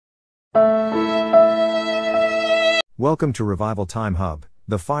Welcome to Revival Time Hub.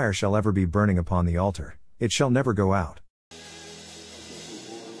 The fire shall ever be burning upon the altar. It shall never go out.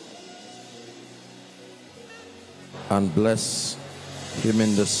 And bless him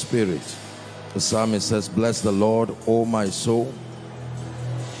in the spirit. The psalmist says, bless the Lord, O my soul,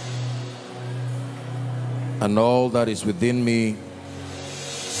 and all that is within me,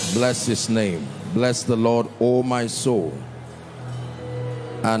 bless his name. Bless the Lord, O my soul,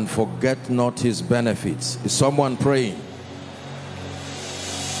 and forget not his benefits. Is someone praying?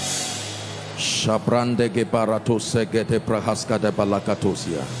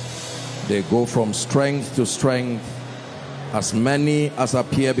 They go from strength to strength, as many as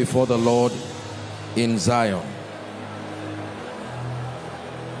appear before the Lord in Zion.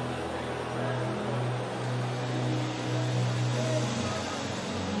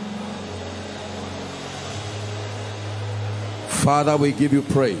 Father, we give you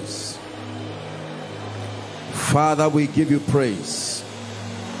praise. Father, we give you praise.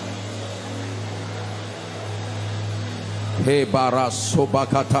 Hey bara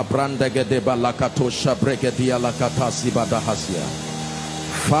sobakata brandegede balakato shabregedia lakata sibadahasia.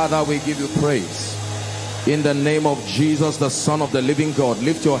 Father, we give you praise. In the name of Jesus, the Son of the living God,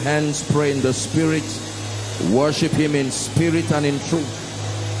 lift your hands, pray in the spirit, worship him in spirit and in truth.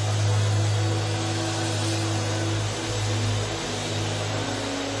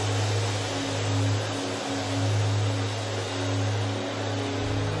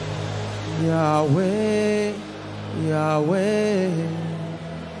 Yahweh, Yahweh,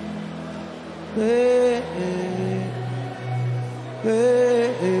 hey,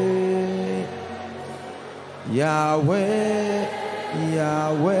 hey, hey. Yahweh,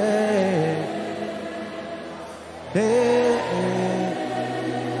 Yahweh, hey,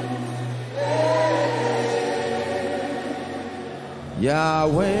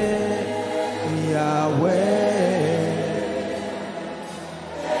 Yahweh, Yahweh.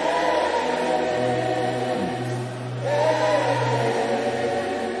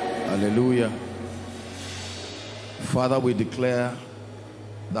 Hallelujah. Father, we declare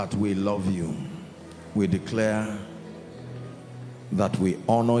that we love you. We declare that we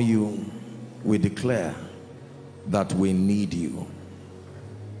honor you. We declare that we need you.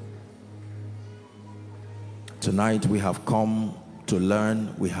 Tonight we have come to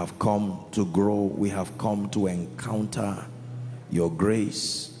learn, we have come to grow, we have come to encounter your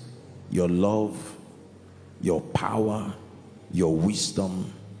grace, your love, your power, your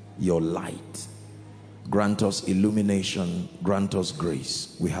wisdom, your light. Grant us illumination, grant us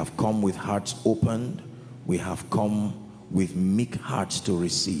grace. We have come with hearts opened. We have come with meek hearts to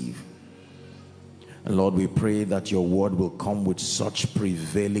receive. And Lord, we pray that your word will come with such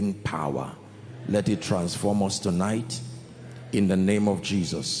prevailing power. Let it transform us tonight in the name of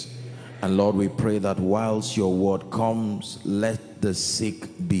Jesus. And Lord, we pray that whilst your word comes, let the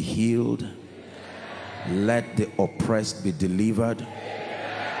sick be healed. Let the oppressed be delivered.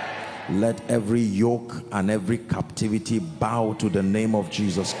 Let every yoke and every captivity bow to the name of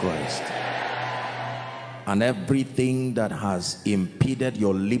Jesus Christ. And everything that has impeded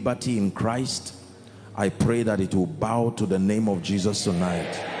your liberty in Christ, I pray that it will bow to the name of Jesus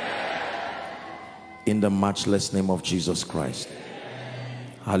tonight. In the matchless name of Jesus Christ.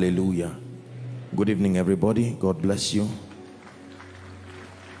 Hallelujah. Good evening, everybody. God bless you.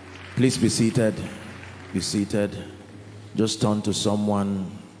 Please be seated. Be seated. Just turn to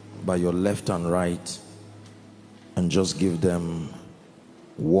someone by your left and right and just give them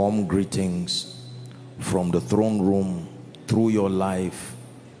warm greetings from the throne room through your life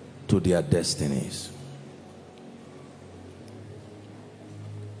to their destinies.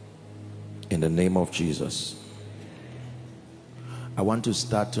 In the name of Jesus. I want to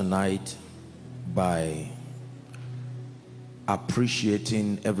start tonight by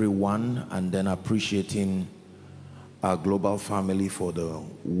appreciating everyone and then appreciating our global family for the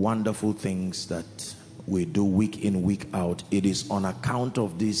wonderful things that we do week in, week out. It is on account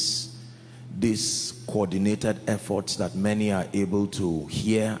of this coordinated efforts that many are able to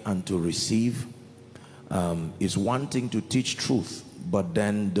hear and to receive. It's one thing to teach truth, but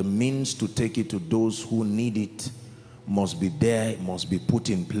then the means to take it to those who need it must be there, must be put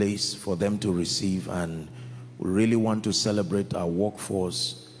in place for them to receive. And we really want to celebrate our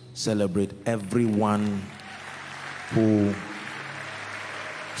workforce, celebrate everyone who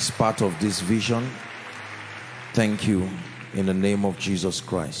is part of this vision. Thank you in the name of Jesus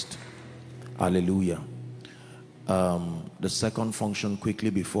Christ. Hallelujah. The second function,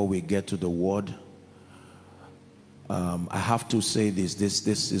 quickly before we get to the word, I have to say this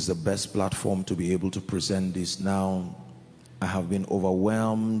is the best platform to be able to present this. Now, I have been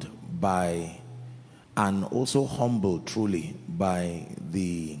overwhelmed by and also humbled truly by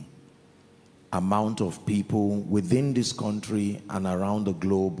the amount of people within this country and around the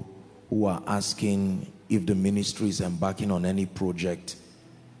globe who are asking if the ministry is embarking on any project,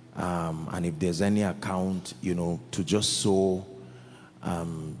 and if there's any account, you know, to just sow.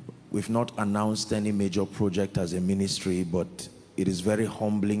 We've not announced any major project as a ministry, but it is very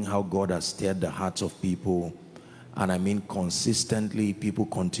humbling how God has stirred the hearts of people. And I mean, consistently, people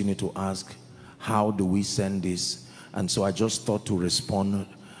continue to ask, how do we send this? And so I just thought to respond.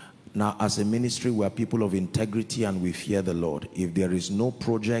 Now, as a ministry, we are people of integrity and we fear the Lord. If there is no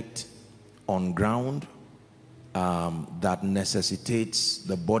project on ground that necessitates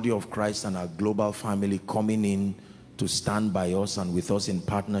the body of Christ and our global family coming in to stand by us and with us in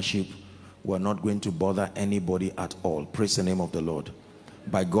partnership, we're not going to bother anybody at all. Praise the name of the Lord.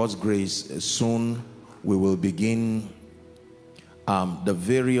 By God's grace, soon we will begin the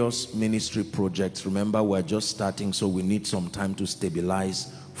various ministry projects. Remember, we're just starting, so we need some time to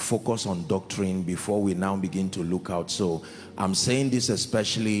stabilize, focus on doctrine before we now begin to look out. So I'm saying this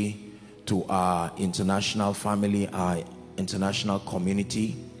especially to our international family, our international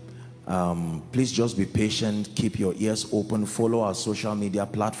community. Please just be patient, keep your ears open, follow our social media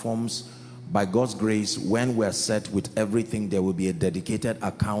platforms. By God's grace, when we're set with everything, there will be a dedicated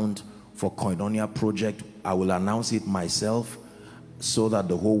account for Koinonia Project. I will announce it myself so that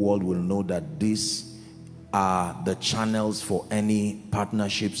the whole world will know that these are the channels for any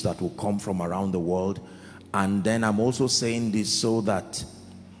partnerships that will come from around the world. And then I'm also saying this so that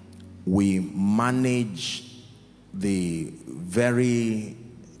we manage the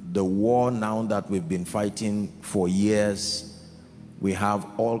war now that we've been fighting for years. We have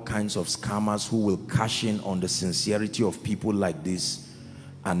all kinds of scammers who will cash in on the sincerity of people like this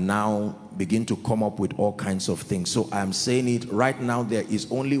and now begin to come up with all kinds of things. So I'm saying it right now, there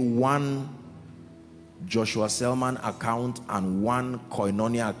is only one Joshua Selman account and one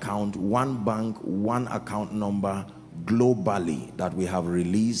Koinonia account, one bank, one account number globally that we have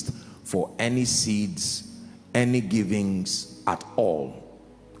released for any seeds, any givings at all.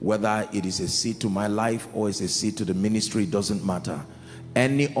 Whether it is a seed to my life or it's a seed to the ministry, it doesn't matter.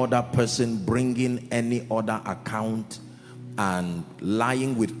 Any other person bringing any other account and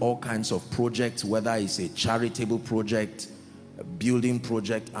lying with all kinds of projects, whether it's a charitable project, a building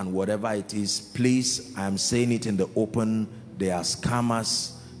project, and whatever it is, please, I am saying it in the open, they are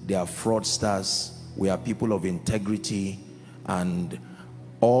scammers, they are fraudsters. We are people of integrity, and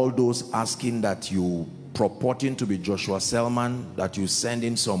all those asking that you purporting to be Joshua Selman, that you send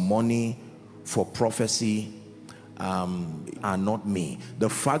in some money for prophecy, are not me. The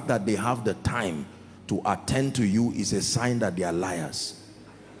fact that they have the time to attend to you is a sign that they are liars.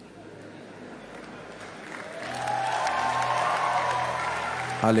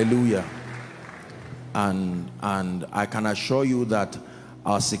 Hallelujah. And I can assure you that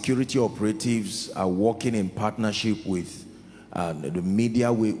our security operatives are working in partnership with the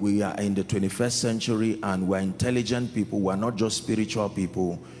media. We are in the 21st century and we're intelligent people. We're not just spiritual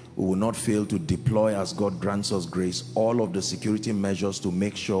people. We will not fail to deploy, as God grants us grace, all of the security measures to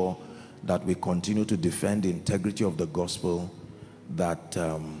make sure that we continue to defend the integrity of the gospel that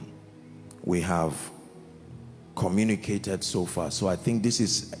we have communicated so far. So I think this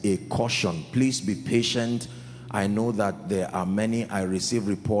is a caution. Please be patient. I know that there are many, I receive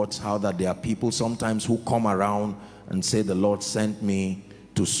reports how that there are people sometimes who come around and say the Lord sent me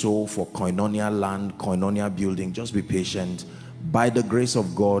to sow for Koinonia land, Koinonia building. Just be patient. By the grace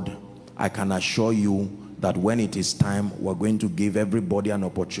of God, I can assure you that when it is time, we're going to give everybody an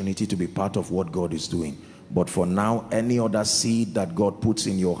opportunity to be part of what God is doing. But for now, any other seed that God puts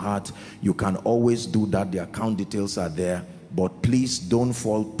in your heart, you can always do that. The account details are there. But please don't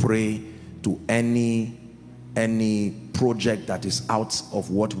fall prey to any project that is out of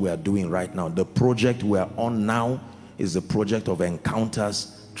what we are doing right now. The project we are on now is the project of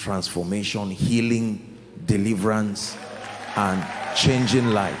encounters, transformation, healing, deliverance, and changing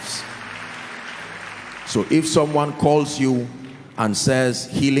lives. So if someone calls you and says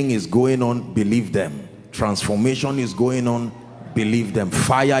healing is going on, believe them. Transformation is going on, believe them.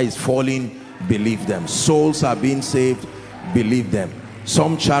 Fire is falling, believe them. Souls are being saved, believe them.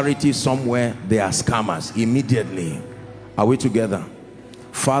 Some charity somewhere, they are scammers immediately. Are we together?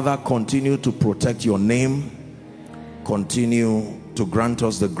 Father, continue to protect your name. Continue to grant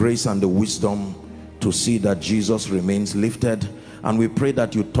us the grace and the wisdom to see that Jesus remains lifted. And we pray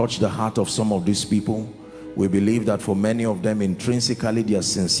that you touch the heart of some of these people. We believe that for many of them, intrinsically, they are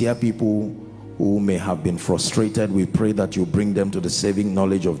sincere people who may have been frustrated. We pray that you bring them to the saving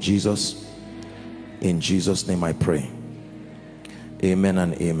knowledge of Jesus. In Jesus' name I pray. Amen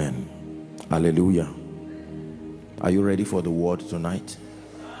and amen. Hallelujah. Are you ready for the word tonight?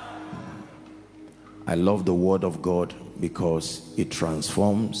 I love the word of God because it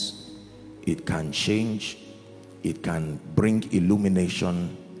transforms, it can change, it can bring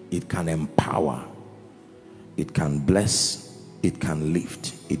illumination, it can empower, it can bless, it can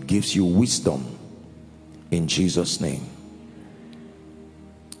lift. It gives you wisdom in Jesus' name.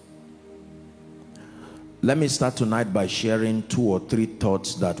 Let me start tonight by sharing 2 or 3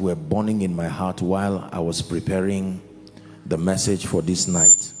 thoughts that were burning in my heart while I was preparing the message for this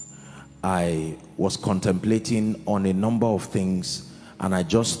night. I was contemplating on a number of things, and I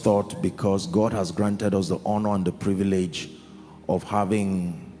just thought, because God has granted us the honor and the privilege of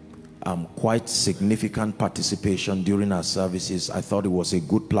having quite significant participation during our services, I thought it was a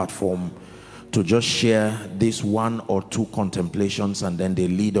good platform to just share this 1 or 2 contemplations, and then they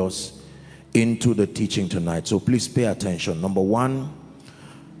lead us into the teaching tonight. So please pay attention. Number 1,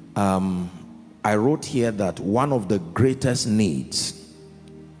 I wrote here that one of the greatest needs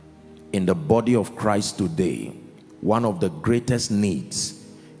in the body of Christ today, one of the greatest needs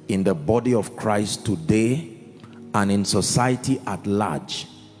in the body of Christ today and in society at large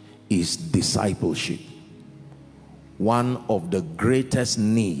is discipleship. One of the greatest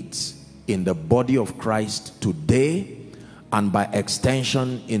needs in the body of Christ today and by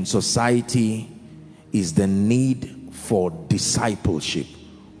extension in society is the need for discipleship.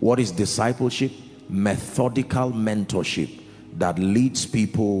 What is discipleship? Methodical mentorship that leads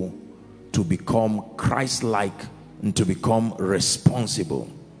people to become Christ-like and to become responsible.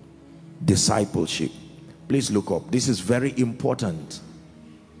 Discipleship. Please look up. This is very important.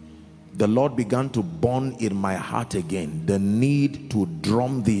 The Lord began to burn in my heart again the need to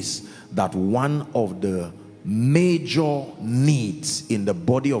drum this, that one of the major needs in the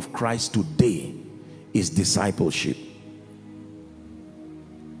body of Christ today is discipleship.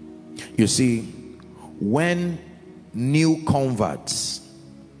 You see, when new converts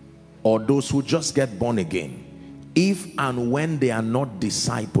or those who just get born again, if and when they are not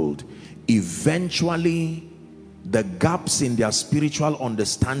discipled, eventually the gaps in their spiritual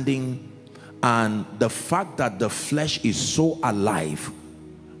understanding and the fact that the flesh is so alive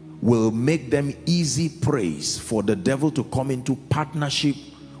will make them easy prey for the devil to come into partnership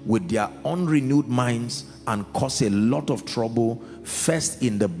with their unrenewed minds and cause a lot of trouble, first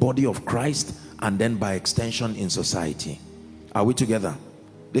in the body of Christ and then by extension in society. Are we together?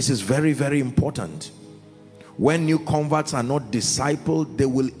 This is very, very important. When new converts are not discipled, they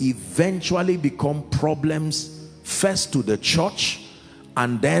will eventually become problems, first to the church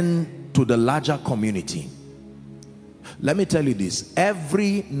and then to the larger community. Let me tell you this,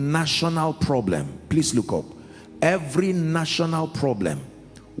 every national problem, please look up, every national problem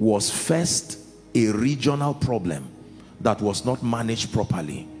was first a regional problem that was not managed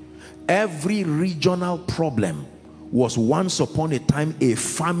properly. Every regional problem was once upon a time a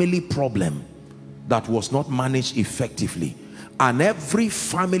family problem that was not managed effectively. And every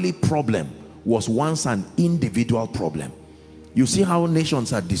family problem was once an individual problem. You see how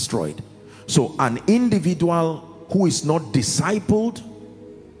nations are destroyed. So an individual who is not discipled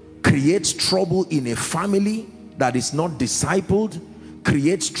creates trouble in a family that is not discipled,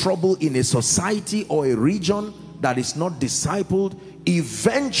 creates trouble in a society or a region that is not discipled.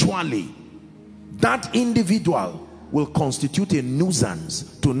 Eventually that individual will constitute a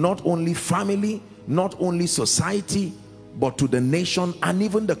nuisance to not only family, not only society, but to the nation and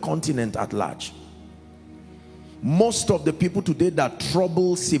even the continent at large. Most of the people today that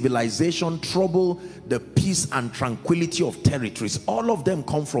trouble civilization, trouble the peace and tranquility of territories, all of them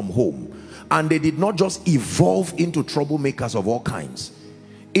come from home, and they did not just evolve into troublemakers of all kinds.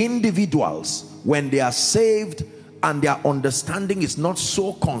 Individuals, when they are saved and their understanding is not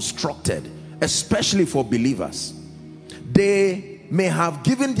so constructed, especially for believers, they may have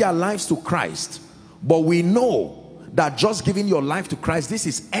given their lives to Christ, but we know that just giving your life to Christ, this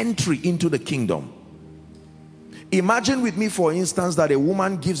is entry into the kingdom. Imagine with me, for instance, that a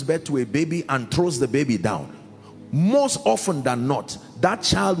woman gives birth to a baby and throws the baby down. Most often than not, that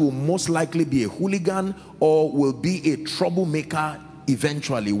child will most likely be a hooligan or will be a troublemaker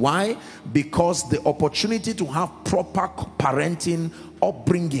eventually. Why? Because the opportunity to have proper parenting,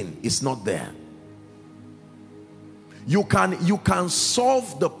 upbringing is not there. You can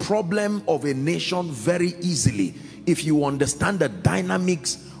solve the problem of a nation very easily if you understand the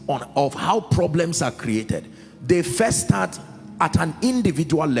dynamics of how problems are created. They first start at an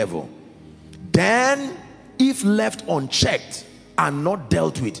individual level. Then, if left unchecked and not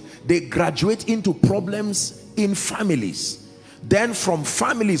dealt with, they graduate into problems in families. Then from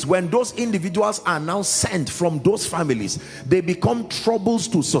families, when those individuals are now sent from those families, they become troubles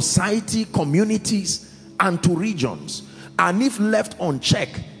to society, communities, and to regions. And if left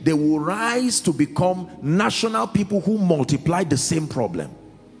unchecked, they will rise to become national people who multiply the same problem.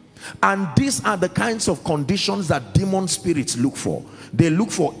 And these are the kinds of conditions that demon spirits look for. They look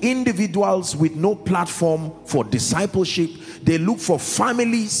for individuals with no platform for discipleship. They look for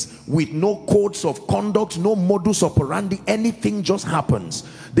families with no codes of conduct, no modus operandi. Anything just happens.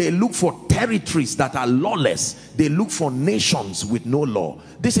 They look for territories that are lawless. They look for nations with no law.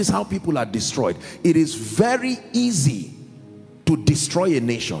 This is how people are destroyed. It is very easy to destroy a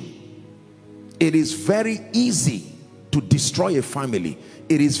nation. It is very easy to destroy a family.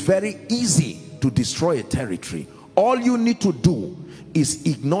 It is very easy to destroy a territory. All you need to do is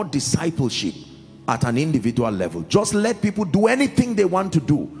ignore discipleship at an individual level. Just let people do anything they want to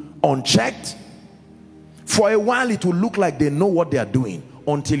do unchecked. For a while it will look like they know what they are doing,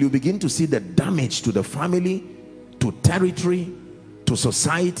 until you begin to see the damage to the family, to territory, to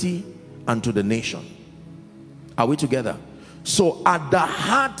society, and to the nation. Are we together? So at the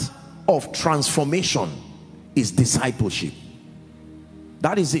heart of transformation is discipleship.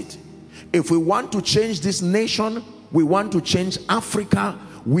 That is it. If we want to change this nation, we want to change Africa,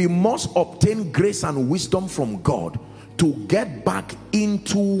 we must obtain grace and wisdom from God to get back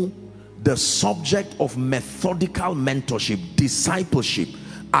into the subject of methodical mentorship, discipleship.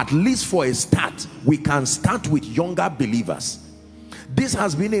 At least for a start, we can start with younger believers. This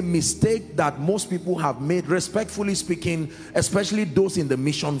has been a mistake that most people have made, respectfully speaking, especially those in the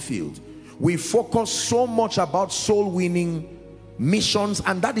mission field. We focus so much about soul winning, missions,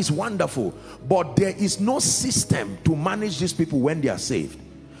 and that is wonderful, but there is no system to manage these people when they are saved.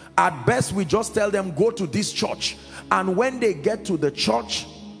 At best, we just tell them, go to this church, and when they get to the church,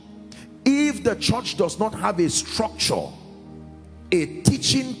 if the church does not have a structure, a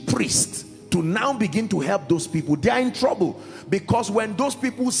teaching priest to now begin to help those people, they are in trouble. Because when those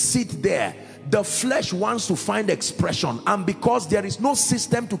people sit there, the flesh wants to find expression, and because there is no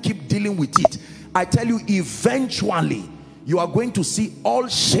system to keep dealing with it, I tell you, eventually you are going to see all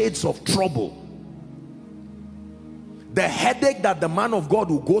shades of trouble. The headache that the man of God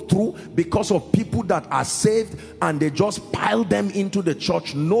will go through because of people that are saved and they just pile them into the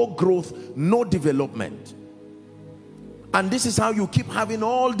church. No growth, no development. And this is how you keep having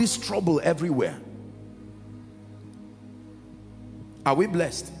all this trouble everywhere. Are we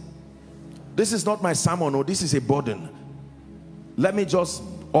blessed? This is not my sermon, or this is a burden. Let me just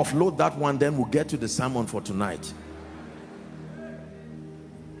offload that one, then we'll get to the sermon for tonight.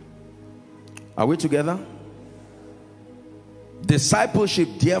 Are we together? Discipleship,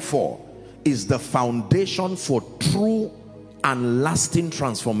 therefore, is the foundation for true and lasting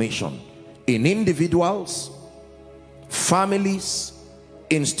transformation in individuals, families,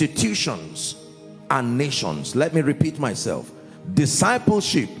 institutions, and nations. Let me repeat myself.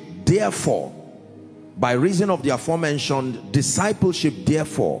 Discipleship, therefore, by reason of the aforementioned, discipleship,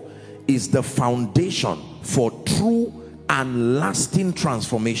 therefore, is the foundation for true and lasting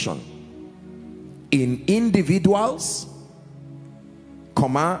transformation in individuals,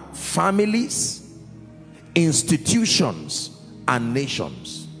 families, institutions, and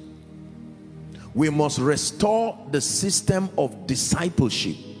nations. We must restore the system of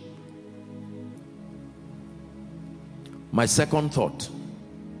discipleship. My second thought.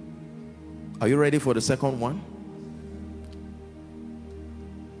 Are you ready for the second one?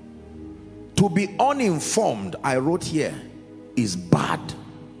 To be uninformed, I wrote here, is bad.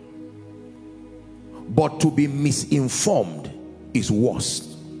 But to be misinformed is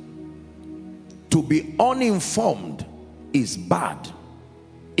worse. To be uninformed is bad.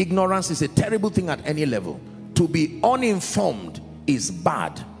 Ignorance is a terrible thing at any level. To be uninformed is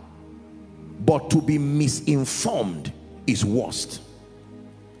bad. But to be misinformed is worse.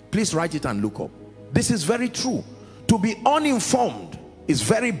 Please write it and look up. This is very true. To be uninformed is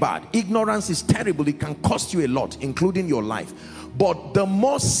very bad. Ignorance is terrible. It can cost you a lot, including your life. But the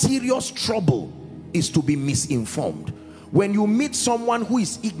more serious trouble is to be misinformed. When you meet someone who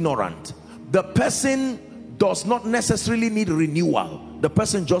is ignorant, the person does not necessarily need renewal. The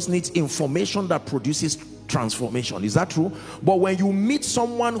person just needs information that produces transformation. Is that true? But when you meet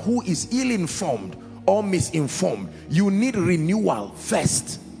someone who is ill-informed or misinformed, you need renewal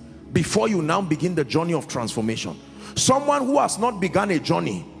first before you now begin the journey of transformation. Someone who has not begun a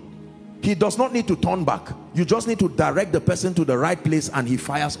journey, he does not need to turn back. You just need to direct the person to the right place and he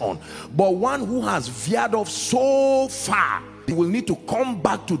fires on. But one who has veered off so far, he will need to come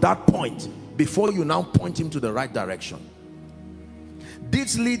back to that point before you now point him to the right direction.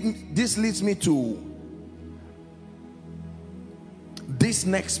 This leads me to this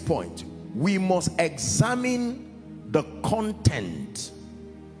next point. We must examine the content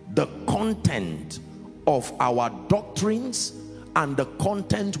of our doctrines and the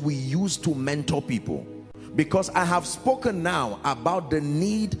content we use to mentor people. Because I have spoken now about the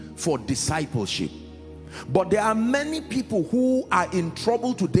need for discipleship. But there are many people who are in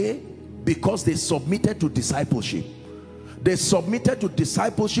trouble today because they submitted to discipleship. They submitted to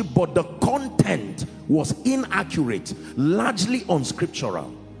discipleship, but the content was inaccurate, largely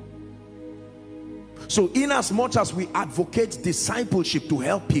unscriptural. So in as much as we advocate discipleship to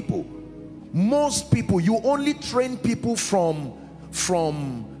help people, most people, you only train people from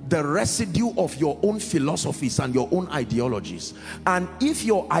the residue of your own philosophies and your own ideologies. And if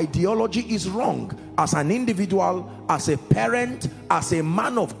your ideology is wrong, as an individual, as a parent, as a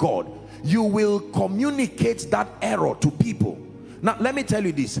man of God, you will communicate that error to people. Now let me tell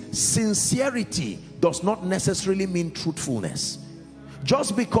you this: sincerity does not necessarily mean truthfulness.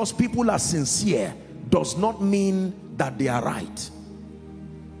 Just because people are sincere does not mean that they are right.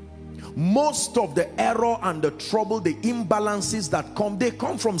 Most of the error and the trouble, the imbalances that come, they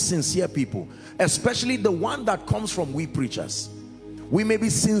come from sincere people, especially the one that comes from we preachers. We may be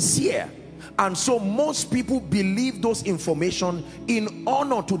sincere, and so most people believe those information in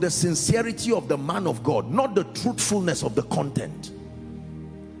honor to the sincerity of the man of God, not the truthfulness of the content.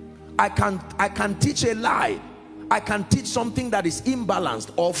 I can teach a lie, I can teach something that is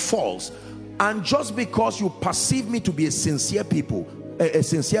imbalanced or false, and just because you perceive me to be a sincere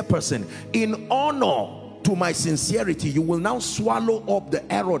person, in honor to my sincerity, you will now swallow up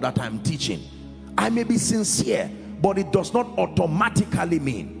the error that I'm teaching. I may be sincere, but it does not automatically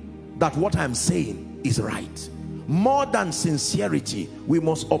mean that what I'm saying is right. More than sincerity, we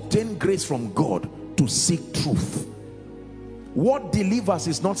must obtain grace from God to seek truth. What delivers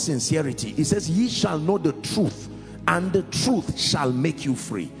is not sincerity. It says, ye shall know the truth, and the truth shall make you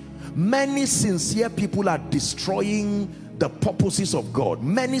free. Many sincere people are destroying the purposes of God.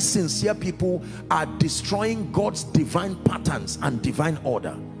 Many sincere people are destroying God's divine patterns and divine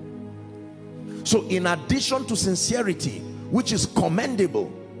order. So in addition to sincerity, which is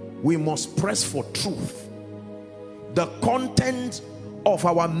commendable, we must press for truth. The content of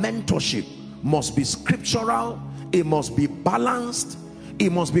our mentorship must be scriptural, it must be balanced,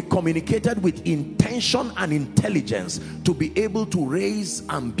 it must be communicated with intention and intelligence to be able to raise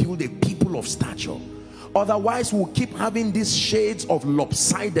and build a people of stature. Otherwise, we'll keep having these shades of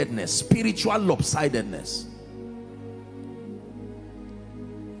lopsidedness, spiritual lopsidedness.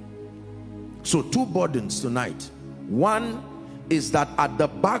 So two burdens tonight. One is that at the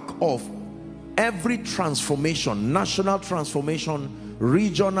back of every transformation, national transformation,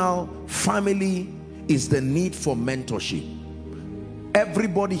 regional, family, is the need for mentorship.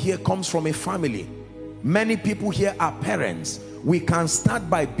 Everybody here comes from a family. Many people here are parents. We can start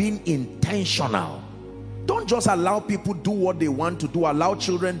by being intentional. Don't just allow people do what they want to do. Allow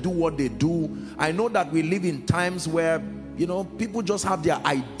children do what they do. I know that we live in times where, you know, people just have their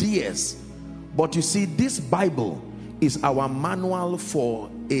ideas. But you see, this Bible is our manual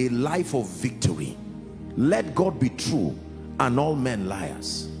for a life of victory. Let God be true and all men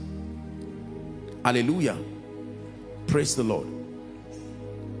liars. Hallelujah. Praise the Lord.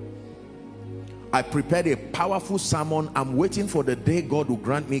 I prepared a powerful sermon. I'm waiting for the day God will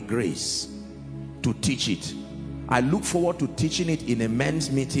grant me grace to teach it. I look forward to teaching it in a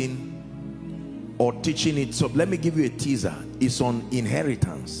men's meeting or teaching it. So let me give you a teaser. It's on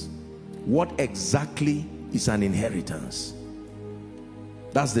inheritance. What exactly is an inheritance?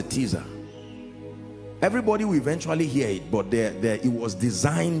 That's the teaser. Everybody will eventually hear it, but it was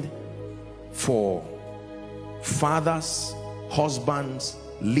designed for fathers, husbands,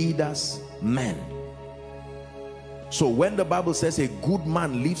 leaders, men. So when the Bible says a good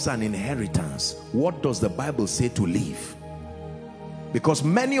man leaves an inheritance, what does the Bible say to leave? Because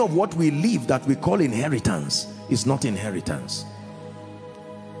many of what we leave that we call inheritance is not inheritance.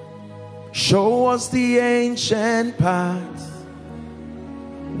 Show us the ancient path.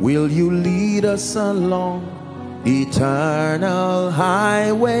 Will you lead us along eternal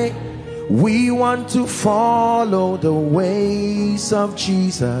highway? We want to follow the ways of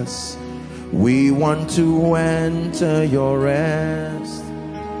Jesus. We want to enter your rest.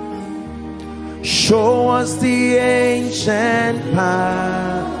 Show us the ancient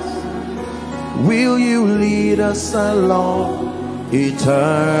path. Will you lead us along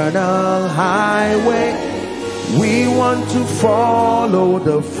eternal highway? We want to follow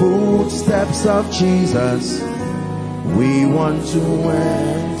the footsteps of Jesus. We want to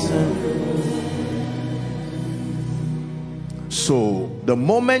enter. So the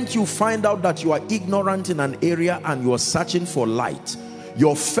moment you find out that you are ignorant in an area and you are searching for light,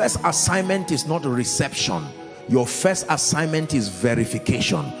 your first assignment is not reception. Your first assignment is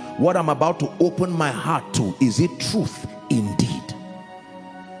verification. What I'm about to open my heart to, is it truth indeed?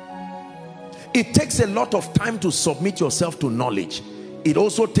 It takes a lot of time to submit yourself to knowledge. It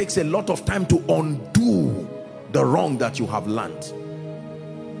also takes a lot of time to undo the wrong that you have learned.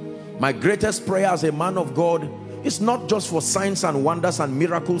 My greatest prayer as a man of God is not just for signs and wonders and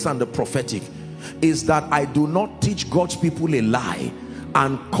miracles and the prophetic, is that I do not teach God's people a lie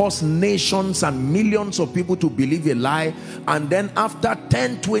and cause nations and millions of people to believe a lie, and then after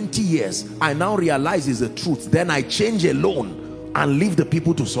 10-20 years I now realize it's the truth, then I change alone and leave the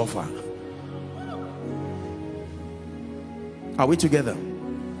people to suffer. Are we together?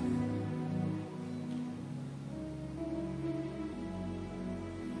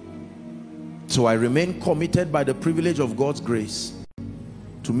 So I remain committed by the privilege of God's grace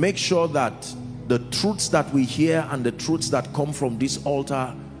to make sure that the truths that we hear and the truths that come from this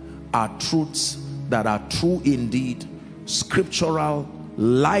altar are truths that are true indeed, scriptural,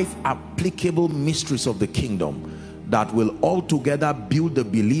 life applicable mysteries of the kingdom that will altogether build the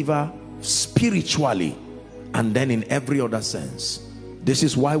believer spiritually and then in every other sense. This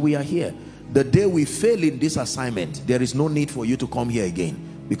is why we are here. The day we fail in this assignment, there is no need for you to come here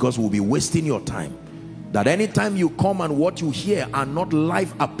again, because we'll be wasting your time. That anytime you come and what you hear are not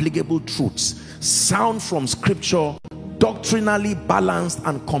life applicable truths, sound from scripture, doctrinally balanced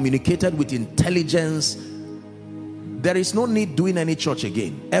and communicated with intelligence, there is no need doing any church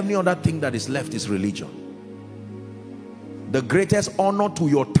again. Every other thing that is left is religion. The greatest honor to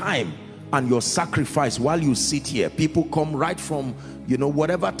your time and your sacrifice while you sit here, people come right from, you know,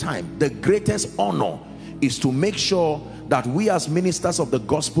 whatever time, the greatest honor is to make sure that we as ministers of the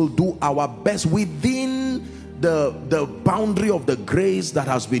gospel do our best within the boundary of the grace that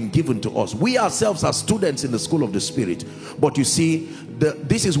has been given to us. We ourselves are students in the school of the Spirit, but you see,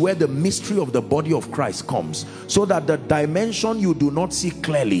 this is where the mystery of the body of Christ comes, so that the dimension you do not see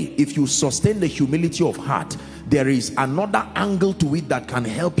clearly, if you sustain the humility of heart, there is another angle to it that can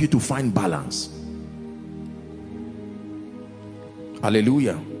help you to find balance.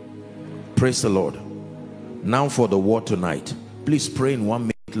 Hallelujah. Praise the Lord. Now for the word tonight. Please pray in 1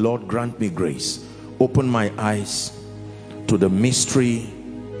 minute. Lord, grant me grace. Open my eyes to the mystery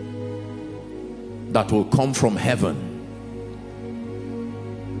that will come from heaven.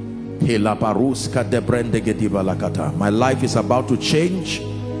 My life is about to change.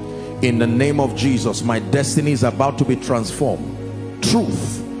 In the name of Jesus, my destiny is about to be transformed.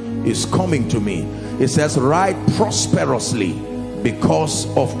 Truth is coming to me. It says, ride prosperously because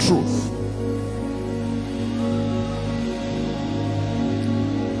of truth.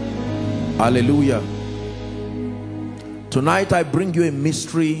 Hallelujah. Tonight I bring you a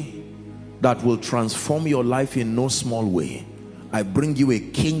mystery that will transform your life in no small way. I bring you a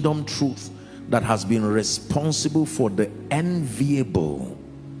kingdom truth that has been responsible for the enviable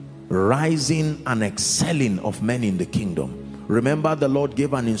rising and excelling of men in the kingdom. Remember, the Lord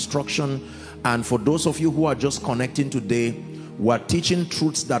gave an instruction, and for those of you who are just connecting today, we're teaching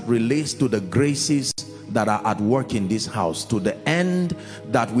truths that relates to the graces that are at work in this house, to the end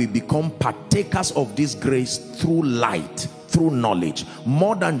that we become partakers of this grace through light, through knowledge,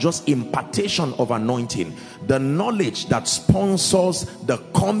 more than just impartation of anointing. The knowledge that sponsors the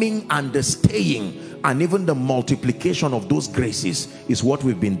coming and the staying and even the multiplication of those graces is what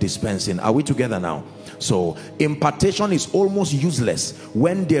we've been dispensing. Are we together now? So impartation is almost useless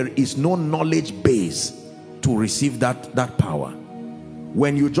when there is no knowledge base to receive that power.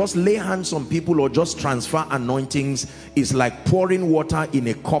 When you just lay hands on people or just transfer anointings, it's like pouring water in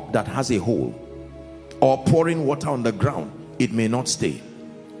a cup that has a hole, or pouring water on the ground. It may not stay.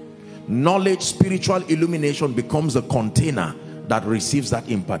 Knowledge, spiritual illumination becomes a container that receives that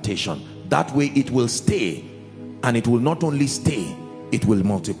impartation. That way it will stay, and it will not only stay, it will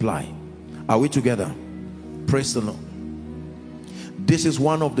multiply. Are we together? Praise the Lord. This is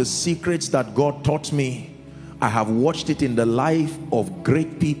one of the secrets that God taught me. I have watched it in the life of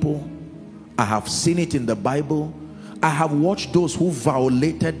great people. I have seen it in the Bible. I have watched those who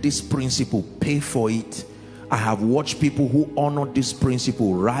violated this principle pay for it. I have watched people who honored this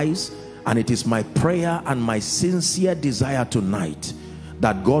principle rise. And it is my prayer and my sincere desire tonight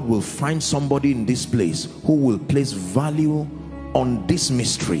that God will find somebody in this place who will place value on this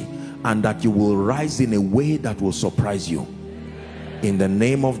mystery, and that you will rise in a way that will surprise you. In the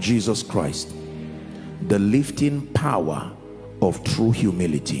name of Jesus Christ. The lifting power of true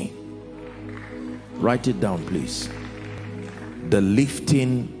humility. Write it down, please. The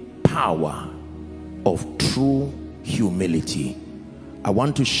lifting power of true humility. I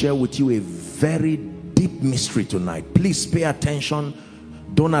want to share with you a very deep mystery tonight. Please pay attention.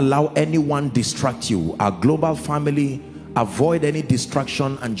 Don't allow anyone distract you. Our global family, avoid any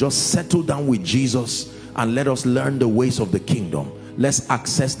distraction and just settle down with Jesus and let us learn the ways of the kingdom. Let's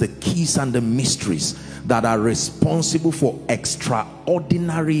access the keys and the mysteries that are responsible for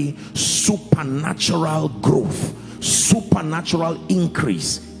extraordinary supernatural growth, supernatural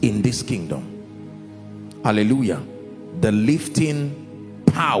increase in this kingdom. Hallelujah. The lifting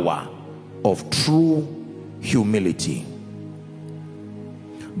power of true humility.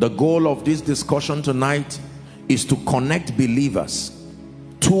 The goal of this discussion tonight is to connect believers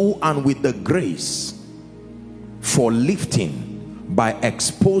to and with the grace for lifting by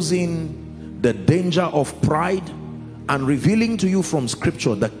exposing the danger of pride and revealing to you from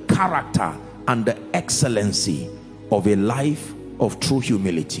scripture the character and the excellency of a life of true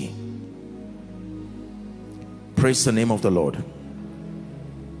humility. Praise the name of the Lord.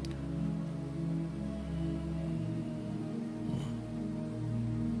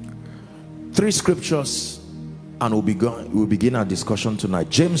 Three scriptures and we'll begin our discussion tonight.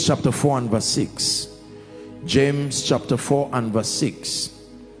 James chapter 4 and verse 6. James chapter 4 and verse 6.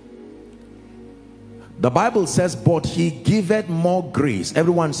 The Bible says, but he giveth more grace.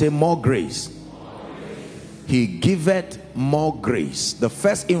 Everyone say more grace. More grace. He giveth more grace. The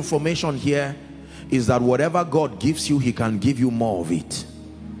first information here is that whatever God gives you, he can give you more of it.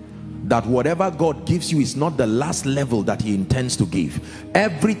 That whatever God gives you is not the last level that he intends to give.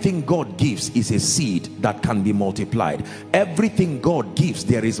 Everything God gives is a seed that can be multiplied. Everything God gives,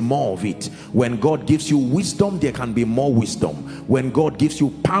 there is more of it. When God gives you wisdom, there can be more wisdom. When God gives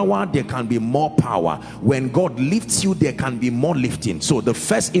you power, there can be more power. When God lifts you, there can be more lifting. So the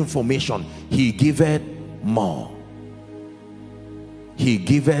first information, he giveth more. He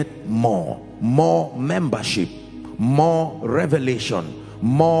giveth more. More membership, more revelation,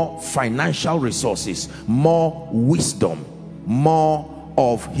 more financial resources, more wisdom, more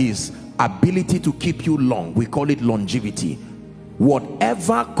of his ability to keep you long. We call it longevity.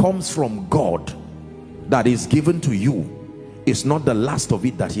 Whatever comes from God that is given to you is not the last of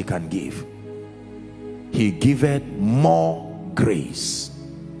it that he can give. He giveth more grace.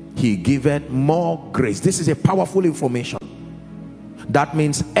 He giveth more grace. This is a powerful information. That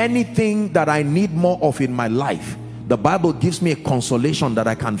means anything that I need more of in my life, the Bible gives me a consolation that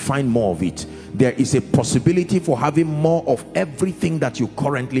I can find more of it. There is a possibility for having more of everything that you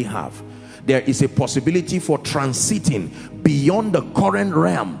currently have. There is a possibility for transiting beyond the current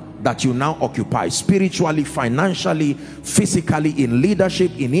realm that you now occupy, spiritually, financially, physically, in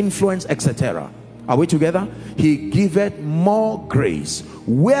leadership, in influence, etc. Are we together? He giveth more grace.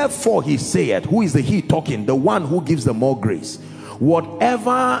 Wherefore he saith, who is the he talking? The one who gives the more grace.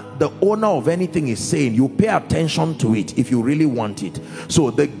 Whatever the owner of anything is saying, you pay attention to it if you really want it. So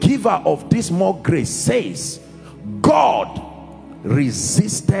the giver of this more grace says, God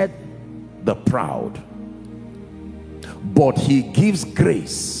resisted the proud, but he gives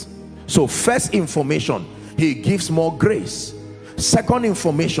grace. So first information, he gives more grace. Second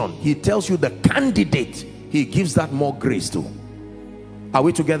information, he tells you the candidate he gives that more grace to. Are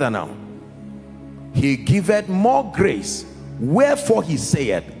we together now? He giveth more grace. Wherefore he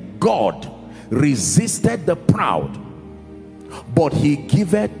saith, God resisted the proud, but he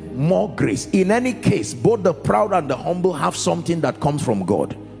giveth more grace. In any case, both the proud and the humble have something that comes from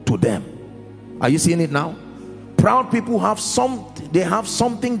God to them. Are you seeing it now? Proud people have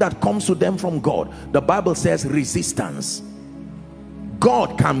something that comes to them from God. The Bible says resistance.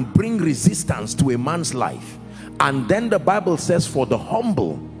 God can bring resistance to a man's life. And then the Bible says for the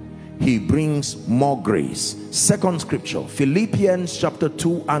humble, he brings more grace. Second scripture, Philippians chapter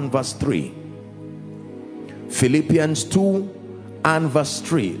 2 and verse 3. Philippians 2 and verse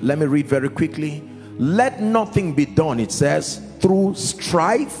 3. Let me read very quickly. Let nothing be done, it says, through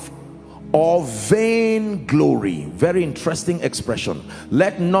strife or vain glory. Very interesting expression.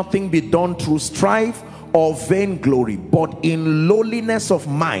 Let nothing be done through strife or vain glory, but in lowliness of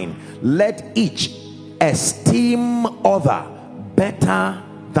mind, let each esteem other better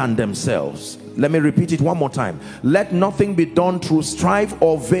than themselves. Let me repeat it one more time. Let nothing be done through strife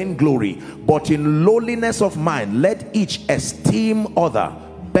or vain glory, but in lowliness of mind, let each esteem other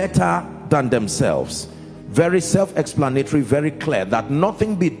better than themselves. Very self-explanatory, very clear, that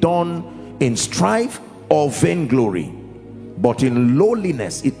nothing be done in strife or vain glory, but in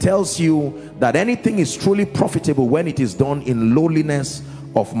lowliness. It tells you that anything is truly profitable when it is done in lowliness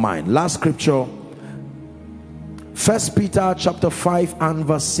of mind. Last scripture, 1 Peter chapter 5 and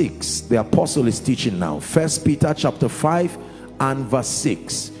verse 6. The apostle is teaching now. 1 Peter chapter 5 and verse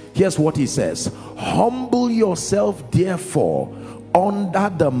 6. Here's what he says. Humble yourself therefore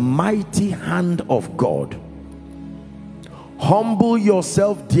under the mighty hand of God. Humble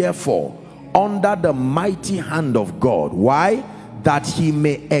yourself therefore under the mighty hand of God. Why? That he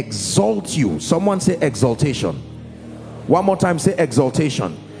may exalt you. Someone say exaltation. One more time, say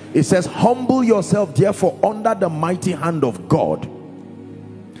exaltation. It says, humble yourself therefore under the mighty hand of God,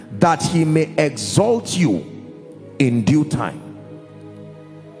 that he may exalt you in due time.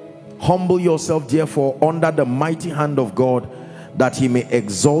 Humble yourself therefore under the mighty hand of God, that he may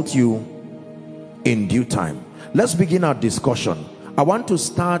exalt you in due time. Let's begin our discussion. I want to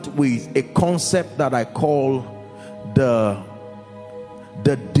start with a concept that I call the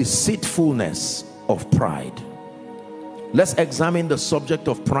deceitfulness of pride. Let's examine the subject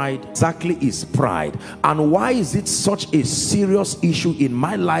of pride. Exactly is pride, and why is it such a serious issue in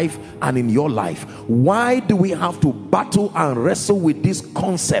my life and in your life? Why do we have to battle and wrestle with this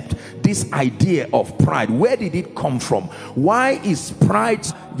concept, this idea of pride? Where did it come from? Why is pride,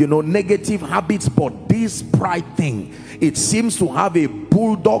 negative habits, but this pride thing, it seems to have a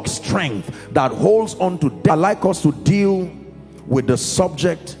bulldog strength that holds on to. I'd like us to deal with the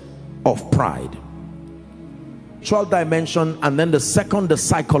subject of pride. Dimension, and then the second, the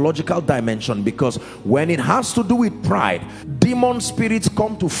psychological dimension, because when it has to do with pride, demon spirits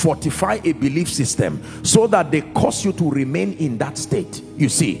come to fortify a belief system so that they cause you to remain in that state. You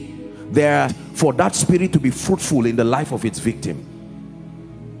see, there for that spirit to be fruitful in the life of its victim.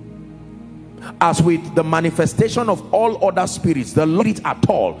 As with the manifestation of all other spirits, the Lord at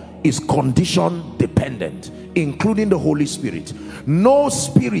all is condition dependent, including the Holy Spirit. No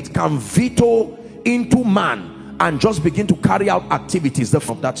spirit can veto into man and just begin to carry out activities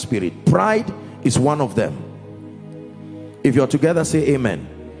of that spirit. Pride is one of them. If you're together, say amen.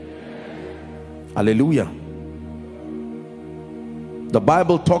 Hallelujah. The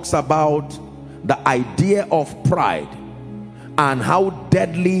Bible talks about the idea of pride and how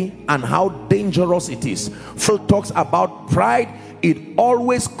deadly and how dangerous it is. Phil talks about pride. It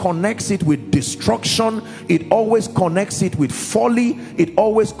always connects it with destruction. It always connects it with folly. It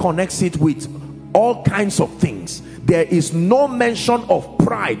always connects it with all kinds of things. There is no mention of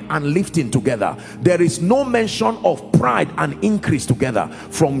pride and lifting together. There is no mention of pride and increase together.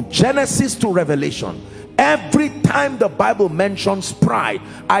 From Genesis to Revelation, every time the Bible mentions pride,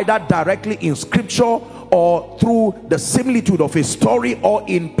 either directly in scripture or through the similitude of a story or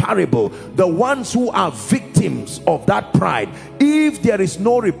in parable, the ones who are victims of that pride, if there is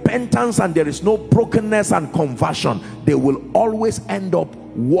no repentance and there is no brokenness and conversion, they will always end up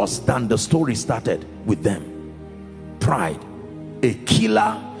worse than the story started with them. Pride, a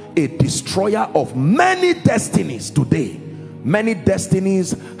killer, a destroyer of many destinies today. Many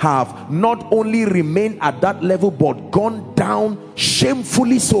destinies have not only remained at that level but gone down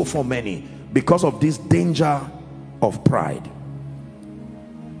shamefully so for many, because of this danger of pride.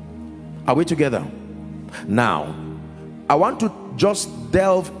 Are we together? Now, I want to just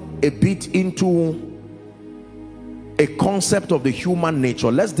delve a bit into a concept of the human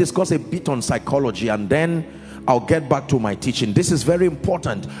nature. Let's discuss a bit on psychology, and then I'll get back to my teaching. This is very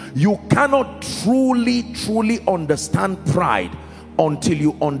important. You cannot truly understand pride until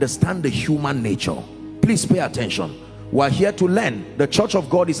you understand the human nature. Please pay attention. We're here to learn. The Church of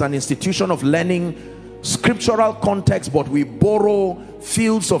God is an institution of learning, scriptural context, but we borrow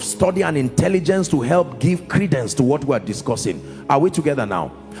fields of study and intelligence to help give credence to what we're discussing. Are we together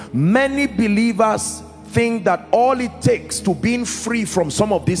now? Many believers think that all it takes to being free from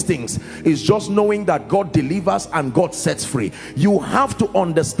some of these things is just knowing that God delivers and God sets free. You have to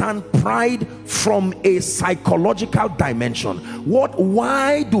understand pride from a psychological dimension.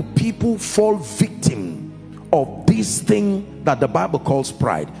 Why do people fall victim of this thing that the Bible calls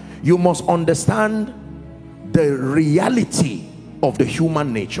pride? You must understand the reality of the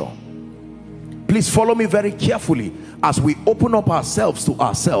human nature. Please follow me very carefully as we open up ourselves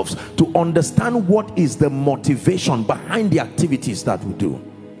to understand what is the motivation behind the activities that we do.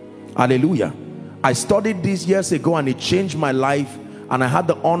 Hallelujah. I studied this years ago and it changed my life, and I had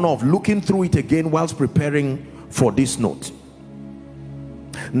the honor of looking through it again whilst preparing for this note.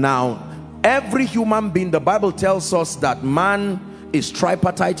 Now, every human being, the Bible tells us that man is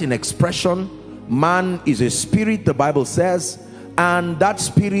tripartite in expression. Man is a spirit, the Bible says, and that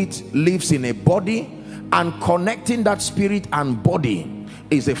spirit lives in a body, and connecting that spirit and body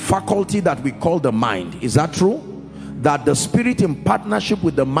is a faculty that we call the mind. Is that true? That the spirit in partnership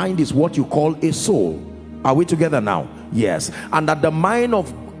with the mind is what you call a soul. Are we together now? Yes. And that the mind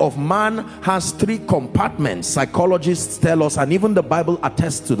of man has three compartments. Psychologists tell us, and even the Bible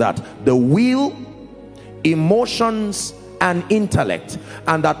attests to that: the will, emotions, and intellect.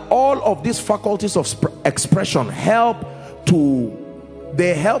 And that all of these faculties of expression help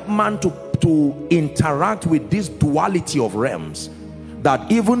man to interact with this duality of realms.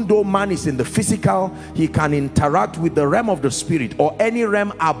 that even though man is in the physical, he can interact with the realm of the spirit or any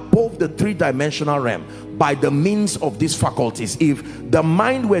realm above the three-dimensional realm by the means of these faculties. If the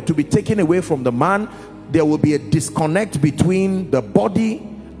mind were to be taken away from the man, there will be a disconnect between the body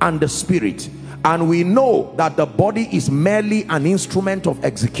and the spirit. And we know that the body is merely an instrument of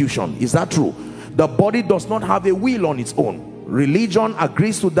execution. Is that true? The body does not have a will on its own. Religion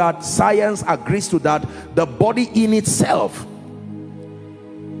agrees to that. Science agrees to that. The body in itself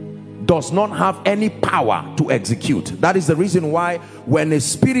does not have any power to execute. That is the reason why when a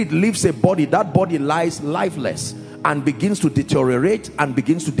spirit leaves a body, that body lies lifeless and begins to deteriorate and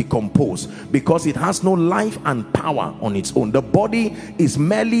begins to decompose, because it has no life and power on its own. The body is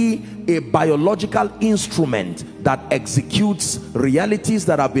merely a biological instrument that executes realities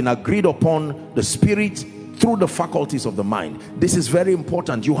that have been agreed upon the spirit through the faculties of the mind. This is very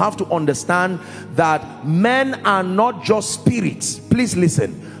important. You have to understand that men are not just spirits. Please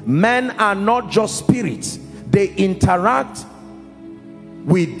listen. Men are not just spirits. They interact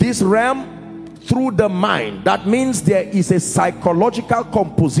with this realm through the mind. That means there is a psychological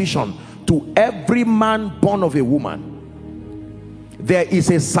composition to every man born of a woman. There is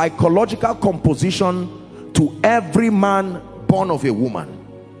a psychological composition to every man born of a woman.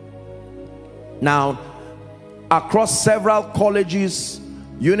 Now, across several colleges,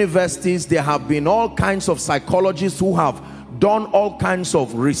 universities, there have been all kinds of psychologists who have done all kinds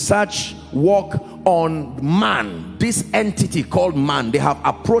of research work on man, this entity called man. They have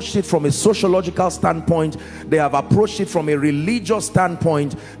approached it from a sociological standpoint. They have approached it from a religious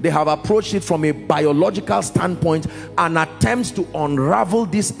standpoint. They have approached it from a biological standpoint, and attempts to unravel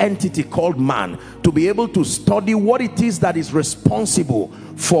this entity called man, to be able to study what it is that is responsible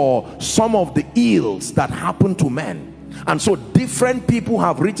for some of the ills that happen to men. And so different people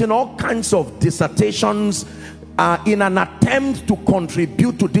have written all kinds of dissertations in an attempt to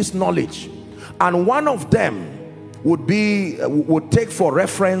contribute to this knowledge. And one of them would take for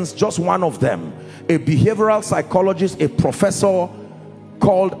reference, just one of them, a behavioral psychologist, a professor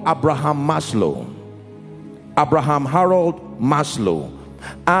called Abraham Maslow, Abraham Harold Maslow.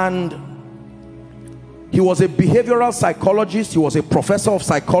 And he was a behavioral psychologist. He was a professor of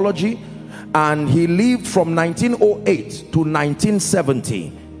psychology, and he lived from 1908 to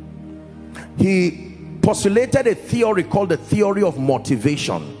 1970. He postulated a theory called the theory of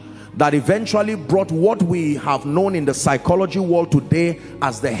motivation that eventually brought what we have known in the psychology world today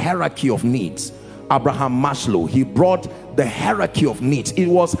as the hierarchy of needs. Abraham Maslow, he brought the hierarchy of needs. It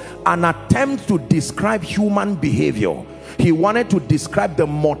was an attempt to describe human behavior. He wanted to describe the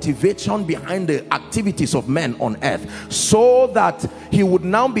motivation behind the activities of men on earth, so that he would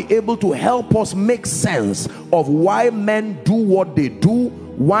now be able to help us make sense of why men do what they do,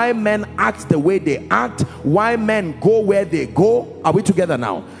 why men act the way they act, why men go where they go. Are we together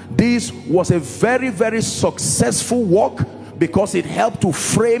now? This was a very, very successful work, because it helped to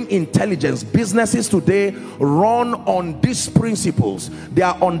frame intelligence. Businesses today run on these principles. Their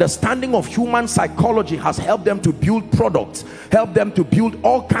understanding of human psychology has helped them to build products, helped them to build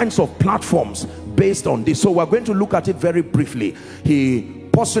all kinds of platforms based on this. So we're going to look at it very briefly. He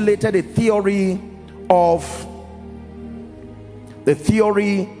postulated a theory of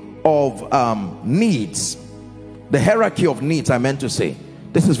needs, the hierarchy of needs, I meant to say.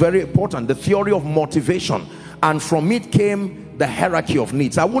 This is very important, the theory of motivation. And from it came the hierarchy of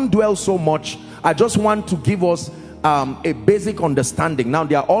needs. I won't dwell so much. I just want to give us a basic understanding. Now,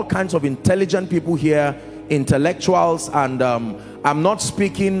 there are all kinds of intelligent people here, intellectuals, and I'm not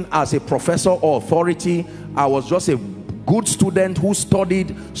speaking as a professor or authority. I was just a good student who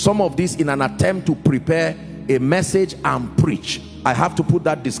studied some of this in an attempt to prepare a message and preach. I have to put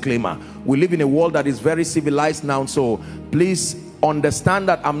that disclaimer. We live in a world that is very civilized now, so please understand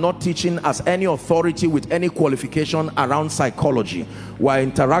that I'm not teaching as any authority with any qualification around psychology. We're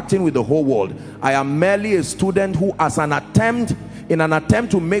interacting with the whole world. I am merely a student who, in an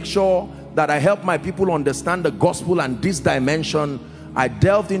attempt to make sure that I help my people understand the gospel and this dimension, I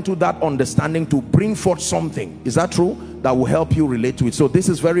delved into that understanding to bring forth something, is that true, that will help you relate to it. So this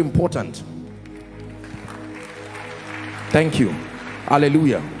is very important. Thank you.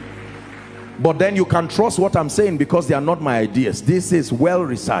 Hallelujah. But then you can trust what I'm saying, because they are not my ideas. This is well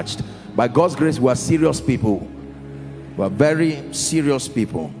researched. By God's grace, we are serious people. We are very serious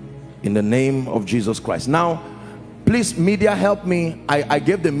people in the name of Jesus Christ. Now, please, media, help me. I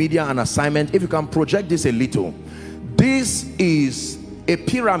gave the media an assignment. If you can project this a little. This is a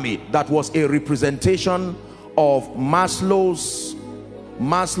pyramid that was a representation of Maslow's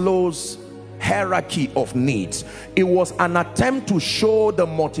hierarchy of needs. It was an attempt to show the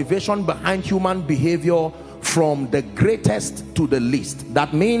motivation behind human behavior from the greatest to the least.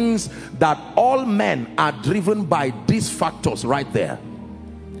 That means that all men are driven by these factors right there.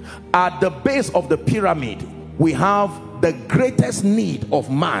 At the base of the pyramid, we have the greatest need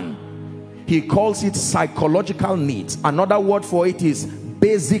of man. He calls it psychological needs. Another word for it is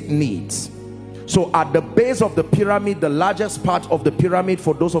basic needs. So at the base of the pyramid, the largest part of the pyramid,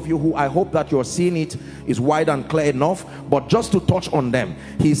 for those of you who I hope that you're seeing it, is wide and clear enough, but just to touch on them,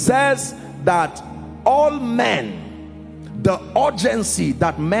 he says that all men, the urgency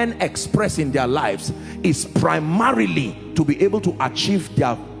that men express in their lives is primarily to be able to achieve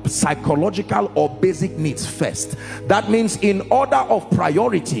their psychological or basic needs first. That means in order of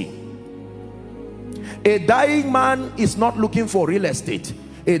priority, a dying man is not looking for real estate.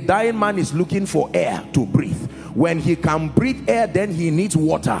 A dying man is looking for air to breathe. When he can breathe air, then he needs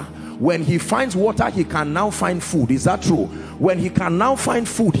water. When he finds water, he can now find food. Is that true? When he can now find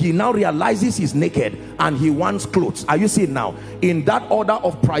food, he now realizes he's naked and he wants clothes. Are you seeing now? In that order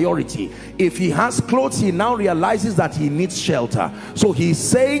of priority, if he has clothes, he now realizes that he needs shelter. So he's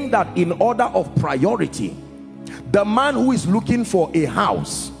saying that in order of priority, the man who is looking for a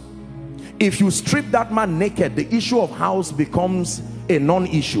house, if you strip that man naked, the issue of house becomes a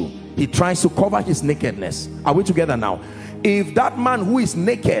non-issue. He tries to cover his nakedness. Are we together now? If that man who is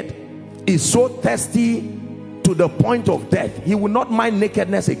naked is so thirsty to the point of death, he will not mind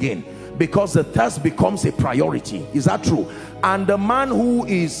nakedness again, because the thirst becomes a priority. Is that true? And the man who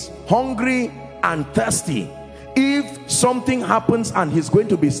is hungry and thirsty, if something happens and he's going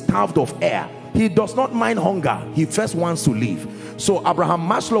to be starved of air, he does not mind hunger. He first wants to live. So Abraham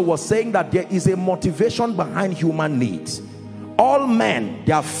Maslow was saying that there is a motivation behind human needs. All men,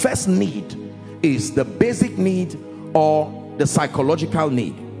 their first need is the basic need or the psychological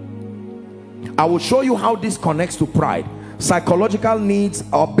need. I will show you how this connects to pride. Psychological needs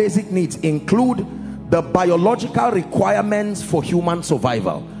or basic needs include the biological requirements for human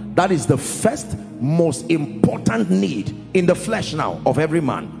survival. That is the first most important need in the flesh now of every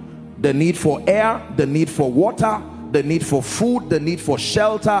man. The need for air, the need for water, the need for food, the need for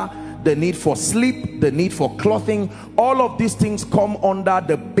shelter, the need for sleep, the need for clothing. All of these things come under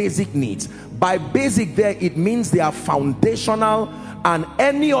the basic needs. By basic there, it means they are foundational, and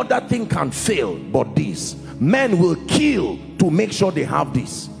any other thing can fail but this. Men will kill to make sure they have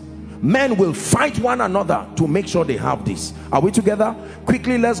this. Men will fight one another to make sure they have this. Are we together?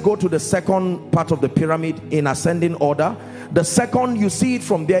 Quickly, let's go to the second part of the pyramid in ascending order. The second, you see it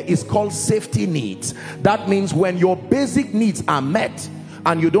from there, is called safety needs. That means when your basic needs are met,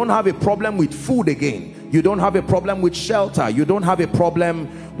 and you don't have a problem with food again, you don't have a problem with shelter, you don't have a problem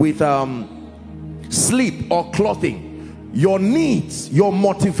with sleep or clothing, your needs, your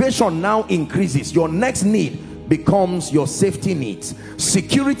motivation now increases. Your next need becomes your safety needs.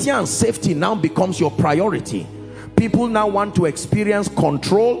 Security and safety now becomes your priority. People now want to experience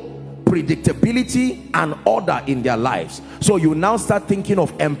control, predictability and order in their lives. So you now start thinking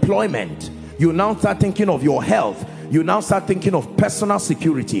of employment, you now start thinking of your health, you now start thinking of personal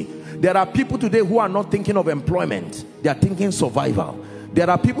security. There are people today who are not thinking of employment, they are thinking survival. There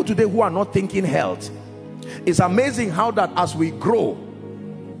are people today who are not thinking health. It's amazing how that as we grow,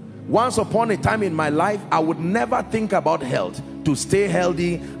 once upon a time in my life, I would never think about health, to stay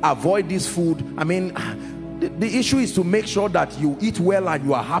healthy, avoid this food. I mean, the issue is to make sure that you eat well and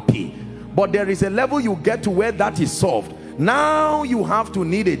you are happy. But there is a level you get to where that is solved. Now you have to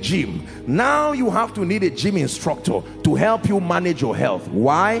need a gym. Now you have to need a gym instructor to help you manage your health.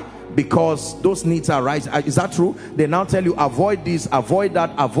 Why? Because those needs are right. Is that true? They now tell you avoid this, avoid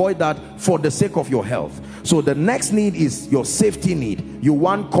that for the sake of your health. So the next need is your safety need. You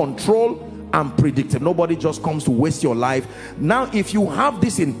want control and predictability. Nobody just comes to waste your life. Now if you have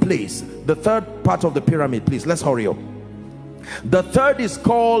this in place, the third part of the pyramid, please, let's hurry up. The third is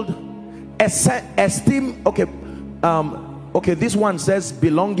called esteem. Okay, this one says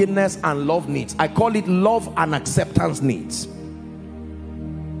belongingness and love needs. I call it love and acceptance needs.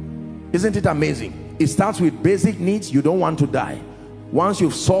 Isn't it amazing? It starts with basic needs. You don't want to die. Once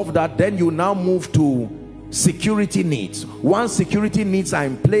you've solved that, then you now move to security needs. Once security needs are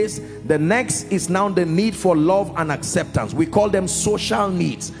in place, the next is now the need for love and acceptance. We call them social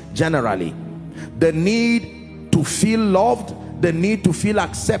needs generally. The need to feel loved, the need to feel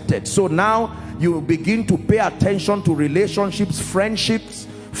accepted. So now you begin to pay attention to relationships, friendships,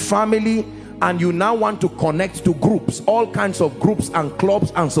 family, and you now want to connect to groups, all kinds of groups and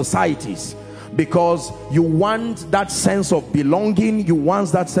clubs and societies, because you want that sense of belonging, you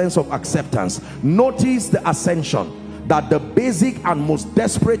want that sense of acceptance. Notice the ascension, that the basic and most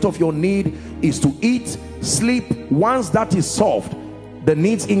desperate of your need is to eat, sleep. Once that is solved, the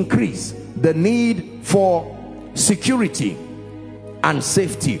needs increase. The need for security and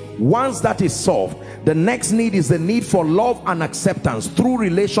safety. Once that is solved, the next need is the need for love and acceptance through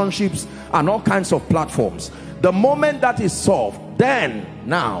relationships and all kinds of platforms. The moment that is solved, then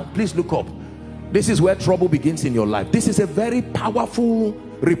now please look up. This is where trouble begins in your life. This is a very powerful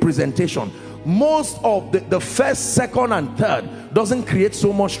representation. Most of the first, second and third doesn't create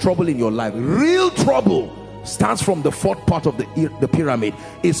so much trouble in your life. Real trouble starts from the fourth part of the pyramid.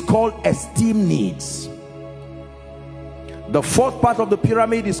 It's called esteem needs. The fourth part of the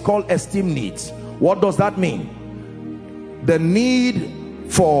pyramid is called esteem needs. What does that mean? The need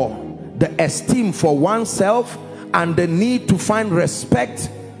for the esteem for oneself and the need to find respect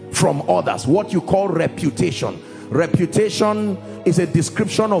from others. What you call reputation. Reputation is a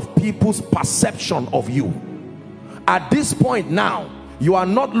description of people's perception of you. At this point now, you are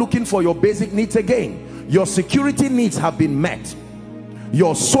not looking for your basic needs again. Your security needs have been met.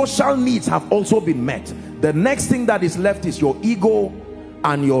 Your social needs have also been met. The next thing that is left is your ego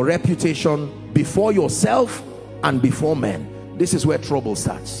and your reputation before yourself and before men. This is where trouble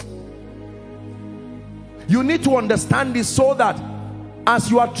starts. You need to understand this so that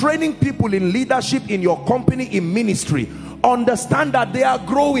as you are training people in leadership in your company, in ministry, understand that they are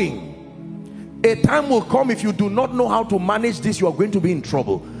growing. A time will come, if you do not know how to manage this, you are going to be in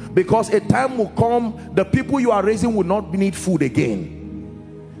trouble, because a time will come, the people you are raising will not need food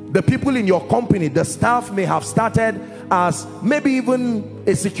again. The people in your company, the staff may have started as maybe even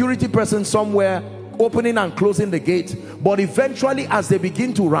a security person somewhere, opening and closing the gate, but eventually as they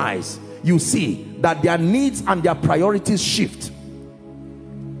begin to rise, you see that their needs and their priorities shift.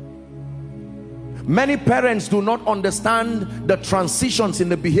 Many parents do not understand the transitions in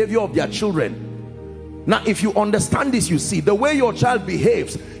the behavior of their children. Now, if you understand this, you see the way your child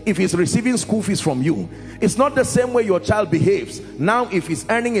behaves if he's receiving school fees from you, it's not the same way your child behaves now if he's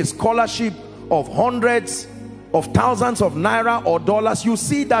earning a scholarship of hundreds of thousands of naira or dollars. You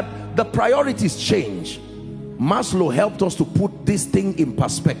see that the priorities change. Maslow helped us to put this thing in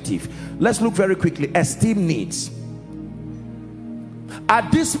perspective. Let's look very quickly. Esteem needs.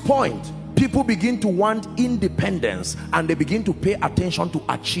 At this point, people begin to want independence and they begin to pay attention to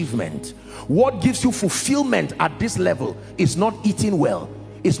achievement. What gives you fulfillment at this level is not eating well,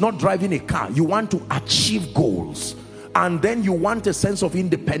 it's not driving a car. You want to achieve goals, and then you want a sense of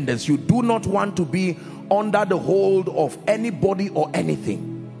independence. You do not want to be under the hold of anybody or anything.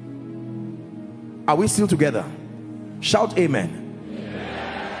 Are we still together? Shout amen.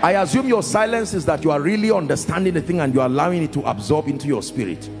 Amen. I assume your silence is that you are really understanding the thing and you are allowing it to absorb into your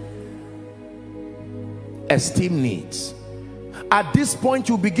spirit. Esteem needs. At this point,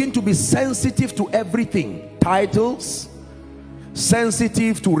 you begin to be sensitive to everything. Titles,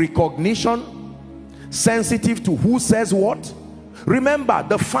 sensitive to recognition, sensitive to who says what. Remember,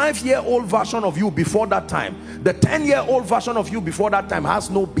 the 5-year-old version of you before that time, the 10-year-old version of you before that time has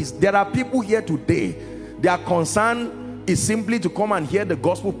no business. There are people here today, their concern is simply to come and hear the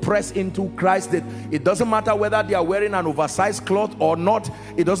gospel, press into Christ. That it doesn't matter whether they are wearing an oversized cloth or not.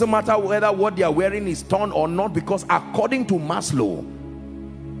 It doesn't matter whether what they are wearing is torn or not, because according to Maslow,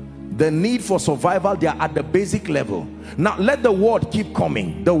 the need for survival, they are at the basic level. Now let the word keep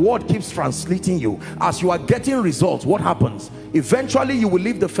coming. The word keeps translating you. As you are getting results, what happens? Eventually you will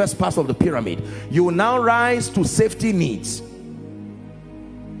leave the first part of the pyramid. You will now rise to safety needs.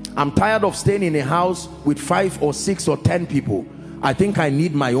 I'm tired of staying in a house with 5 or 6 or 10 people. I think I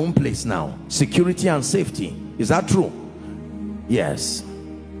need my own place now. Security and safety. Is that true? Yes.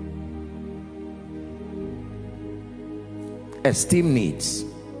 Esteem needs.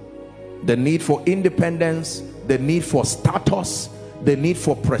 The need for independence, the need for status, the need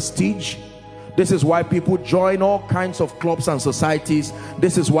for prestige. This is why people join all kinds of clubs and societies.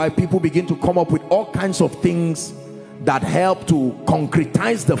 This is why people begin to come up with all kinds of things that help to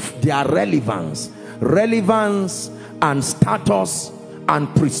concretize their relevance. Relevance and status and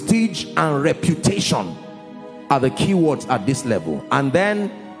prestige and reputation are the key words at this level. And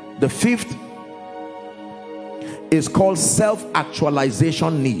then the fifth is called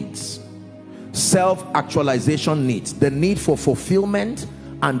self-actualization needs. Self-actualization needs. The need for fulfillment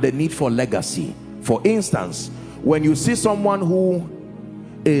and the need for legacy. For instance, when you see someone who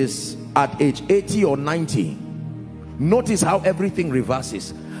is at age 80 or 90, notice how everything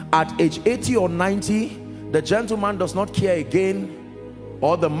reverses. At age 80 or 90, the gentleman does not care again,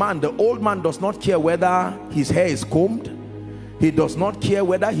 or the old man does not care whether his hair is combed. He does not care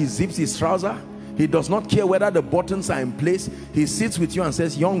whether he zips his trouser. He does not care whether the buttons are in place. He sits with you and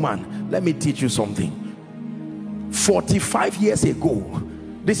says, young man, let me teach you something. 45 years ago,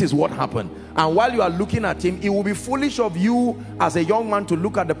 This is what happened. And while you are looking at him, it will be foolish of you as a young man to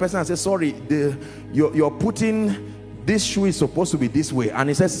look at the person and say, sorry, you're putting, this shoe is supposed to be this way. And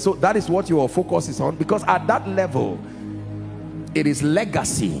he says, so that is what your focus is on. Because at that level, it is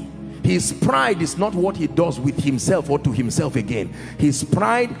legacy. His pride is not what he does with himself or to himself again. His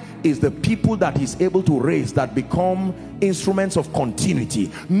pride is the people that he's able to raise that become instruments of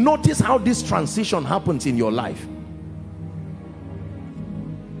continuity. Notice how this transition happens in your life.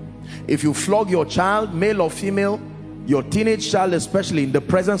 If you flog your child, male or female, your teenage child especially, in the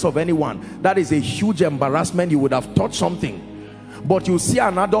presence of anyone, that is a huge embarrassment. You would have taught something, but you see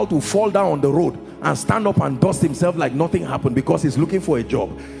an adult who fall down on the road and stand up and dust himself like nothing happened because he's looking for a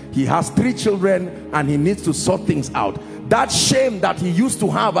job. He has 3 children and he needs to sort things out. That shame that he used to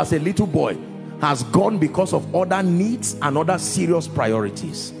have as a little boy has gone because of other needs and other serious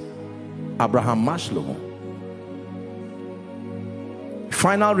priorities. Abraham Maslow.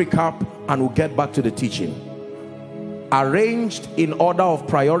 Final recap and we'll get back to the teaching. Arranged in order of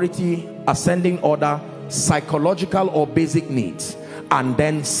priority, ascending order, psychological or basic needs, and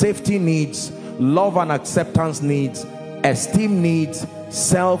then safety needs, love and acceptance needs, esteem needs,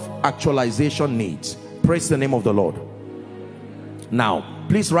 self-actualization needs. Praise the name of the Lord. Now,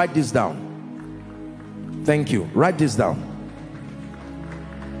 please write this down. Thank you. Write this down.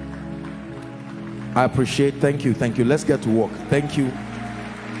 I appreciate. Thank you. Thank you. Let's get to work. Thank you.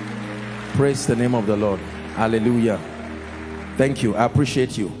 Praise the name of the Lord. Hallelujah. Thank you. I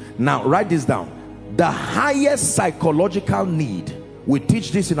appreciate you. Now, write this down. The highest psychological need, we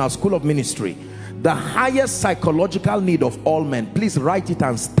teach this in our school of ministry. The highest psychological need of all men. Please write it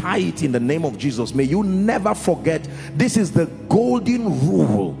and tie it in the name of Jesus. May you never forget. This is the golden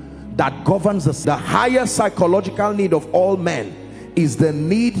rule that governs us. The highest psychological need of all men is the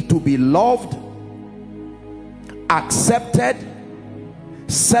need to be loved, accepted,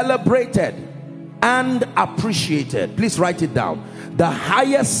 celebrated, and appreciated. Please write it down. The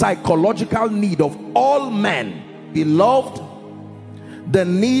highest psychological need of all men: be loved, the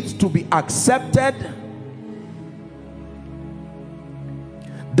need to be accepted,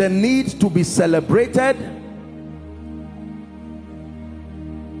 the need to be celebrated,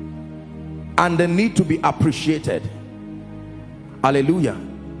 and the need to be appreciated. Hallelujah.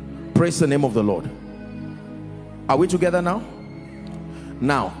 Praise the name of the Lord. Are we together now?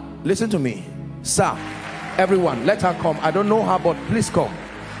 Now, listen to me. Sir, everyone, let her come. I don't know her, but please come.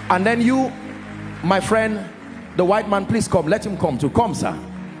 And then you, my friend, the white man, please come. Let him come too. Come, sir.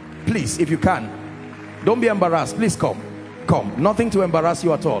 Please, if you can. Don't be embarrassed. Please come. Come. Nothing to embarrass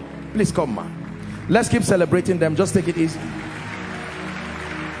you at all. Please come, man. Let's keep celebrating them. Just take it easy.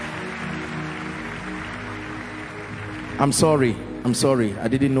 I'm sorry. I'm sorry. I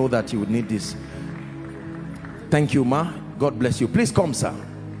didn't know that you would need this. Thank you, ma. God bless you. Please come, sir.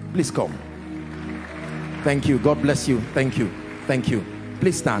 Please come. Thank you. God bless you. Thank you. Thank you.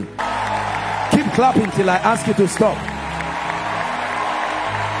 Please stand. Keep clapping till I ask you to stop.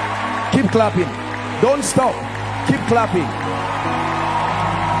 Keep clapping. Don't stop. Keep clapping.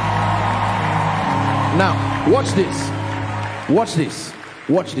 Now, watch this. Watch this.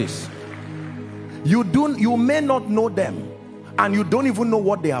 Watch this. You may not know them, and you don't even know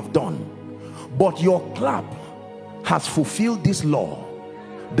what they have done, but your clap has fulfilled this law.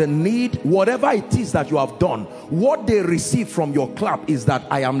 The need, whatever it is that you have done, what they receive from your clap is that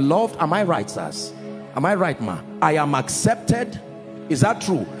I am loved. Am I right, sirs? Am I right, ma? I am accepted. Is that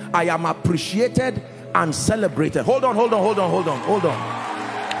true? I am appreciated and celebrated. Hold on.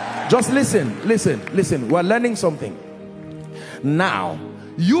 Just listen. We're learning something. Now,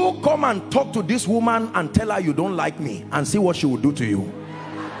 you come and talk to this woman and tell her you don't like me, and see what she will do to you.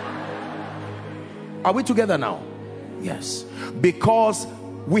 Are we together now? Yes. Because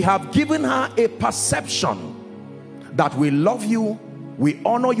we have given her a perception that we love you, we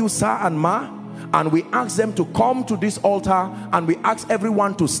honor you, sir and ma, and we ask them to come to this altar, and we ask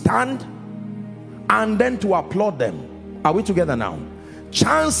everyone to stand and then to applaud them. Are we together now?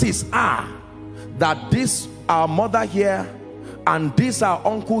 Chances are that this our mother here and this our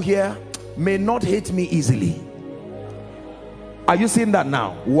uncle here may not hate me easily. Are you seeing that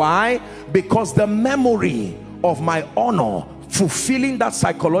now? Why? Because the memory of my honor fulfilling that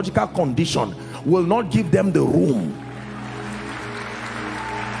psychological condition will not give them the room.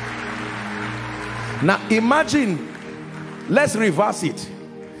 Now imagine, let's reverse it.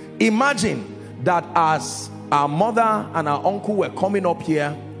 Imagine that as our mother and our uncle were coming up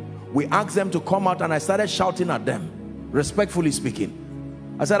here, we asked them to come out, and I started shouting at them, respectfully speaking.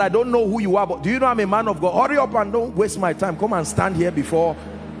 I said, I don't know who you are, but do you know I'm a man of God? Hurry up and don't waste my time. Come and stand here before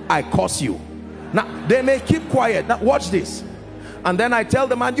I curse you. Now, they may keep quiet. Now, watch this. And then I tell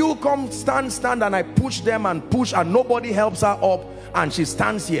the man, you come, stand, and I push them and push, and nobody helps her up, and she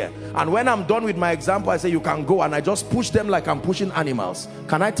stands here. And when I'm done with my example, I say, you can go, and I just push them like I'm pushing animals.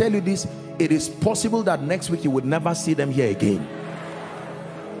 Can I tell you this? It is possible that next week you would never see them here again.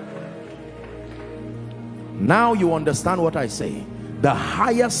 Now you understand what I say. The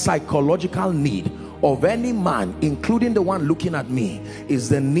highest psychological need of any man, including the one looking at me, is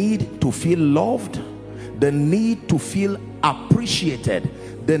the need to feel loved, the need to feel appreciated,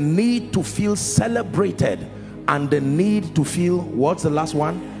 the need to feel celebrated, and the need to feel, what's the last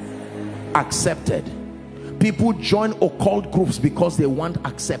one? Accepted. People join occult groups because they want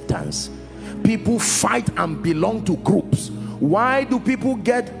acceptance. People fight and belong to groups. Why do people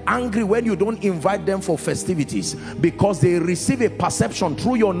get angry when you don't invite them for festivities? Because they receive a perception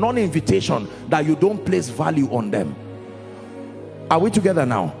through your non-invitation that you don't place value on them. Are we together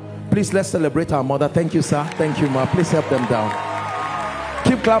now? Please, let's celebrate our mother. Thank you, sir. Thank you, ma. Please help them down.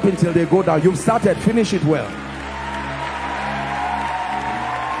 Keep clapping till they go down. You've started. Finish it well.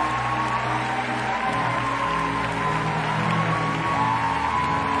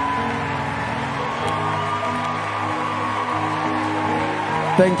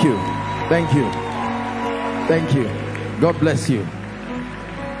 Thank you. Thank you. Thank you. God bless you.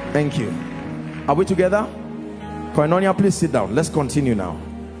 Thank you. Are we together? Koinonia, please sit down. Let's continue now.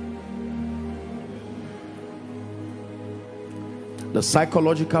 The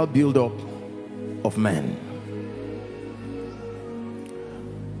psychological build-up of men.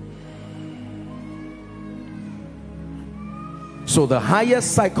 So the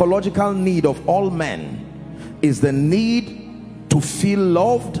highest psychological need of all men is the need to feel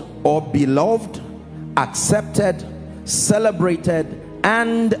loved or beloved, accepted, celebrated,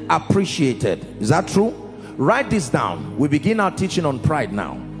 and appreciated. Is that true? Write this down. We begin our teaching on pride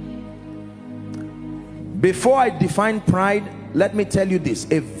now. Before I define pride, let me tell you this,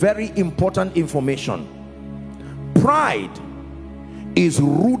 a very important information. Pride is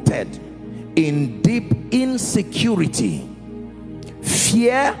rooted in deep insecurity,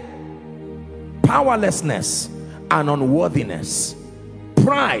 fear, powerlessness, and unworthiness.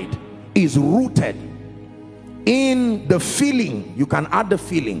 Pride is rooted in the feeling. You can add the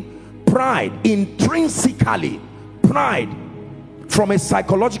feeling. Pride intrinsically, pride from a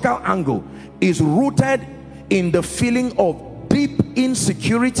psychological angle is rooted in the feeling of deep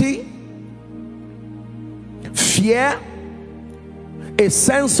insecurity, fear, a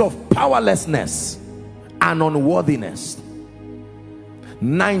sense of powerlessness, and unworthiness.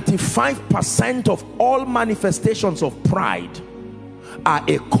 95% of all manifestations of pride are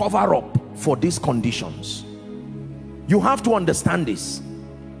a cover-up for these conditions. You have to understand this.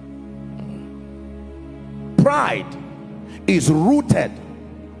 Pride is rooted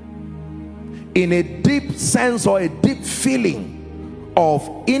in a deep sense or a deep feeling of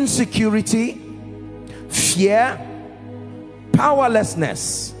insecurity, fear,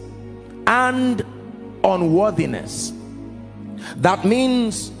 powerlessness, and unworthiness. That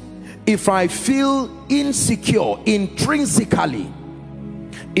means if I feel insecure intrinsically,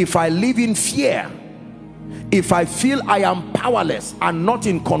 if I live in fear, if I feel I am powerless and not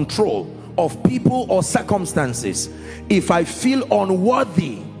in control of people or circumstances, if I feel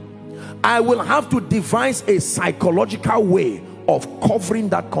unworthy, I will have to devise a psychological way of covering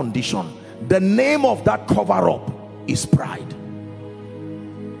that condition. The name of that cover-up is pride.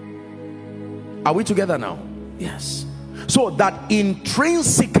 Are we together now? Yes. So that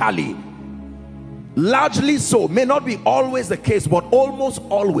intrinsically, largely so, may not be always the case, but almost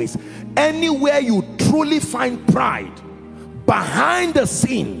always, anywhere you truly find pride, behind the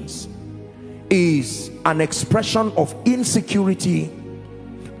scenes is an expression of insecurity,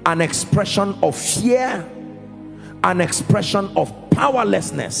 an expression of fear, an expression of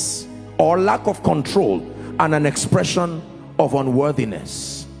powerlessness or lack of control, and an expression of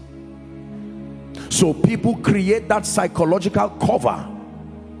unworthiness. So people create that psychological cover.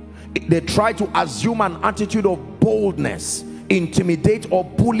 They try to assume an attitude of boldness, intimidate or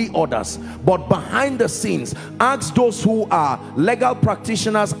bully others, but behind the scenes, ask those who are legal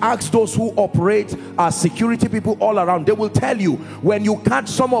practitioners, ask those who operate as security people all around. They will tell you, when you catch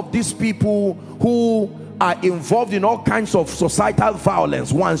some of these people who are involved in all kinds of societal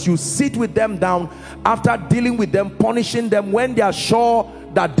violence, once you sit with them down, after dealing with them, punishing them, when they are sure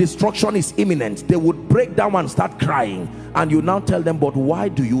that destruction is imminent, they would break down and start crying. And you now tell them, but why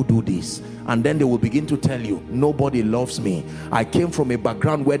do you do this? And then they will begin to tell you, nobody loves me, I came from a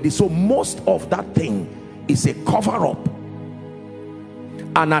background where this. So most of that thing is a cover-up,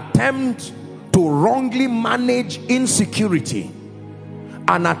 an attempt to wrongly manage insecurity,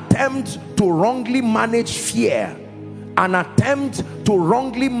 an attempt to wrongly manage fear, an attempt to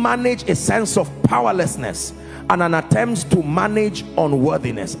wrongly manage a sense of powerlessness, and an attempt to manage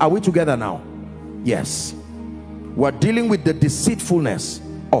unworthiness. Are we together now? Yes. We're dealing with the deceitfulness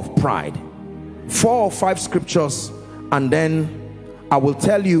of pride. 4 or 5 scriptures, and then I will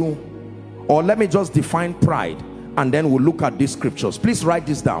tell you, or let me just define pride, and then we'll look at these scriptures. Please write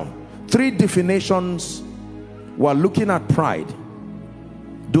this down. 3 definitions. We're looking at pride.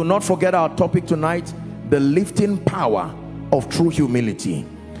 Do not forget our topic tonight, the lifting power of true humility.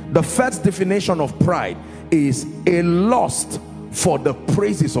 The first definition of pride is a lust for the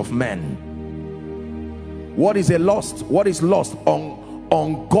praises of men. What is a lust? What is lust?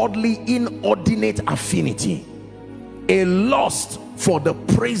 Ungodly, inordinate affinity. A lust for the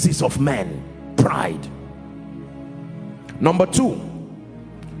praises of men. Pride. Number 2,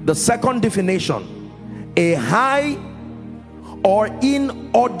 the second definition, a high or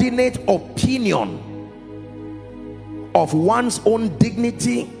inordinate opinion of one's own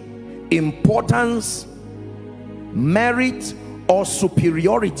dignity, importance, merit, or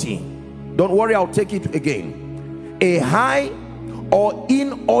superiority. Don't worry, I'll take it again. A high or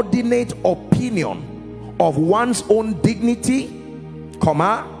inordinate opinion of one's own dignity,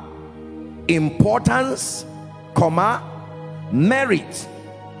 comma, importance, comma, merit,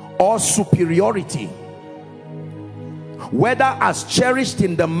 or superiority, whether as cherished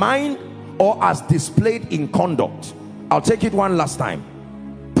in the mind or as displayed in conduct. I'll take it one last time.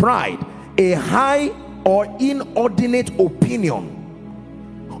 Pride, a high or inordinate opinion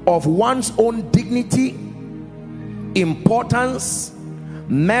of one's own dignity, importance,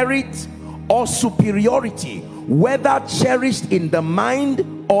 merit, or superiority, whether cherished in the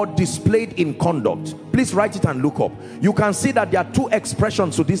mind or displayed in conduct. Please write it and look up. You can see that there are 2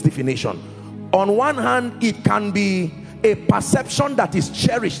 expressions to this definition. On one hand, it can be a perception that is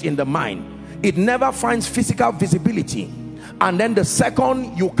cherished in the mind. It never finds physical visibility. And then the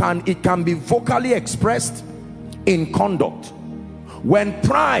second, it can be vocally expressed in conduct. When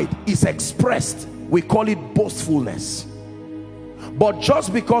pride is expressed, we call it boastfulness. But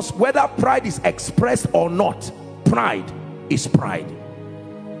just because whether pride is expressed or not, pride is pride.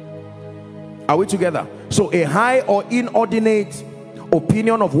 Are we together? So a high or inordinate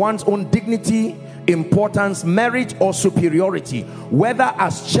opinion of one's own dignity, importance, merit, or superiority, whether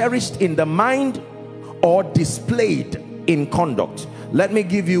as cherished in the mind or displayed in conduct. Let me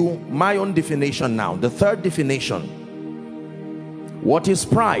give you my own definition now. The third definition. What is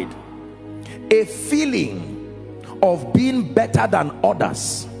pride? A feeling of being better than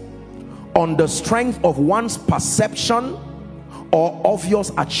others on the strength of one's perception or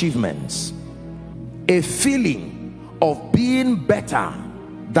obvious achievements. A feeling of being better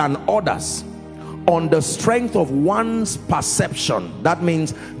than others on the strength of one's perception. That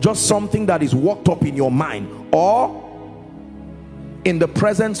means just something that is worked up in your mind, or in the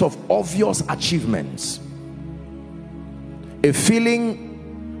presence of obvious achievements. A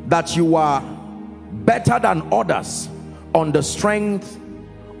feeling that you are better than others on the strength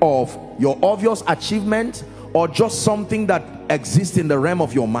of your obvious achievement, or just something that exists in the realm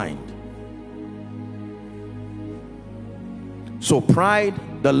of your mind. So pride,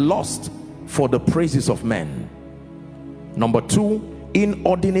 the lust for the praises of men. Number 2,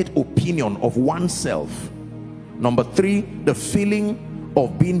 inordinate opinion of oneself. Number 3, the feeling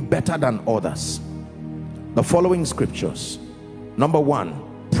of being better than others. The following scriptures. Number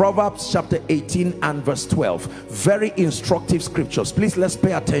 1, Proverbs chapter 18 and verse 12. Very instructive scriptures. Please, let's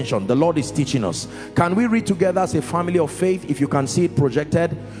pay attention. The Lord is teaching us. Can we read together as a family of faith? If you can see it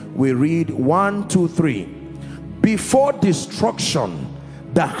projected, we read 1, 2, 3. Before destruction,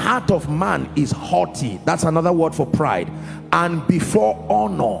 the heart of man is haughty. That's another word for pride. And before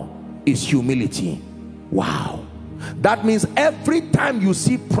honor is humility. Wow. That means every time you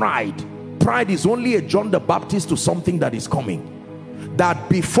see pride, pride is only a John the Baptist to something that is coming. That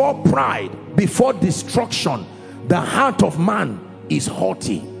before pride, before destruction, the heart of man is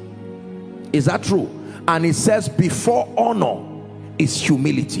haughty. Is that true? And it says before honor is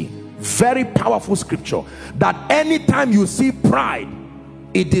humility. Very powerful scripture. That anytime you see pride,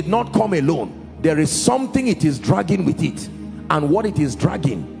 it did not come alone. There is something it is dragging with it, and what it is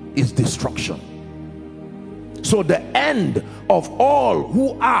dragging is destruction. So the end of all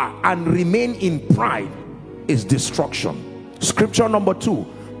who are and remain in pride is destruction. Scripture number 2,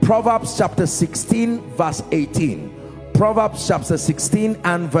 Proverbs chapter 16 verse 18. Proverbs chapter 16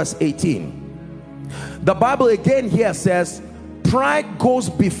 and verse 18. The Bible again here says, pride goes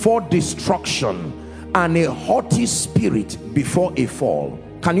before destruction, and a haughty spirit before a fall.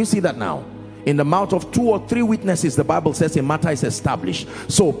 Can you see that now? In the mouth of 2 or 3 witnesses, the Bible says a matter is established.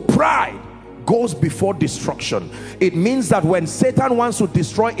 So pride goes before destruction. It means that when Satan wants to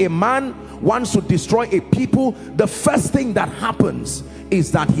destroy a man, wants to destroy a people, the first thing that happens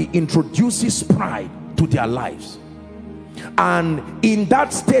is that he introduces pride to their lives. And in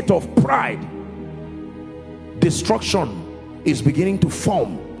that state of pride, destruction is beginning to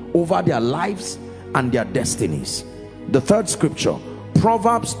form over their lives and their destinies. The third scripture,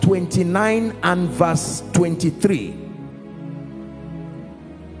 Proverbs 29 and verse 23.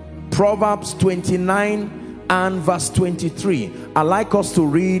 Proverbs 29 and verse 23. I'd like us to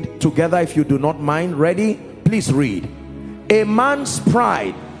read together if you do not mind. Ready? Please read. A man's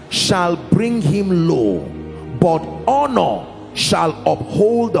pride shall bring him low, but honor shall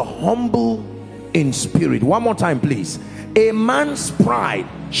uphold the humble in spirit. One more time, please. A man's pride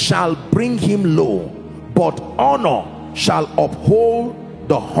shall bring him low, but honor shall uphold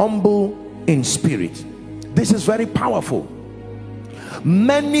the humble in spirit. This is very powerful.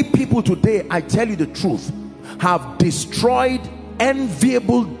 Many people today, I tell you the truth, have destroyed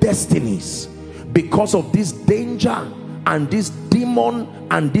enviable destinies because of this danger and this demon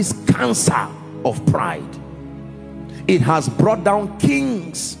and this cancer of pride. It has brought down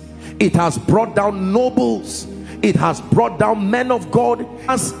kings, it has brought down nobles, it has brought down men of God.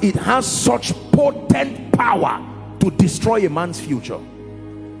 As it has such potent power to destroy a man's future.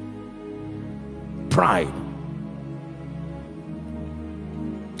 Pride.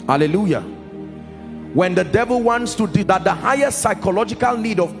 Hallelujah. When the devil wants to do that, the highest psychological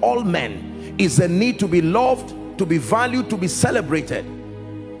need of all men is the need to be loved, to be valued, to be celebrated.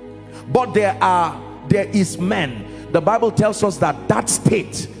 But there is men, the Bible tells us that that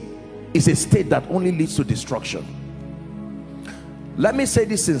state is a state that only leads to destruction. Let me say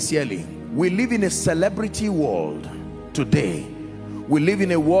this sincerely. We live in a celebrity world today. We live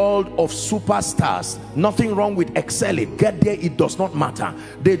in a world of superstars. Nothing wrong with excelling. Get there, it does not matter.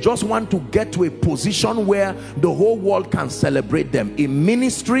 They just want to get to a position where the whole world can celebrate them. In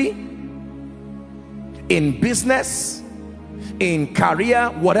ministry, in business, in career,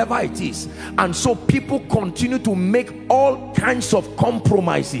 whatever it is. And so people continue to make all kinds of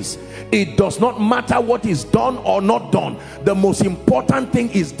compromises. It does not matter what is done or not done. The most important thing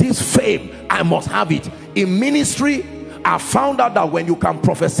is this fame. I must have it. In ministry, I found out that when you can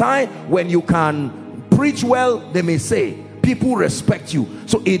prophesy, when you can preach well, they may say people respect you.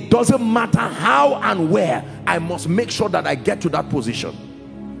 So it doesn't matter how and where, I must make sure that I get to that position.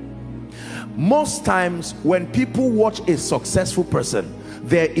 Most times when people watch a successful person,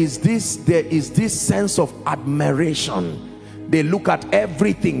 there is this sense of admiration. They look at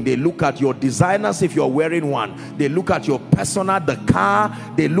everything. They look at your designers if you're wearing one. They look at your persona, the car.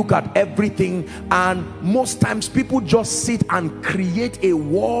 They look at everything. And most times people just sit and create a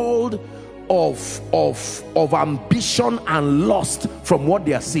world of ambition and lust from what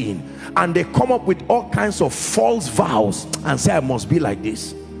they are seeing. And they come up with all kinds of false vows and say, I must be like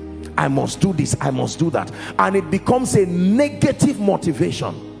this. I must do this. I must do that. And it becomes a negative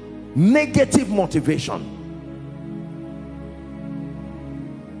motivation. Negative motivation.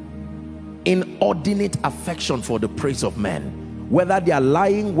 Inordinate affection for the praise of men. Whether they are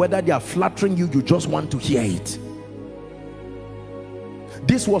lying, whether they are flattering you, you just want to hear it.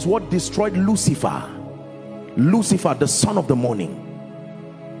 This was what destroyed Lucifer. Lucifer, the son of the morning.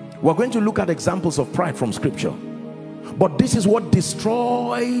 We're going to look at examples of pride from scripture. But this is what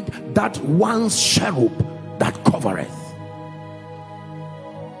destroyed that one cherub that covereth.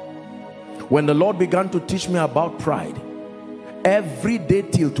 When the Lord began to teach me about pride, every day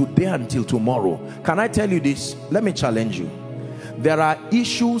till today until tomorrow, can I tell you this? Let me challenge you. There are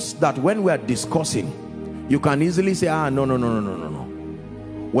issues that when we are discussing, you can easily say, no.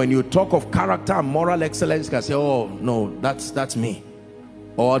 When you talk of character and moral excellence, you can say, oh no, that's me,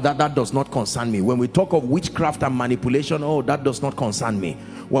 or that does not concern me. When we talk of witchcraft and manipulation, oh, that does not concern me.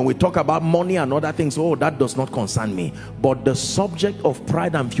 When we talk about money and other things, oh, that does not concern me. But the subject of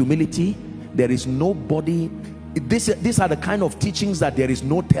pride and humility, there is nobody. These are the kind of teachings that there is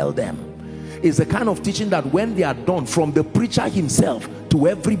no tell them. It's the kind of teaching that when they are done, from the preacher himself to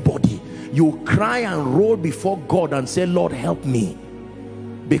everybody, you cry and roll before God and say, Lord, help me.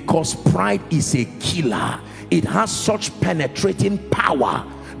 Because pride is a killer. It has such penetrating power.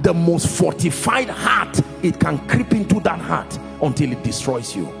 The most fortified heart, it can creep into that heart until it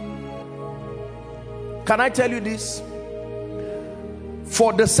destroys you. Can I tell you this?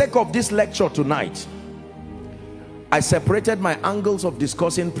 For the sake of this lecture tonight, I separated my angles of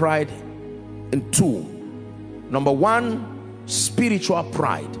discussing pride in two. Number one, spiritual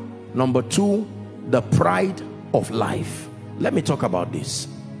pride. Number two, the pride of life. Let me talk about this.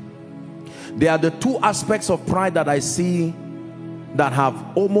 There are the two aspects of pride that I see that have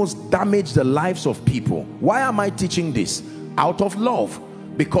almost damaged the lives of people. Why am I teaching this? Out of love,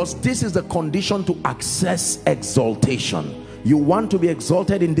 because this is the condition to access exaltation. You want to be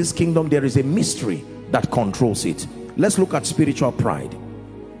exalted in this kingdom, there is a mystery that controls it. Let's look at spiritual pride.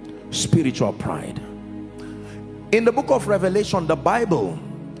 Spiritual pride. In the book of Revelation, the Bible,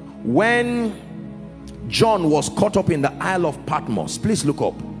 when John was caught up in the Isle of Patmos, please look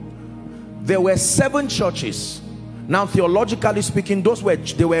up, there were 7 churches. Now, theologically speaking,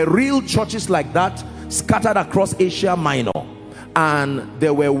 they were real churches like that, scattered across Asia Minor, and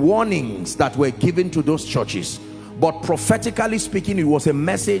there were warnings that were given to those churches. But prophetically speaking, it was a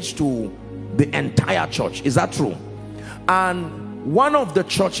message to the entire church. Is that true? And one of the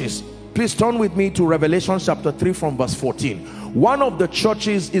churches, please turn with me to Revelation chapter 3 from verse 14. One of the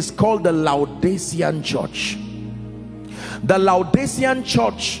churches is called the Laodicean church. The Laodicean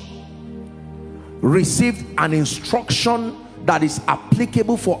church received an instruction that is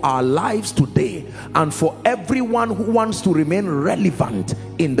applicable for our lives today and for everyone who wants to remain relevant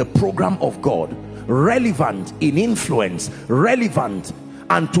in the program of God, relevant in influence, relevant,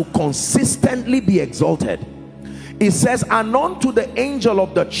 and to consistently be exalted. It says, and unto the angel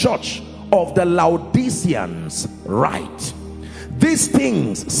of the church of the Laodiceans write, these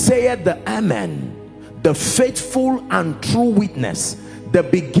things saith the Amen, the faithful and true witness, the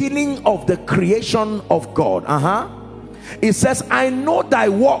beginning of the creation of God. It says, I know thy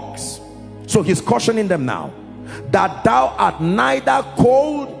works. So he's cautioning them now, that thou art neither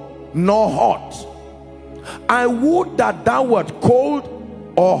cold nor hot. I would that thou wert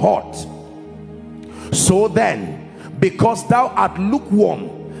cold or hot. So then, because thou art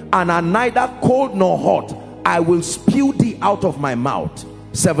lukewarm and are neither cold nor hot, I will spew thee out of my mouth.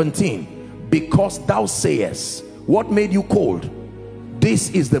 17, because thou sayest, what made you cold? This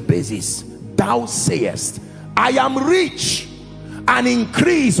is the basis. Thou sayest, I am rich and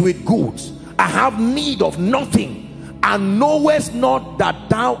increase with goods, I have need of nothing, and knowest not that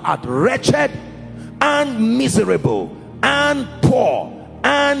thou art wretched and miserable and poor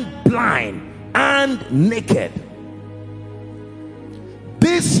and blind and naked.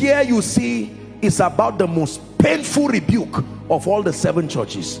 This here, you see, is about the most painful rebuke of all the 7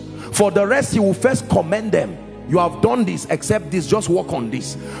 churches. For the rest, he will first commend them. You have done this, except this, just work on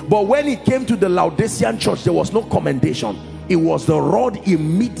this. But when it came to the Laodicean church, there was no commendation. It was the rod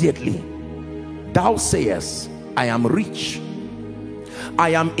immediately. Thou sayest, I am rich, I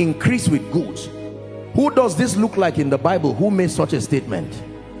am increased with goods. Who does this look like in the Bible? Who made such a statement?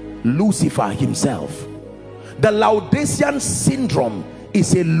 Lucifer himself. The Laodicean syndrome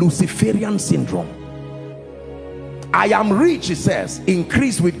is a Luciferian syndrome. I am rich, he says,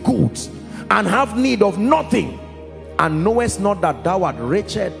 increased with goods, and have need of nothing, and knowest not that thou art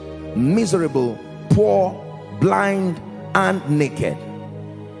wretched, miserable, poor, blind, and naked.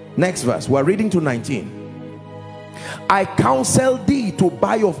 Next verse, we're reading to 19. I counsel thee to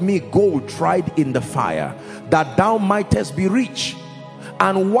buy of me gold tried in the fire, that thou mightest be rich,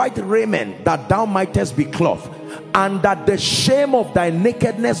 and white raiment, that thou mightest be clothed, and that the shame of thy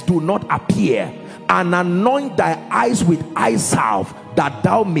nakedness do not appear, and anoint thy eyes with eye salve, that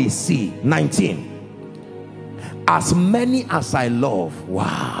thou may see. 19. As many as I love.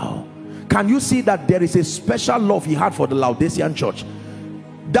 Wow. Can you see that there is a special love he had for the Laodicean church?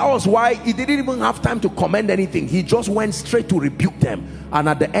 That was why he didn't even have time to commend anything. He just went straight to rebuke them, and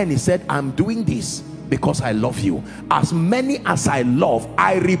at the end he said, I'm doing this because I love you. As many as I love,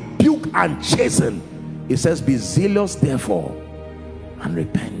 I rebuke and chasten. He says, be zealous therefore and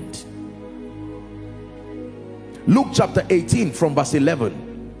repent. Luke chapter 18 from verse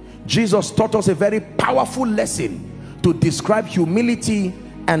 11. Jesus taught us a very powerful lesson to describe humility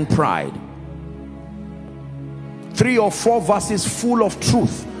and pride. 3 or 4 verses full of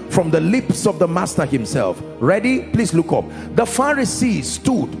truth from the lips of the master himself. Ready? Please look up. The Pharisees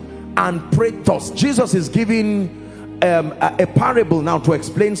stood and prayed thus. Jesus is giving a parable now to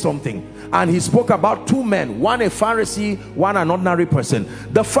explain something, and he spoke about 2 men, one a Pharisee, one an ordinary person.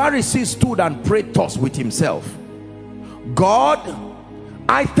 The Pharisee stood and prayed thus with himself. God,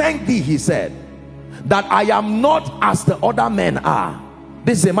 I thank thee, he said, that I am not as the other men are.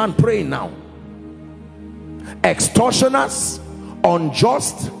 This is a man praying now. Extortioners,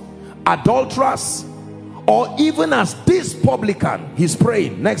 unjust, adulterers, or even as this publican. He's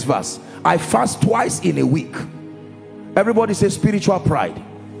praying. Next verse. I fast twice in a week. Everybody say spiritual pride.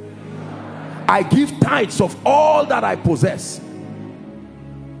 I give tithes of all that I possess.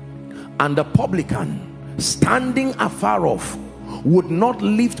 And the publican, standing afar off, would not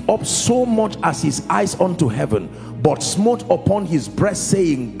lift up so much as his eyes unto heaven, but smote upon his breast,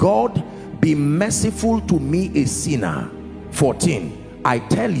 saying, God, be merciful to me, a sinner. 14. I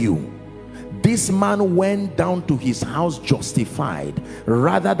tell you, this man went down to his house justified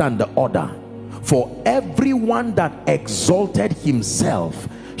rather than the other. For everyone that exalted himself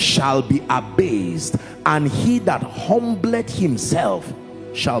shall be abased, and he that humbled himself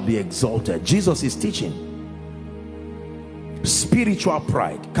shall be exalted. Jesus is teaching spiritual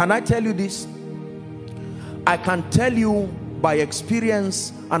pride. Can I tell you this? I can tell you by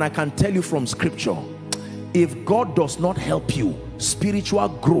experience, and I can tell you from scripture, if God does not help you, spiritual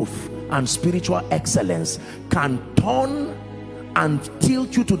growth and spiritual excellence can turn and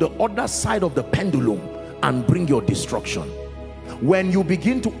tilt you to the other side of the pendulum and bring your destruction. When you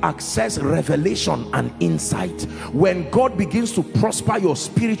begin to access revelation and insight, when God begins to prosper your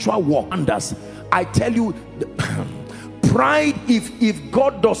spiritual walk, and I tell you, pride, if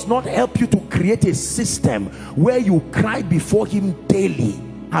God does not help you to create a system where you cry before him daily,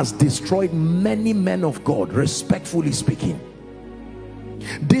 has destroyed many men of God, respectfully speaking.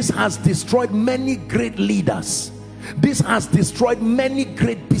 This has destroyed many great leaders. This has destroyed many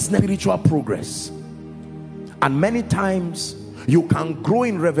great business, spiritual progress. And many times you can grow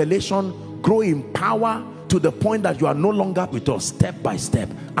in revelation, grow in power, to the point that you are no longer with us step by step,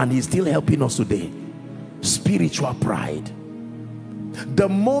 and he's still helping us today. Spiritual pride. The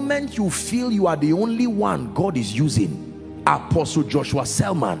moment you feel you are the only one God is using, Apostle Joshua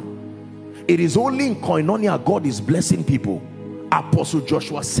Selman, it is only in Koinonia God is blessing people. Apostle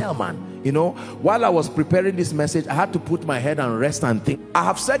Joshua Selman, you know, while I was preparing this message, I had to put my head and rest and think. I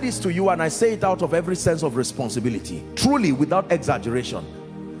have said this to you, and I say it out of every sense of responsibility, truly, without exaggeration.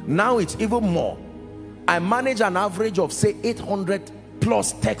 Now it's even more. I manage an average of, say, 800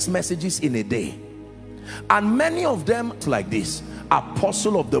 plus text messages in a day, and many of them like this: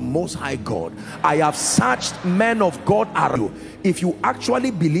 Apostle of the Most High God, I have searched men of God are you. If you actually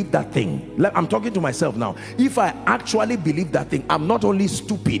believe that thing, I'm talking to myself now, if I actually believe that thing, I'm not only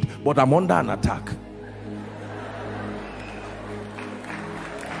stupid, but I'm under an attack.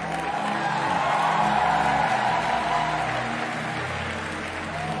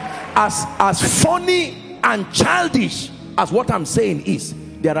 As funny and childish as what I'm saying is,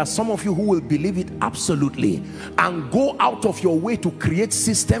 there are some of you who will believe it absolutely and go out of your way to create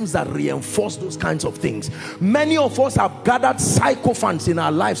systems that reinforce those kinds of things. Many of us have gathered sycophants in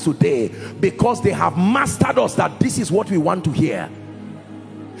our lives today because they have mastered us, that this is what we want to hear.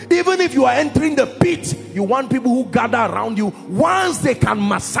 Even if you are entering the pit, you want people who gather around you. Once they can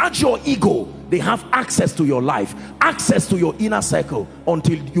massage your ego, they have access to your life, access to your inner circle,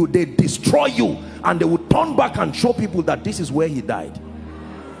 until they destroy you, and they will turn back and show people that this is where he died.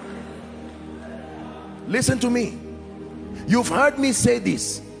 Listen to me. You've heard me say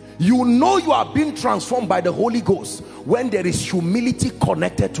this. You know you are being transformed by the Holy Ghost when there is humility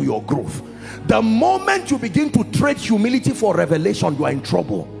connected to your growth. The moment you begin to trade humility for revelation, you are in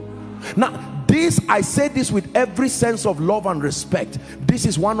trouble. Now, this, I say this with every sense of love and respect. This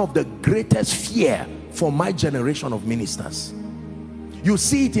is one of the greatest fear for my generation of ministers. You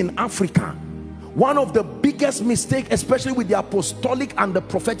see it in Africa. One of the biggest mistakes, especially with the apostolic and the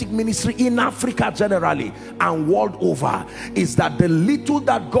prophetic ministry in Africa generally and world over, is that the little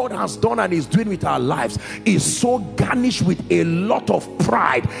that God has done and is doing with our lives is so garnished with a lot of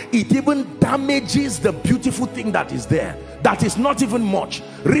pride. It even damages the beautiful thing that is there, that is not even much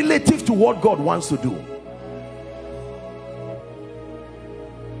relative to what God wants to do.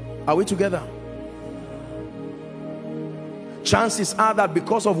 Are we together? Chances are that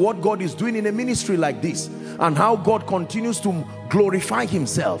because of what God is doing in a ministry like this and how God continues to glorify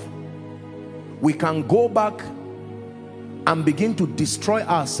himself, we can go back and begin to destroy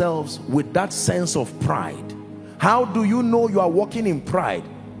ourselves with that sense of pride. How do you know you are walking in pride?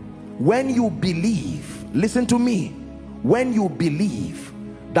 When you believe, listen to me, when you believe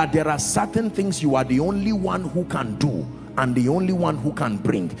that there are certain things you are the only one who can do and the only one who can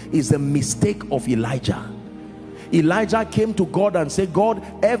bring, is a mistake of Elijah. Elijah came to God and said, God,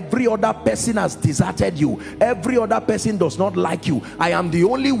 every other person has deserted you. Every other person does not like you. I am the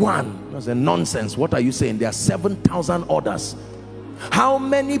only one. That's a nonsense. What are you saying? There are 7,000 others. How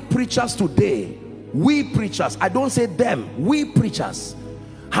many preachers today, we preachers, I don't say them, we preachers,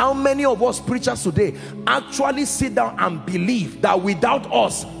 how many of us preachers today actually sit down and believe that without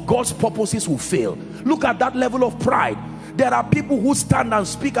us, God's purposes will fail? Look at that level of pride. There are people who stand and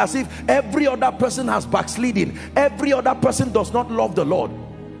speak as if every other person has backslidden, every other person does not love the Lord.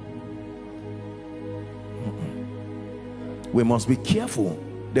 We must be careful.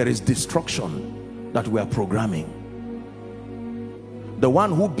 There is destruction that we are programming. The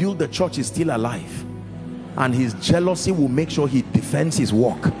one who built the church is still alive, and his jealousy will make sure he defends his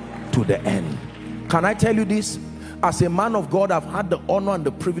work to the end. Can I tell you this? As a man of God, I've had the honor and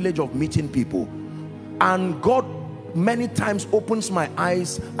the privilege of meeting people, and God many times opens my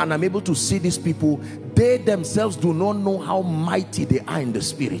eyes and I'm able to see these people. They themselves do not know how mighty they are in the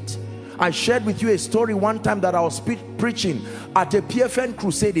spirit. I shared with you a story one time that I was preaching at a PFN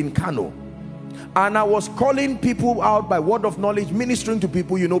crusade in Kano, and I was calling people out by word of knowledge, ministering to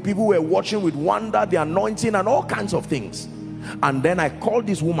people. You know, people were watching with wonder, the anointing and all kinds of things. And then I called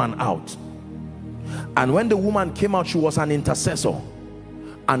this woman out, and when the woman came out, she was an intercessor,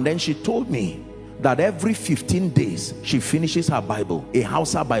 and then she told me that every 15 days she finishes her Bible, a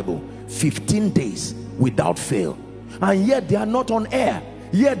Hausa Bible, 15 days without fail. And yet they are not on air,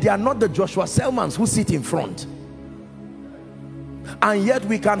 yet they are not the Joshua Selmans who sit in front, and yet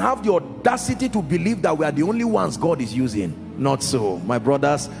we can have the audacity to believe that we are the only ones God is using. Not so, my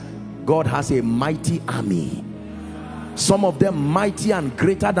brothers. God has a mighty army, some of them mighty and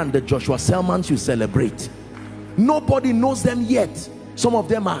greater than the Joshua Selmans you celebrate. Nobody knows them yet. Some of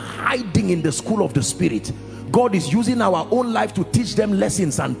them are hiding in the school of the spirit. God is using our own life to teach them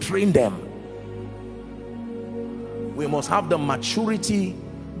lessons and train them. We must have the maturity,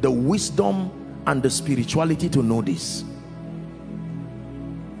 the wisdom and the spirituality to know this.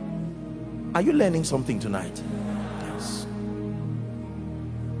 Are you learning something tonight? Yes.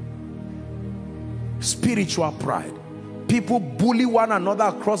 Spiritual pride. People bully one another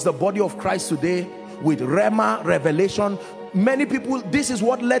across the body of Christ today with rhema, revelation. Many people, this is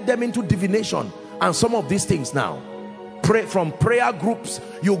what led them into divination and some of these things now. From prayer groups,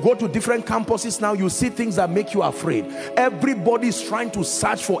 you go to different campuses now, you see things that make you afraid. Everybody is trying to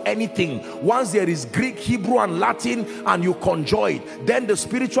search for anything. Once there is Greek, Hebrew and Latin and you conjure it, then the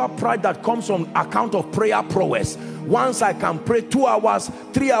spiritual pride that comes from account of prayer prowess. Once I can pray 2 hours,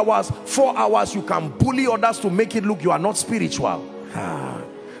 3 hours, 4 hours, you can bully others to make it look you are not spiritual.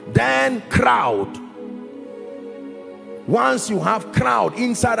 Then crowd. Once you have crowd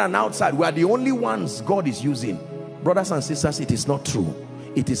inside and outside, we are the only ones God is using. Brothers and sisters, it is not true.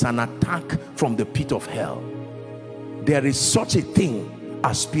 It is an attack from the pit of hell. There is such a thing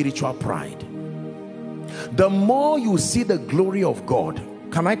as spiritual pride. The more you see the glory of God,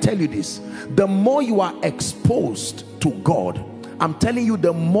 can I tell you this? The more you are exposed to God, I'm telling you,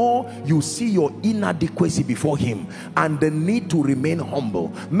 the more you see your inadequacy before him and the need to remain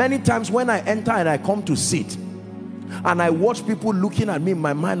humble. Many times when I enter and I come to sit and I watch people looking at me, in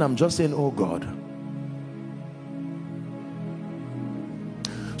my mind I'm just saying, oh God.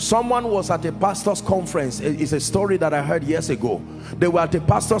 Someone was at a pastor's conference. It's a story that I heard years ago. They were at a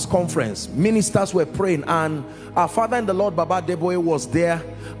pastor's conference. Ministers were praying, and our father in the Lord, Baba Deboe, was there.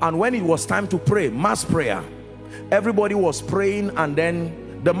 And when it was time to pray, mass prayer, everybody was praying, and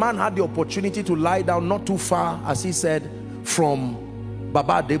then the man had the opportunity to lie down not too far, as he said, from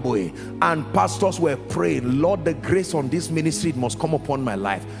Baba Deboe. And pastors were praying, Lord, the grace on this ministry must come upon my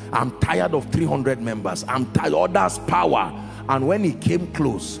life. I'm tired of 300 members. I'm tired. Others' power. And when he came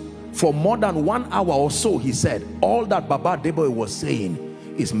close, for more than 1 hour or so, he said, all that Baba Deboe was saying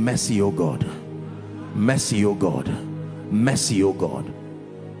is mercy, oh God. Mercy, oh God. Mercy, oh God.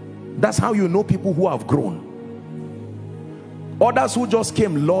 That's how you know people who have grown. Others who just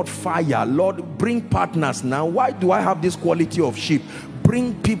came, Lord, fire, Lord, bring partners now. Why do I have this quality of sheep?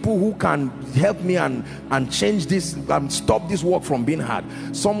 Bring people who can help me and change this and stop this work from being hard.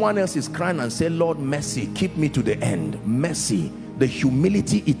 Someone else is crying and say, Lord, mercy, keep me to the end. Mercy, the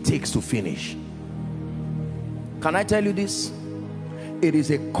humility it takes to finish. Can I tell you this? It is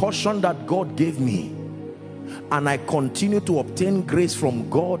a caution that God gave me, and I continue to obtain grace from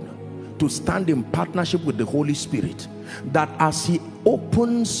God to stand in partnership with the Holy Spirit, that as he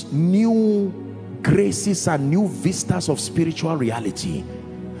opens new graces and new vistas of spiritual reality,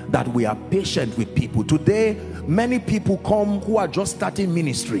 that we are patient with people. Today many people come who are just starting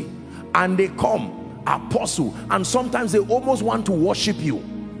ministry, and they come apostle, and sometimes they almost want to worship you.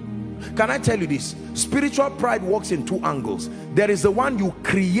 Can I tell you this? Spiritual pride works in 2 angles. There is the one you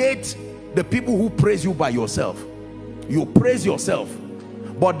create, the people who praise you by yourself. You praise yourself.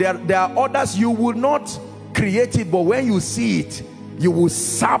 But there are others, you will not create it, but when you see it, you will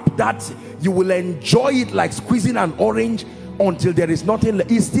sap that, you will enjoy it like squeezing an orange until there is nothing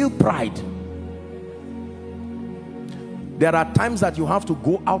left. It's still pride. There are times that you have to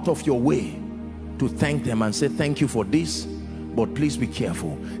go out of your way to thank them and say, thank you for this, but please be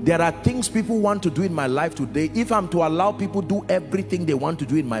careful. There are things people want to do in my life today. If I'm to allow people do everything they want to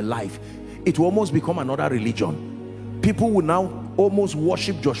do in my life, it will almost become another religion. People will now almost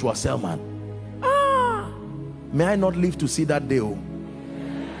worship Joshua Selman. May I not live to see that day, oh.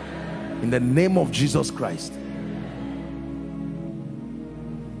 In the name of Jesus Christ.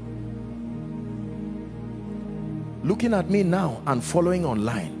 looking at me now and following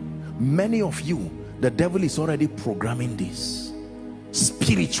online, many of you, the devil is already programming this.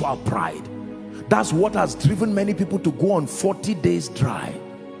 Spiritual pride. That's what has driven many people to go on 40 days dry,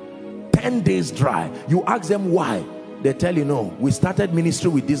 10 days dry. You ask them why, they tell you, no, we started ministry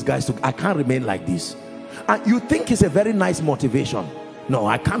with these guys, so I can't remain like this. And you think it's a very nice motivation. No,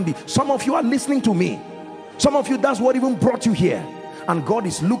 I can't be. Some of you are listening to me. Some of you, that's what even brought you here. And God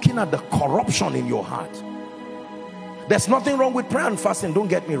is looking at the corruption in your heart. There's nothing wrong with prayer and fasting, don't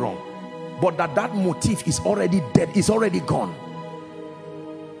get me wrong. But that motive is already dead, it's already gone.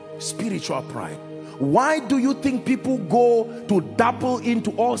 Spiritual pride. Why do you think people go to dabble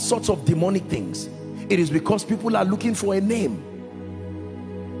into all sorts of demonic things? It is because people are looking for a name.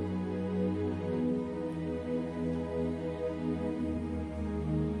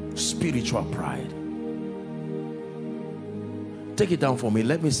 Spiritual pride. Take it down for me.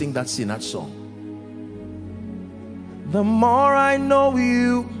 Let me sing that Sinach song. The more I know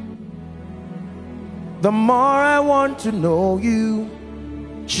you, the more I want to know you,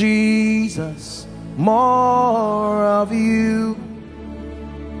 Jesus. More of you.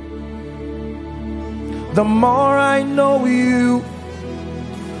 The more I know you,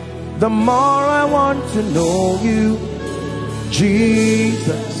 the more I want to know you,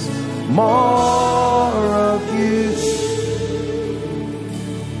 Jesus. More of you.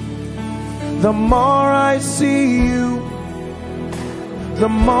 The more I see you, the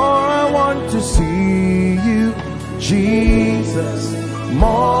more I want to see you, Jesus.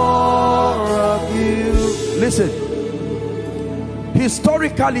 More of you. Listen,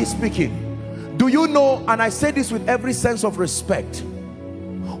 historically speaking, do you know, and I say this with every sense of respect,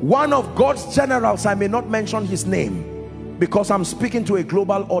 one of God's generals, I may not mention his name because I'm speaking to a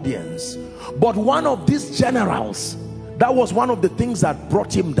global audience, but one of these generals, that was one of the things that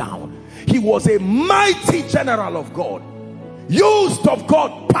brought him down. He was a mighty general of God, used of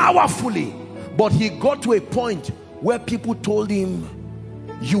God powerfully, but he got to a point where people told him,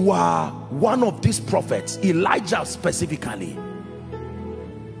 you are one of these prophets, Elijah specifically.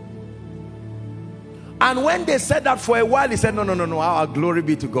 And when they said that for a while, he said, no, our glory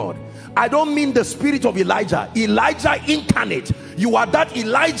be to God. I don't mean the spirit of Elijah. Elijah incarnate. You are that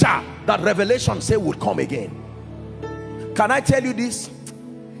Elijah that Revelation say would come again. Can I tell you this?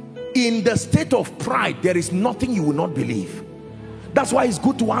 In the state of pride, there is nothing you will not believe. That's why it's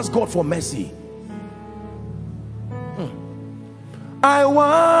good to ask God for mercy. I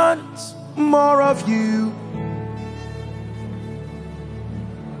want more of you.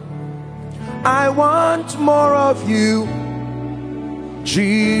 I want more of you,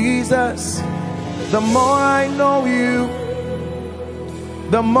 Jesus. The more I know you,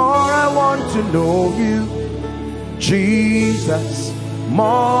 the more I want to know you, Jesus.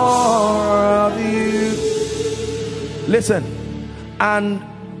 More of you. Listen, and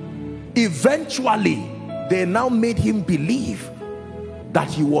eventually they now made him believe that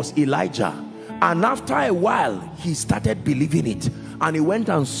he was Elijah, and after a while he started believing it, and he went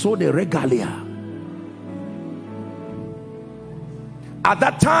and sowed a regalia. At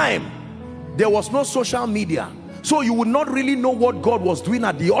that time there was no social media, so you would not really know what God was doing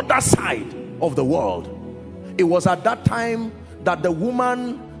at the other side of the world. It was at that time that the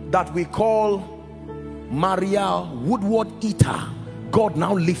woman that we call Maria Woodward Eater, God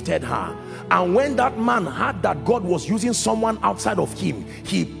now lifted her. And when that man heard that God was using someone outside of him,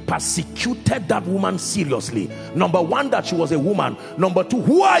 he persecuted that woman seriously. Number one, that she was a woman. Number two,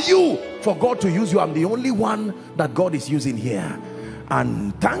 who are you for God to use you? I'm the only one that God is using here.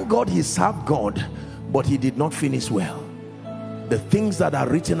 And thank God he served God, but he did not finish well. The things that are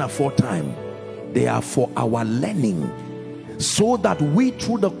written aforetime, they are for our learning, so that we,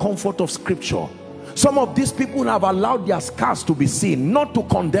 through the comfort of scripture, some of these people have allowed their scars to be seen, not to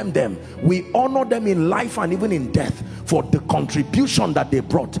condemn them. We honor them in life and even in death for the contribution that they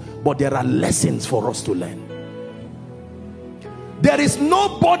brought, but there are lessons for us to learn. There is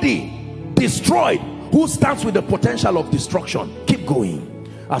nobody destroyed who stands with the potential of destruction. Keep going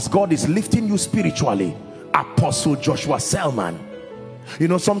as God is lifting you spiritually. Apostle Joshua Selman. You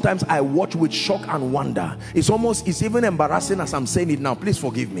know, sometimes I watch with shock and wonder. It's even embarrassing as I'm saying it now. Please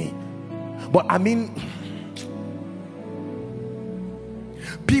forgive me. But I mean,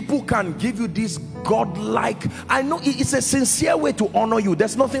 people can give you this godlike, I know it's a sincere way to honor you,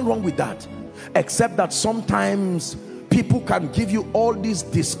 there's nothing wrong with that, except that sometimes people can give you all this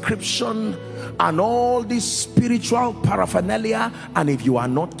description and all this spiritual paraphernalia, and if you are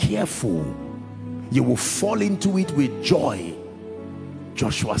not careful, you will fall into it with joy.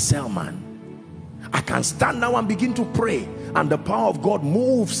 Joshua Selman. I can stand now and begin to pray, and the power of God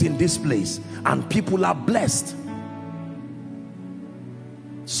moves in this place, and people are blessed.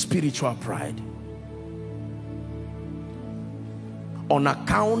 Spiritual pride. On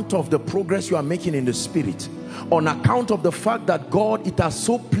account of the progress you are making in the spirit, on account of the fact that God, it has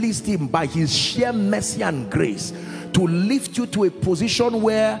so pleased him by his sheer mercy and grace to lift you to a position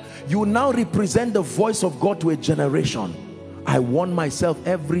where you now represent the voice of God to a generation. I warn myself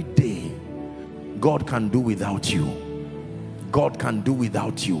every day, God can do without you. God can do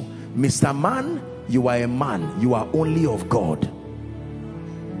without you. Mr. Man, you are a man. You are only of God.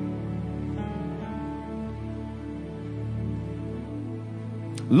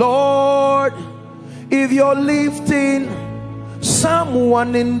 Lord, if you're lifting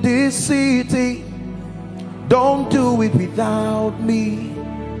someone in this city, don't do it without me.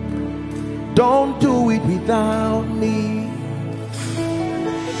 Don't do it without me.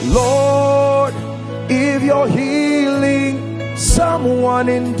 Lord, if you're healing someone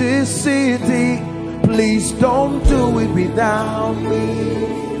in this city, please don't do it without me.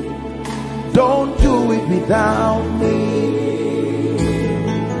 Don't do it without me.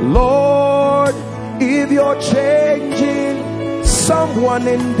 Lord, if you're changing someone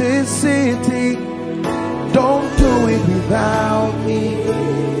in this city, don't do it without me.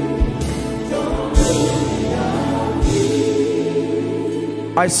 Don't do it without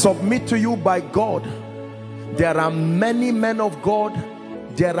me. I submit to you by God, there are many men of God,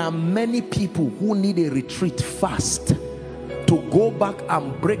 there are many people who need a retreat fast to go back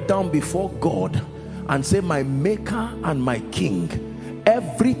and break down before God and say, my maker and my king,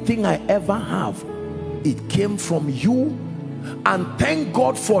 everything I ever have, it came from you. And thank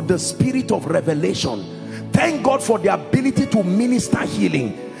God for the spirit of revelation. Thank God for the ability to minister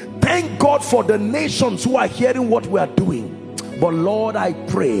healing. Thank God for the nations who are hearing what we are doing. But Lord, I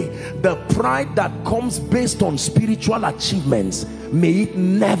pray the pride that comes based on spiritual achievements, may it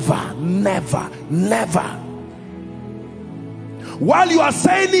never, never, never. While you are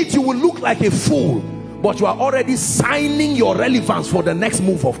saying it, you will look like a fool, but you are already signing your relevance for the next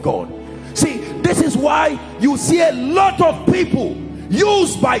move of God. See, this is why you see a lot of people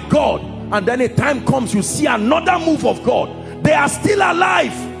used by God, and then a time comes you see another move of God. They are still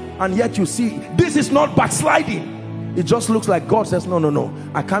alive, and yet you see this is not backsliding. It just looks like God says, no, no, no,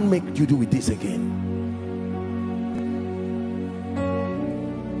 I can't make you do with this again.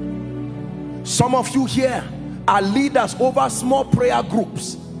 Some of you here are leaders over small prayer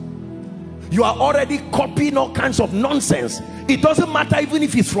groups. You are already copying all kinds of nonsense. It doesn't matter even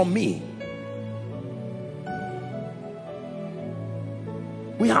if it's from me.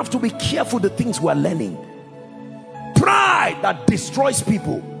 We have to be careful the things we are learning. Pride that destroys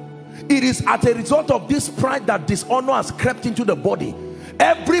people. It is as a result of this pride that dishonor has crept into the body.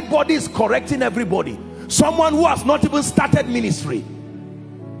 Everybody is correcting everybody. Someone who has not even started ministry,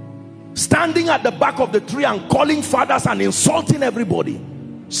 standing at the back of the tree and calling fathers and insulting everybody.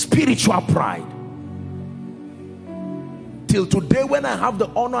 Spiritual pride. Till today, when I have the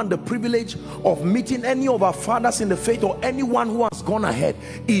honor and the privilege of meeting any of our fathers in the faith or anyone who has gone ahead,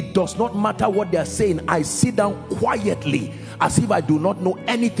 it does not matter what they are saying. I sit down quietly as if I do not know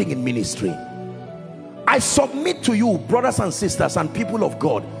anything in ministry. I submit to you, brothers and sisters and people of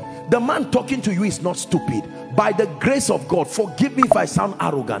God, the man talking to you is not stupid. By the grace of God, forgive me if I sound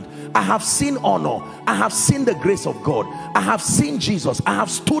arrogant. I have seen honor. I have seen the grace of God. I have seen Jesus. I have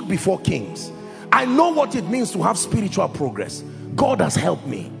stood before kings. I know what it means to have spiritual progress. God has helped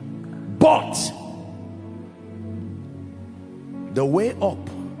me. But the way up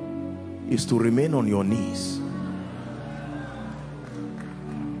is to remain on your knees.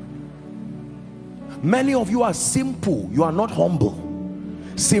 Many of you are simple. You are not humble.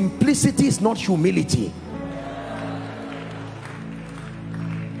 Simplicity is not humility.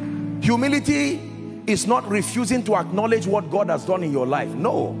 Humility is not refusing to acknowledge what God has done in your life.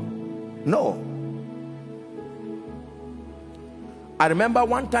 No, no. I remember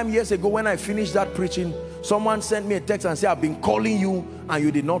one time years ago when I finished that preaching, someone sent me a text and said, I've been calling you and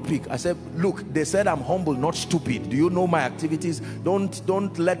you did not pick. I said, look, they said I'm humble, not stupid. Do you know my activities?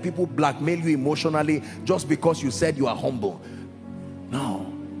 Don't let people blackmail you emotionally just because you said you are humble. No.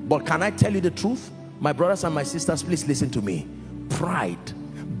 But can I tell you the truth? My brothers and my sisters, please listen to me. Pride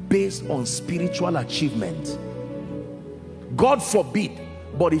based on spiritual achievement, God forbid,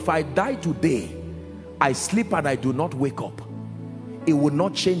 but if I die today, I sleep and I do not wake up, it will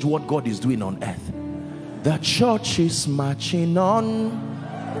not change what God is doing on earth. The church is marching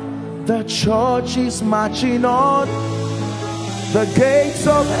on. The church is marching on. The gates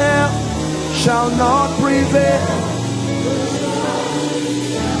of hell shall not prevail.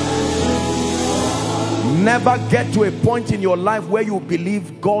 Never get to a point in your life where you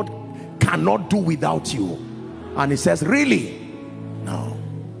believe God cannot do without you. And he says, really? No.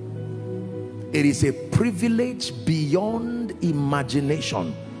 It is a privilege beyond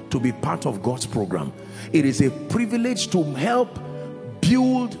imagination to be part of God's program. It is a privilege to help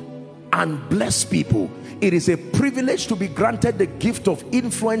build and bless people. It is a privilege to be granted the gift of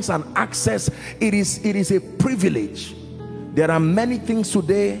influence and access. It is a privilege. There are many things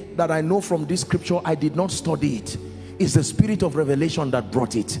today that I know from this scripture. I did not study it. It's the spirit of revelation that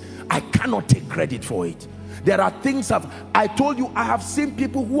brought it. I cannot take credit for it. There are things I told you, I have seen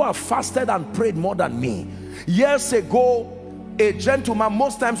people who have fasted and prayed more than me. Years ago, a gentleman,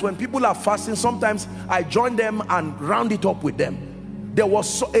 most times when people are fasting, sometimes I join them and round it up with them. There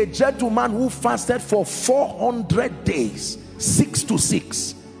was a gentleman who fasted for 400 days, 6 to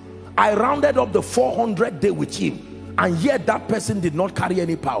 6. I rounded up the 400 day with him, and yet that person did not carry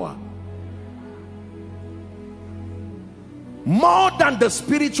any power. More than the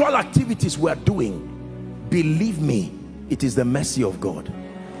spiritual activities we are doing, believe me, it is the mercy of God.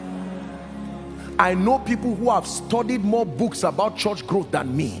 I know people who have studied more books about church growth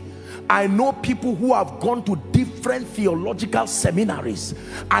than me. I know people who have gone to different theological seminaries.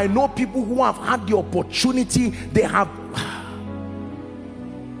 I know people who have had the opportunity. They have.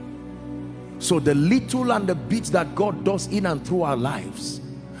 So the little and the bits that God does in and through our lives,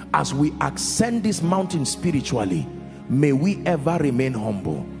 as we ascend this mountain spiritually, may we ever remain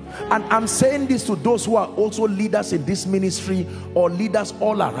humble. And I'm saying this to those who are also leaders in this ministry or leaders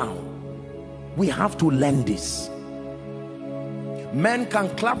all around. We have to learn this. Men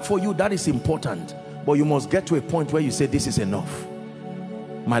can clap for you, that is important, but you must get to a point where you say, this is enough.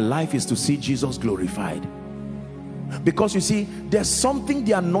 My life is to see Jesus glorified. Because you see, there's something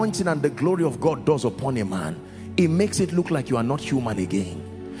the anointing and the glory of God does upon a man. It makes it look like you are not human again.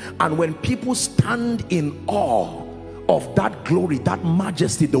 And when people stand in awe of that glory, that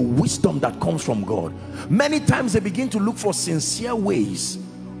majesty, the wisdom that comes from God, many times they begin to look for sincere ways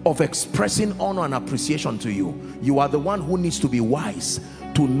of expressing honor and appreciation to you. You are the one who needs to be wise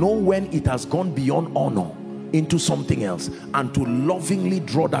to know when it has gone beyond honor into something else, and to lovingly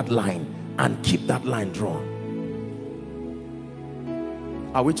draw that line and keep that line drawn.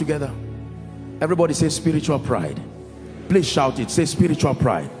 Are we together? Everybody say spiritual pride. Please shout it. Say spiritual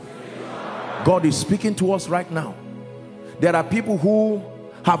pride. God is speaking to us right now. There are people who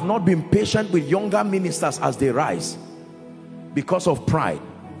have not been patient with younger ministers as they rise because of pride.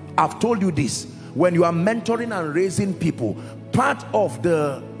 I've told you this, when you are mentoring and raising people, part of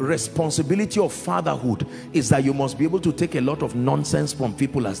the responsibility of fatherhood is that you must be able to take a lot of nonsense from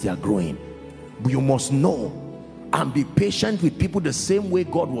people as they are growing. You must know and be patient with people the same way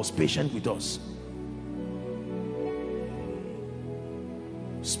God was patient with us.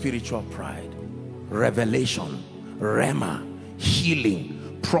 Spiritual pride, revelation, rhema,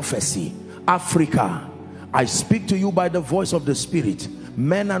 healing, prophecy. Africa, I speak to you by the voice of the Spirit.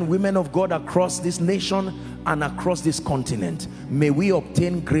 Men and women of God across this nation and across this continent, may we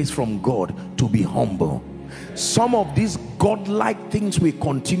obtain grace from God to be humble. Some of these godlike things we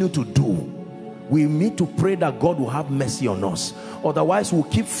continue to do, we need to pray that God will have mercy on us. Otherwise we'll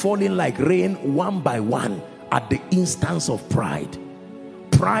keep falling like rain one by one at the instance of pride.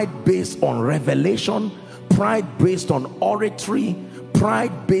 Pride based on revelation, pride based on oratory,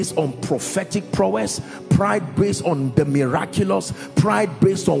 pride based on prophetic prowess, pride based on the miraculous, pride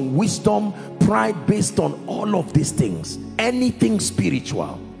based on wisdom, pride based on all of these things. Anything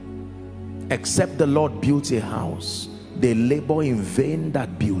spiritual. Except the Lord builds a house, they labor in vain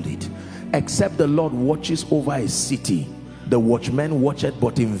that build it. Except the Lord watches over a city, the watchman watcheth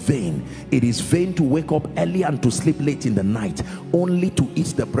but in vain. It is vain to wake up early and to sleep late in the night, only to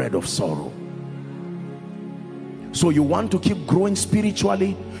eat the bread of sorrow. So you want to keep growing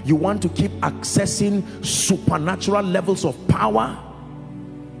spiritually, you want to keep accessing supernatural levels of power,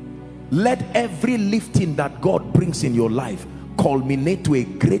 let every lifting that God brings in your life culminate to a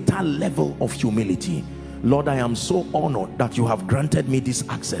greater level of humility. Lord, I am so honored that you have granted me this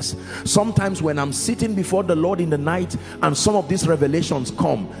access. Sometimes when I'm sitting before the Lord in the night and some of these revelations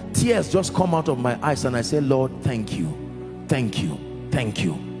come, tears just come out of my eyes, and I say, Lord, thank you, thank you, thank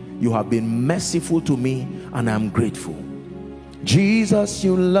you. You have been merciful to me and I'm grateful. Jesus,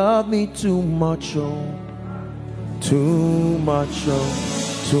 you love me too much, oh, too much,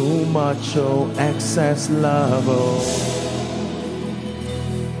 oh, too much, oh, excess love, oh.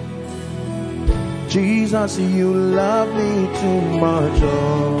 Jesus, you love me too much,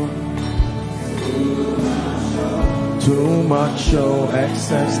 oh, too much, oh,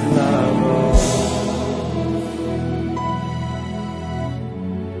 excess love, oh.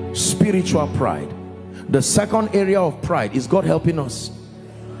 Spiritual pride. The second area of pride, is God helping us?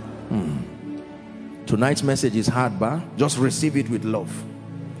 Tonight's message is hard, but just receive it with love.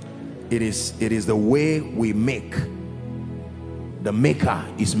 It is the way we make. The maker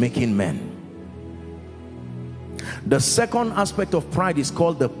is making men. The second aspect of pride is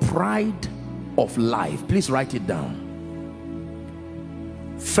called the pride of life. Please write it down.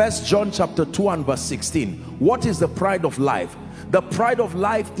 1 John chapter 2 and verse 16. What is the pride of life? The pride of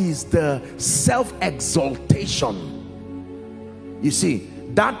life is the self-exaltation. You see,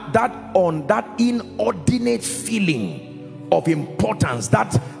 that inordinate feeling of importance,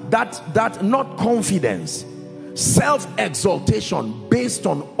 that not confidence, self-exaltation based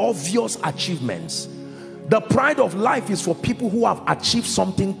on obvious achievements. The pride of life is for people who have achieved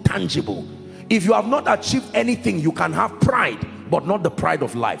something tangible. If you have not achieved anything, you can have pride, but not the pride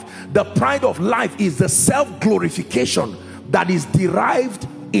of life. The pride of life is the self-glorification that is derived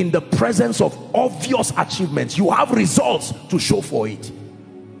in the presence of obvious achievements. You have results to show for it.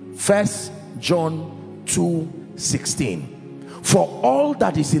 1 John 2:16. For all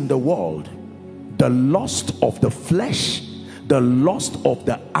that is in the world, the lust of the flesh, the lust of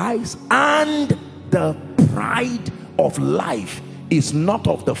the eyes, and the pride of life is not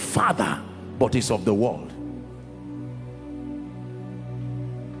of the Father, but is of the world.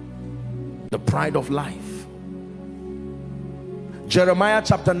 The pride of life. Jeremiah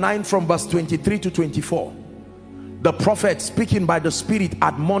chapter 9 from verse 23 to 24. The prophet, speaking by the Spirit,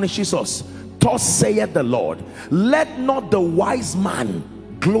 admonishes us. Thus saith the Lord, let not the wise man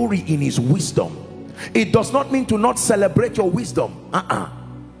glory in his wisdom. It does not mean to not celebrate your wisdom.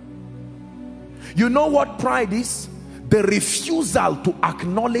 You know what pride is? The refusal to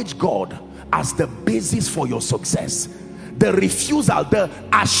acknowledge God as the basis for your success. The refusal, the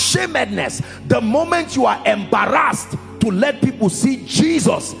ashamedness, the moment you are embarrassed to let people see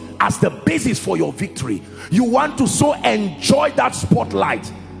Jesus as the basis for your victory. You want to so enjoy that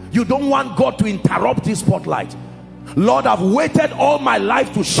spotlight. You don't want God to interrupt this spotlight. Lord, I've waited all my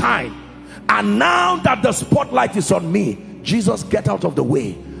life to shine, and now that the spotlight is on me, Jesus, get out of the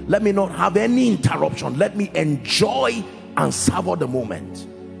way. Let me not have any interruption. Let me enjoy and savor the moment.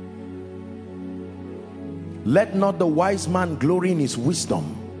 Let not the wise man glory in his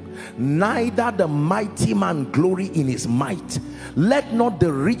wisdom, neither the mighty man glory in his might. Let not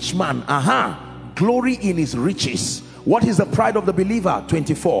the rich man glory in his riches. What is the pride of the believer?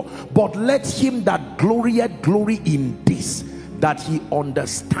 24. But let him that glorieth glory in this, that he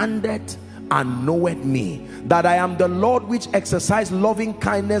understandeth and knoweth me, that I am the Lord which exercise loving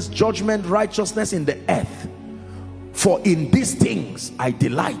kindness, judgment, righteousness in the earth. For in these things I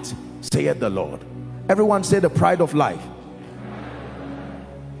delight, saith the Lord. Everyone say the pride of life.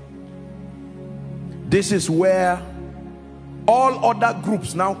 This is where all other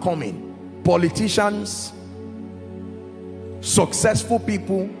groups now come in. Politicians, successful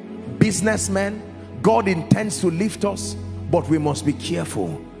people, businessmen. God intends to lift us, but we must be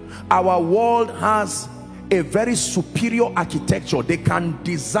careful. Our world has a very superior architecture. They can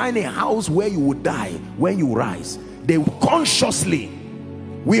design a house where you would die when you rise. They consciously,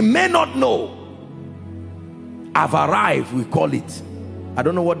 we may not know, I've arrived, we call it. I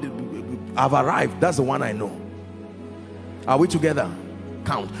don't know what, I've arrived, that's the one I know. Are we together?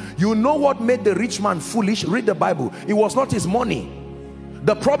 Count. You know what made the rich man foolish? Read the Bible. It was not his money.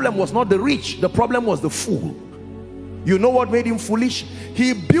 The problem was not the rich, the problem was the fool. You know what made him foolish?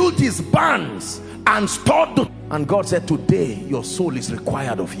 He built his barns and stored them, and God said, today your soul is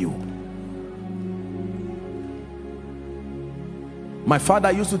required of you. My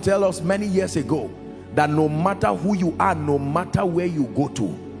father used to tell us many years ago that no matter who you are, no matter where you go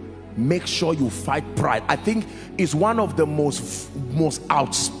to, make sure you fight pride. I think it's one of the most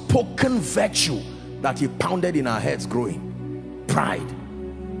outspoken virtue that he pounded in our heads growing. Pride.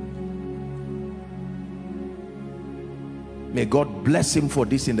 May God bless him for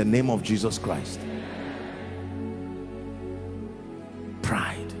this in the name of Jesus Christ.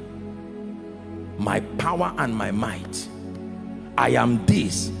 Pride. My power and my might. I am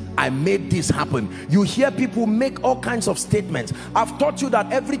this. I made this happen. You hear people make all kinds of statements. I've taught you that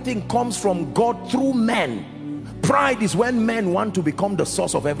everything comes from God through men. Pride is when men want to become the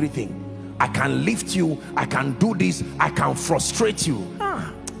source of everything. I can lift you, I can do this, I can frustrate you.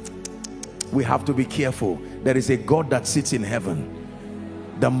 We have to be careful. There is a God that sits in heaven,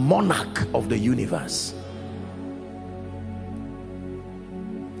 the monarch of the universe.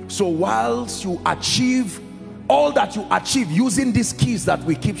 So whilst you achieve all that you achieve using these keys that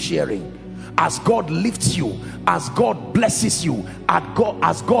we keep sharing, as God lifts you, as God blesses you,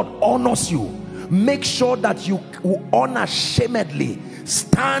 as God honors you, make sure that you unashamedly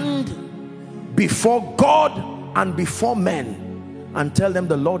stand before God and before men and tell them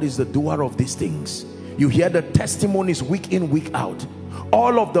the Lord is the doer of these things. You hear the testimonies week in, week out.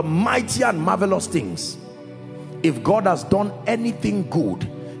 all of the mighty and marvelous things. If God has done anything good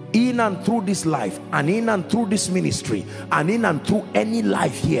in and through this life, and in and through this ministry, and in and through any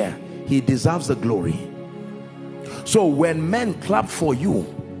life here, he deserves the glory. So when men clap for you,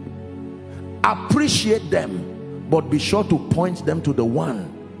 appreciate them, but be sure to point them to the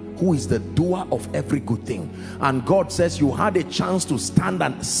one who is the doer of every good thing. And God says, you had a chance to stand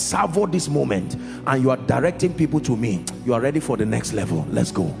and savor this moment, and you are directing people to me. You are ready for the next level.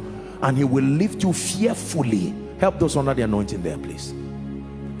 Let's go. And he will lift you fearfully. Help those under the anointing there, please.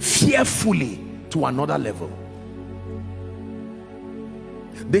 Fearfully to another level.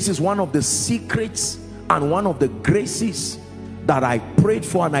 This is one of the secrets and one of the graces that I prayed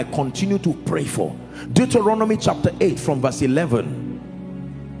for and I continue to pray for. Deuteronomy chapter 8 from verse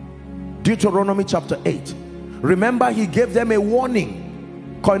 11. Deuteronomy chapter 8. Remember, he gave them a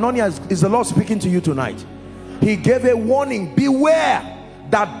warning. Koinonia, is the Lord speaking to you tonight? He gave a warning. Beware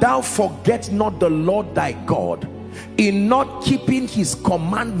that thou forget not the Lord thy God, in not keeping his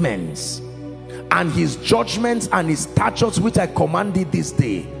commandments and his judgments and his statutes which I command thee this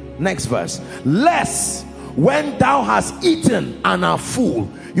day. Next verse. Lest when thou hast eaten and are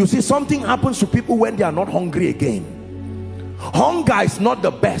full. You see, something happens to people when they are not hungry again. Hunger is not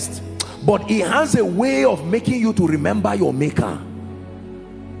the best, but it has a way of making you to remember your maker.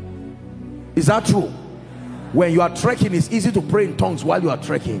 Is that true? When you are trekking, it's easy to pray in tongues while you are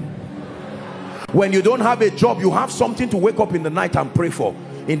trekking. When you don't have a job, you have something to wake up in the night and pray for.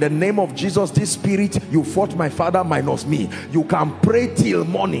 In the name of Jesus, this spirit, you fought my father minus me. You can pray till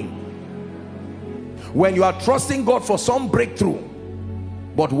morning. When you are trusting God for some breakthrough,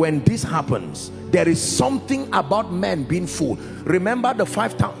 but when this happens, there is something about men being full. Remember the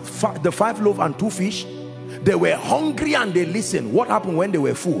five loaves and 2 fish? They were hungry and they listened. What happened when they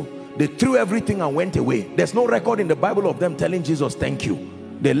were full? They threw everything and went away. There's no record in the Bible of them telling Jesus, thank you.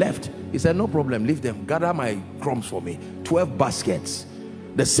 They left. He said, no problem, leave them. Gather my crumbs for me. 12 baskets.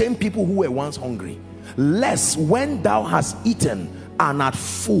 The same people who were once hungry. Lest when thou hast eaten and art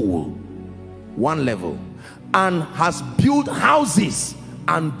full, one level, and hast built houses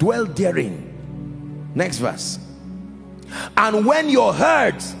and dwelt therein. Next verse. And when your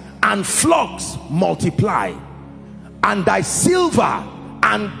herds and flocks multiply, and thy silver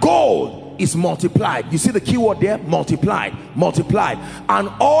and gold is multiplied. You see the key word there? Multiplied. Multiplied. And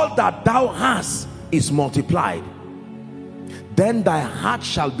all that thou hast is multiplied. Then thy heart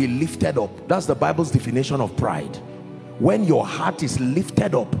shall be lifted up. That's the Bible's definition of pride. When your heart is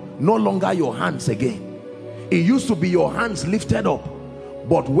lifted up, no longer your hands again. It used to be your hands lifted up,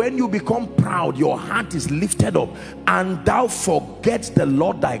 but when you become proud, your heart is lifted up, and thou forget the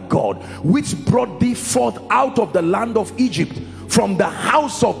Lord thy God, which brought thee forth out of the land of Egypt, from the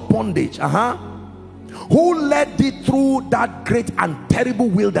house of bondage, who led thee through that great and terrible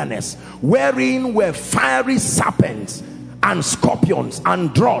wilderness, wherein were fiery serpents and scorpions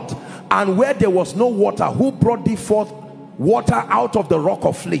and drought, and where there was no water, who brought thee forth water out of the rock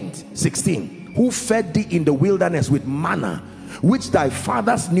of flint. 16. Who fed thee in the wilderness with manna, which thy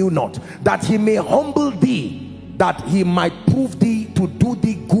fathers knew not, that he may humble thee, that he might prove thee to do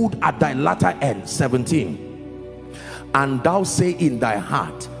thee good at thy latter end. 17. And thou say in thy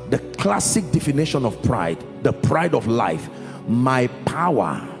heart, the classic definition of pride, the pride of life, my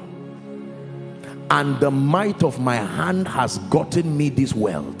power and the might of my hand has gotten me this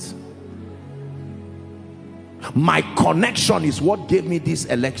wealth. My connection is what gave me this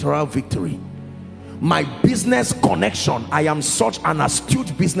electoral victory. My business connection, I am such an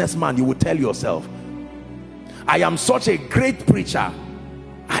astute businessman, you will tell yourself. I am such a great preacher.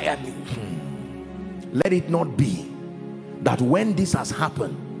 Let it not be that when this has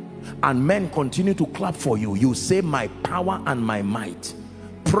happened and men continue to clap for you, you say my power and my might.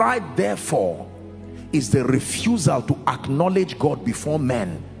 Pride, therefore, is the refusal to acknowledge God before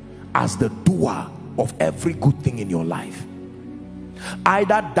men as the doer of every good thing in your life,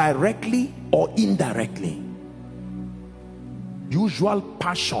 either directly or indirectly. Usual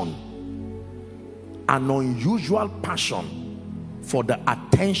passion, an unusual passion for the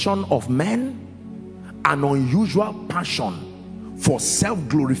attention of men, an unusual passion for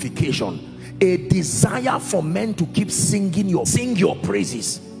self-glorification, a desire for men to keep sing your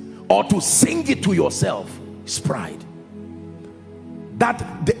praises, or to sing it to yourself, is pride.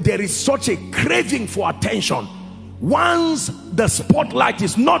 That there is such a craving for attention. Once the spotlight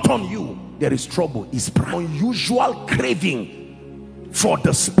is not on you, there is trouble. It's pride. Unusual craving for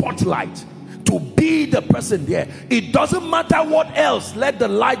the spotlight, to be the person there. It doesn't matter what else, let the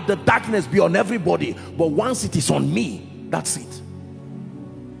light, the darkness be on everybody, but once it is on me, that's it.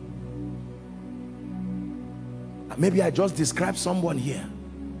 Maybe I just described someone here.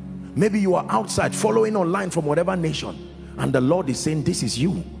 Maybe you are outside following online from whatever nation, and the Lord is saying, this is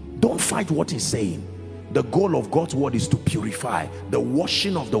you. Don't fight what he's saying. The goal of God's word is to purify, the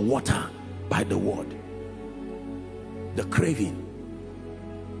washing of the water by the word. The craving.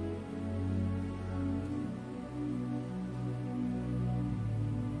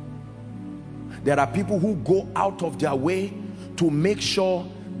 There are people who go out of their way to make sure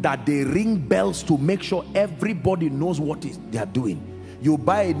that they ring bells to make sure everybody knows what they are doing. You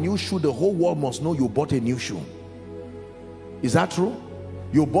buy a new shoe, the whole world must know you bought a new shoe. Is that true?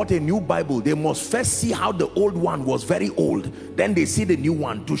 You bought a new Bible, they must first see how the old one was very old, then they see the new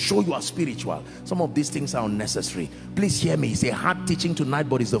one to show you are spiritual. Some of these things are unnecessary. Please hear me. It's a hard teaching tonight,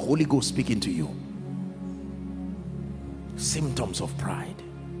 but it's the Holy Ghost speaking to you. Symptoms of pride.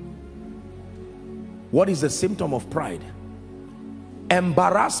 What is the symptom of pride?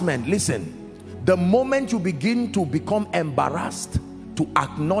 Embarrassment. Listen, the moment you begin to become embarrassed to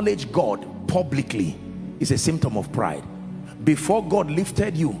acknowledge God publicly is a symptom of pride. Before God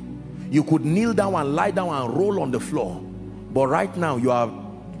lifted you, you could kneel down and lie down and roll on the floor, but right now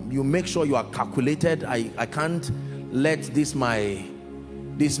you make sure you are calculated. I can't let this my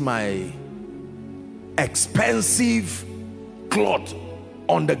expensive cloth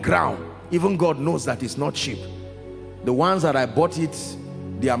on the ground. Even God knows that it's not cheap. The ones that I bought it,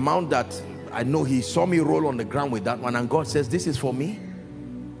 the amount that I know, he saw me roll on the ground with that one, and God says, this is for me.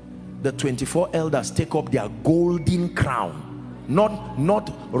 The 24 elders take up their golden crown,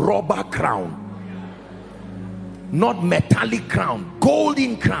 not rubber crown, not metallic crown,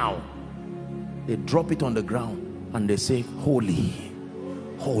 golden crown. They drop it on the ground and they say, holy,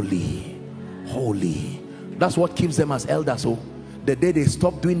 holy, holy. That's what keeps them as elders. So the day they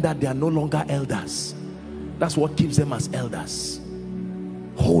stop doing that, they are no longer elders. That's what keeps them as elders.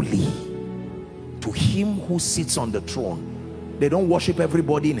 Holy to him who sits on the throne. They don't worship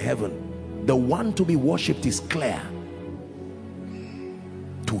everybody in heaven. The one to be worshipped is clear.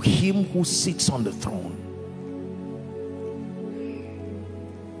 To him who sits on the throne.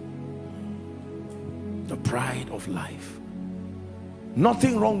 The pride of life.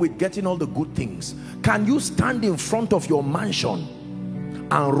 Nothing wrong with getting all the good things. Can you stand in front of your mansion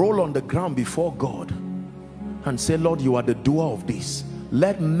and roll on the ground before God and say, Lord, you are the doer of this?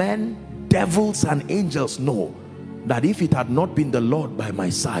 Let men, devils and angels know that if it had not been the Lord by my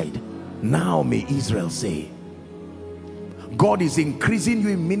side, now may Israel say. God is increasing you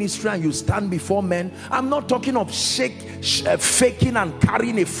in ministry and you stand before men. I'm not talking of faking and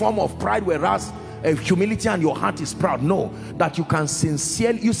carrying a form of pride, whereas humility and your heart is proud. No, that you can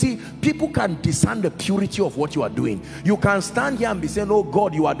sincerely, you see, people can discern the purity of what you are doing. You can stand here and be saying, oh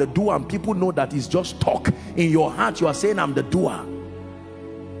God, you are the doer, and people know that it's just talk. In your heart you are saying, I'm the doer.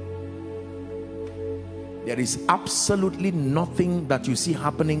 There is absolutely nothing that you see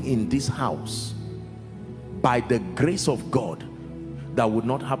happening in this house by the grace of God that would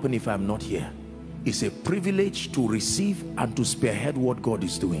not happen if I'm not here. It's a privilege to receive and to spearhead what God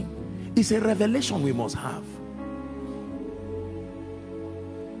is doing. It's a revelation we must have.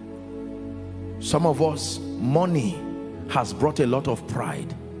 Some of us, money has brought a lot of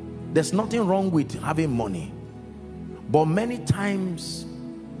pride. There's nothing wrong with having money, but many times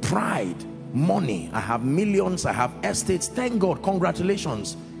pride, money, I have millions, I have estates, thank God,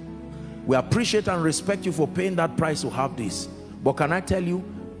 congratulations, we appreciate and respect you for paying that price to have this. But can I tell you,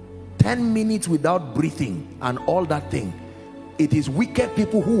 10 minutes without breathing and all that thing, it is wicked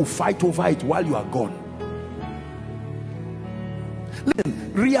people who will fight over it while you are gone.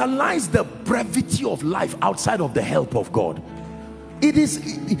 Listen, realize the brevity of life outside of the help of God. It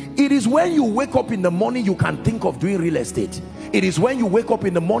is when you wake up in the morning you can think of doing real estate. It is when you wake up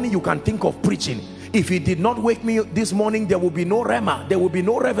in the morning you can think of preaching. If he did not wake me this morning, there will be no rhema, there will be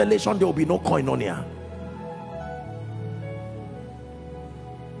no revelation, there will be no koinonia.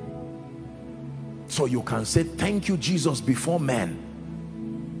 So you can say thank you Jesus before men,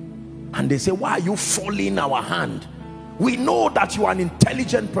 and they say, why are you falling our hand? We know that you are an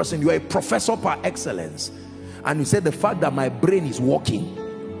intelligent person, you are a professor par excellence. And you say, the fact that my brain is working,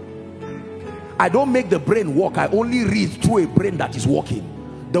 I don't make the brain work, I only read through a brain that is working.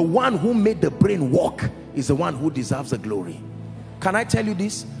 The one who made the brain work is the one who deserves the glory. Can I tell you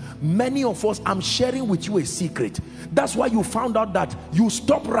this? Many of us, I'm sharing with you a secret. That's why you found out that you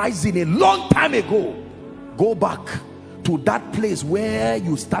stopped rising a long time ago. Go back to that place where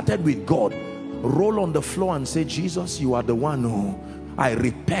you started with God. Roll on the floor and say, Jesus, you are the one who I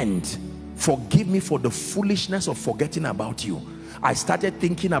repent. Forgive me for the foolishness of forgetting about you. I started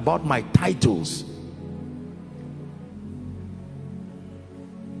thinking about my titles.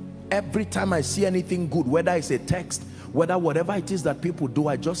 every time I see anything good, whether it's a text, whether whatever it is that people do,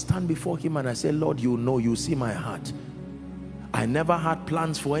 I just stand before him and I say, Lord, you know, you see my heart. I never had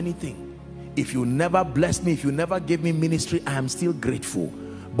plans for anything. If you never blessed me, if you never gave me ministry, I am still grateful.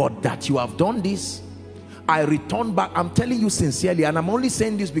 But that you have done this, I return back. I'm telling you sincerely, and I'm only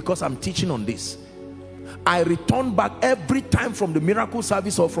saying this because I'm teaching on this. I return back every time from the miracle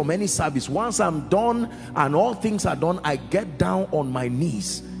service or from any service. Once I'm done and all things are done, I get down on my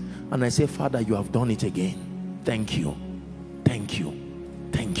knees and I say, Father, you have done it again. Thank you, thank you,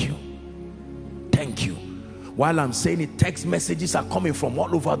 thank you, thank you. While I'm saying it, text messages are coming from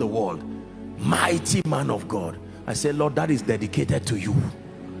all over the world. Mighty man of God. I say, Lord, that is dedicated to you.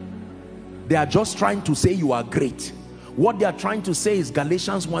 They are just trying to say you are great. What they are trying to say is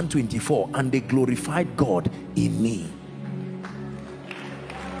Galatians 1:24, and they glorified God in me.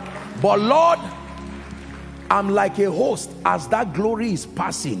 But Lord, I'm like a host. As that glory is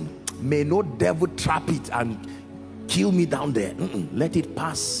passing, may no devil trap it and kill me down there. Let it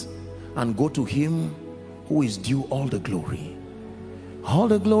pass and go to him who is due all the glory. All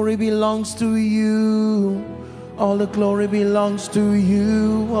the glory belongs to you. All the glory belongs to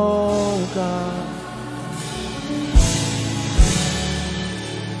you, oh God.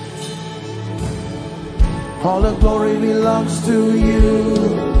 All the glory belongs to you.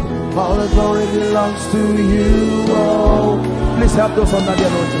 All the glory belongs to you, oh. Please help those under the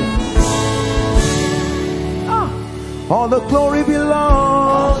anointing. All the glory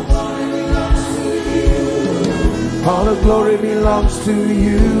belongs. All the glory belongs to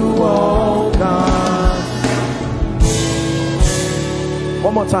you, oh God.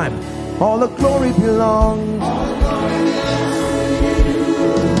 One more time. All the glory belongs.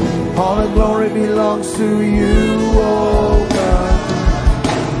 All the glory belongs to you, oh God.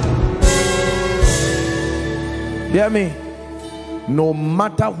 Hear me. No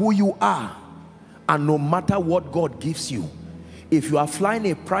matter who you are and no matter what God gives you, if you are flying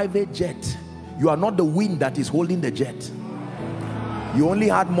a private jet, you are not the wind that is holding the jet. You only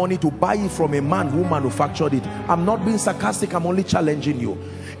had money to buy it from a man who manufactured it. I'm not being sarcastic, I'm only challenging you.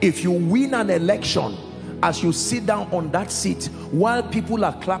 If you win an election, as you sit down on that seat, while people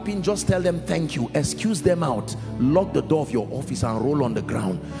are clapping, just tell them thank you, excuse them out, lock the door of your office and roll on the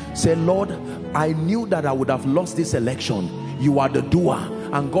ground. Say, Lord, I knew that I would have lost this election. You are the doer.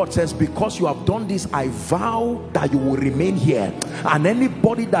 And God says, because you have done this, I vow that you will remain here, and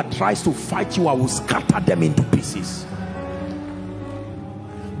anybody that tries to fight you, I will scatter them into pieces.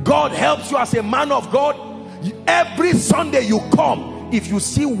 God helps you as a man of God. Every Sunday you come, if you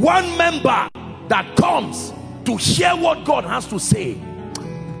see one member that comes to hear what God has to say,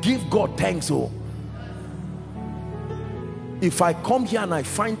 give God thanks. Oh, if I come here and I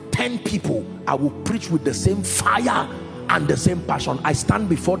find 10 people, I will preach with the same fire and the same passion. I stand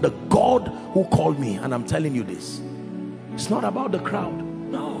before the God who called me, and I'm telling you this, it's not about the crowd.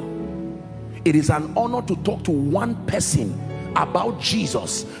 No, it is an honor to talk to one person about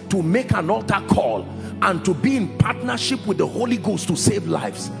Jesus, to make an altar call, and to be in partnership with the Holy Ghost to save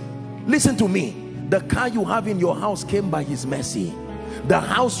lives. Listen to me. The car you have in your house came by his mercy. The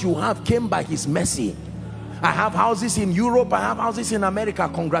house you have came by his mercy. I have houses in Europe, I have houses in America.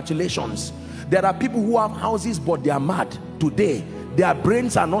 Congratulations. There are people who have houses but they are mad today. Their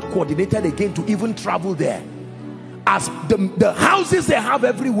brains are not coordinated again to even travel there. As the houses they have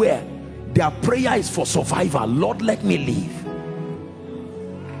everywhere, their prayer is for survival. Lord, let me live.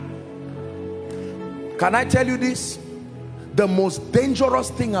 Can I tell you this? The most dangerous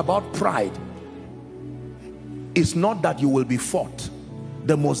thing about pride is not that you will be fought.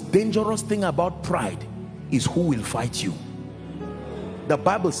 The most dangerous thing about pride is who will fight you. The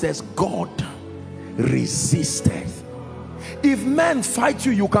Bible says God resisted. If men fight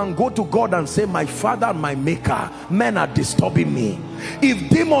you, you can go to God and say, my Father and my Maker, men are disturbing me. If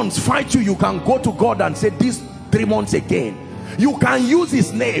demons fight you, you can go to God and say, these demons again. You can use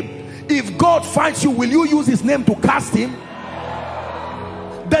his name. If God fights you, will you use his name to cast him?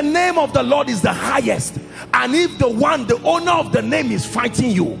 The name of the Lord is the highest. And if the owner of the name is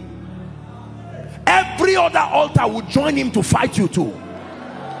fighting you, every other altar will join him to fight you too.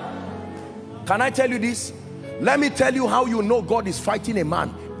 Can I tell you this? Let me tell you how you know God is fighting a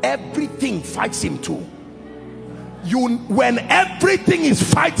man. Everything fights him too. When everything is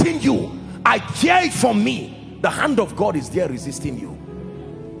fighting you, I hear it from me, the hand of God is there resisting you.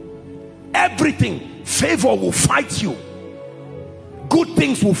 Everything, favor will fight you, good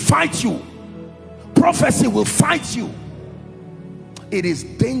things will fight you, prophecy will fight you. It is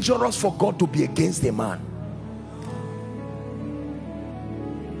dangerous for God to be against a man.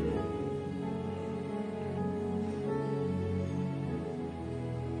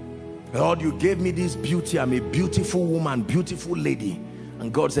 Lord, you gave me this beauty. I'm a beautiful woman, beautiful lady.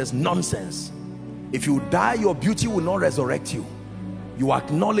 And God says, nonsense. If you die, your beauty will not resurrect you. You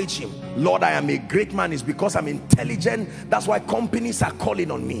acknowledge him. Lord, I am a great man. It's because I'm intelligent. That's why companies are calling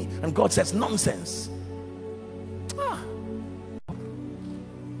on me. And God says, nonsense.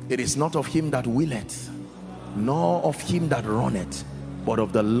 It is not of him that willeth, nor of him that runneth, but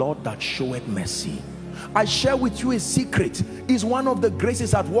of the Lord that showeth mercy. I share with you a secret. It's one of the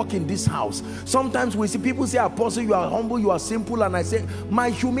graces at work in this house. Sometimes we see people say, Apostle, you are humble, you are simple. And I say, my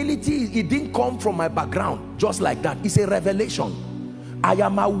humility, it didn't come from my background just like that. It's a revelation. I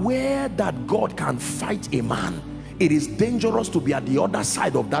am aware that God can fight a man. It is dangerous to be at the other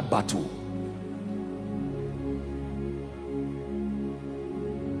side of that battle.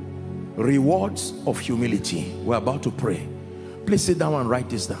 Rewards of humility. We're about to pray. Please sit down and write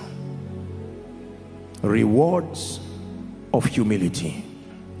this down. Rewards of humility.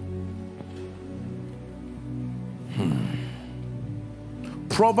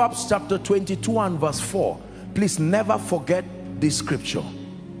 Proverbs chapter 22 and verse 4. Please never forget this scripture.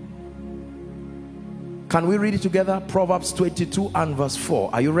 Can we read it together? Proverbs 22 and verse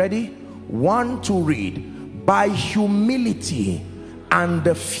 4. Are you ready? 1, 2, read. By humility and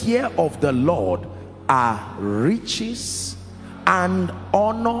the fear of the Lord are riches and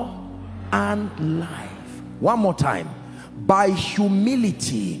honor and life. One more time. By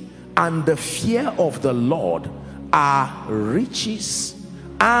humility and the fear of the Lord are riches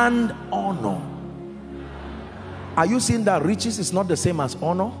and honor. Are you seeing that riches is not the same as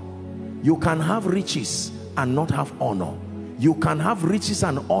honor? You can have riches and not have honor. You can have riches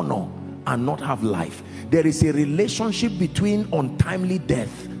and honor and not have life. There is a relationship between untimely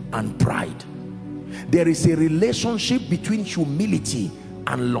death and pride. There is a relationship between humility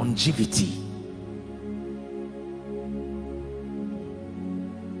and longevity.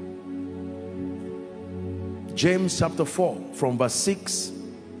 James chapter 4 from verse 6.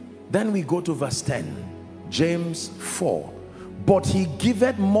 Then we go to verse 10. James 4. But he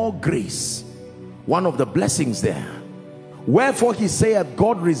giveth more grace. One of the blessings there. Wherefore he saith,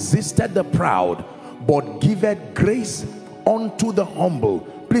 God resisted the proud, but giveth grace unto the humble.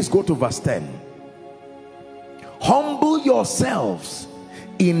 Please go to verse 10. Humble yourselves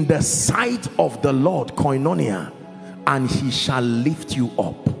in the sight of the Lord, koinonia, and he shall lift you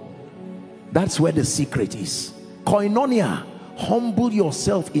up. That's where the secret is. Koinonia. Humble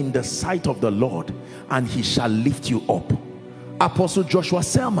yourself in the sight of the Lord, and he shall lift you up. Apostle Joshua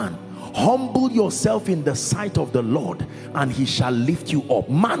Selman. Humble yourself in the sight of the Lord, and he shall lift you up.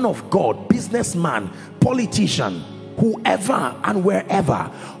 Man of God, businessman, politician, whoever and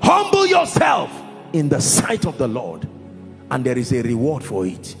wherever, humble yourself in the sight of the Lord, and there is a reward for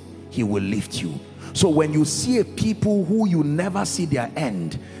it. He will lift you. So when you see a people who you never see their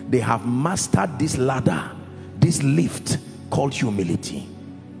end, they have mastered this ladder, this lift called humility.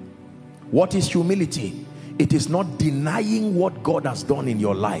 What is humility? It is not denying what God has done in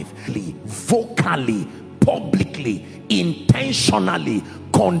your life. Vocally, publicly, intentionally,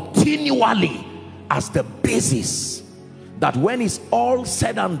 continually, as the basis, that when it's all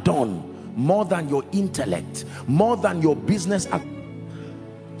said and done, more than your intellect, more than your business,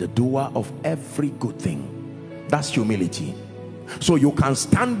 the doer of every good thing. That's humility. So you can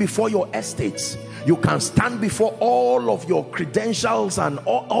stand before your estates, you can stand before all of your credentials and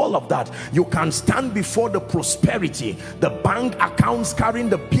all of that. You can stand before the prosperity, the bank accounts carrying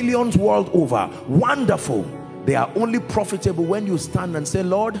the billions world over. Wonderful. They are only profitable when you stand and say,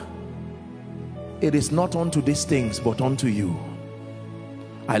 Lord, it is not unto these things but unto you.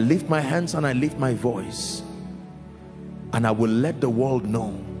 I lift my hands and I lift my voice, and I will let the world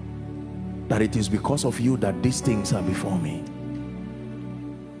know that it is because of you that these things are before me.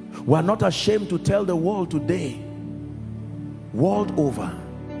 We are not ashamed to tell the world today, world over,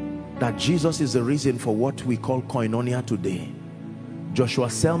 that Jesus is the reason for what we call koinonia today. Joshua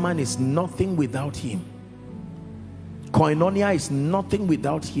Selman is nothing without him. Koinonia is nothing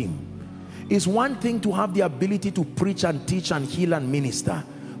without him. It's one thing to have the ability to preach and teach and heal and minister,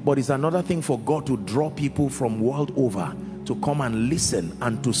 but it's another thing for God to draw people from world over to come and listen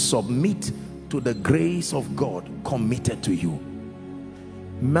and to submit to the grace of God committed to you.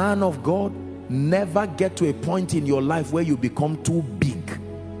 Man of God, never get to a point in your life where you become too big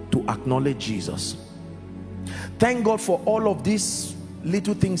to acknowledge Jesus. Thank God for all of these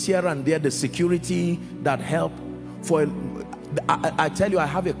little things here and there, the security that help. I tell you, I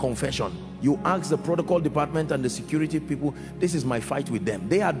have a confession. You ask the protocol department and the security people, this is my fight with them.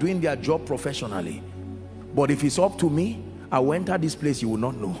 They are doing their job professionally. But if it's up to me, I will enter this place, you will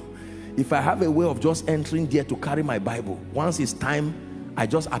not know. If I have a way of just entering there to carry my Bible, once it's time, I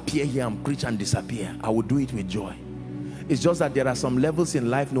just appear here and preach and disappear. I will do it with joy. It's just that there are some levels in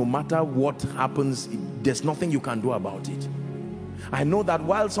life, no matter what happens, there's nothing you can do about it. I know that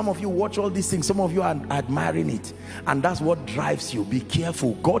while some of you watch all these things, some of you are admiring it, and that's what drives you. Be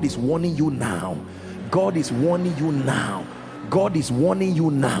careful. God is warning you now. God is warning you now. God is warning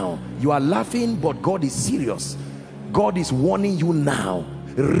you now. You are laughing, but God is serious. God is warning you now.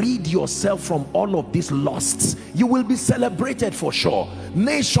 Rid yourself from all of these lusts. You will be celebrated for sure.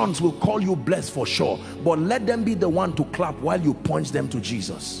 Nations will call you blessed for sure, but let them be the one to clap while you point them to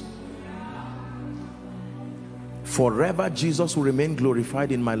Jesus. Forever Jesus will remain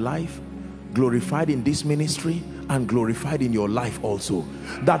glorified in my life, glorified in this ministry, and glorified in your life also.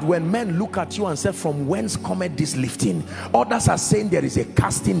 That when men look at you and say, from whence cometh this lifting? Others are saying there is a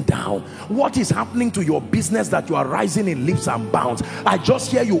casting down. What is happening to your business that you are rising in leaps and bounds? I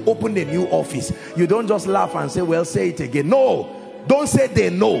just hear you open a new office. You don't just laugh and say, well, say it again. No, don't say they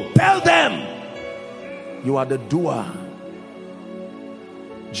know. Tell them you are the doer.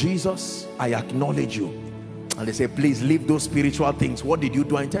 Jesus, I acknowledge you. And they say, please leave those spiritual things. What did you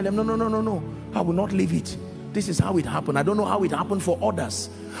do? And tell them, no, I will not leave it. This is how it happened. I don't know how it happened for others.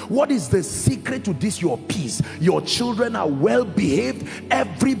 What is the secret to this? Your peace. Your children are well behaved.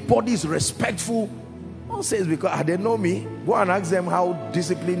 Everybody is respectful. One says, because they know me. Go and ask them how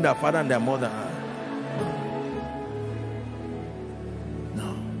disciplined their father and their mother are.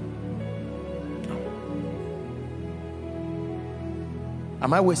 No.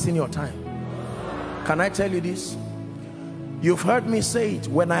 Am I wasting your time? Can I tell you this? You've heard me say it.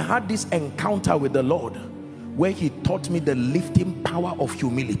 When I had this encounter with the Lord, where he taught me the lifting power of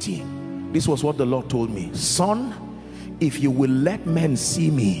humility, this was what the Lord told me. Son, if you will let men see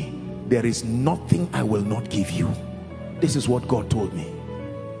me, there is nothing I will not give you. This is what God told me.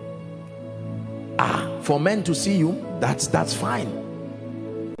 For men to see you, that's fine.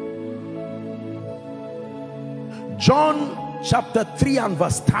 John chapter 3 and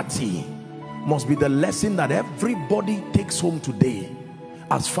verse 30 must be the lesson that everybody takes home today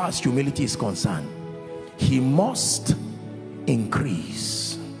as far as humility is concerned. He must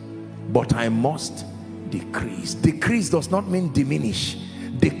increase, but I must decrease. Decrease does not mean diminish.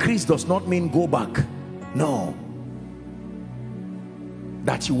 Decrease does not mean go back. No.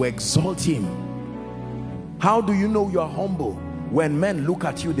 That you exalt him. How do you know you are humble? When men look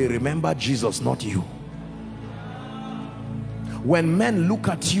at you, they remember Jesus, not you. When men look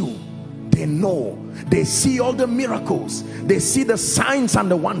at you, they know, they see all the miracles, they see the signs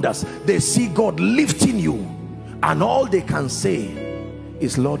and the wonders, they see God lifting you, and all they can say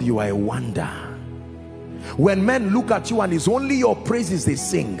is, Lord, you are a wonder. When men look at you and it's only your praises they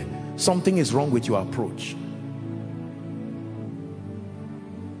sing, something is wrong with your approach.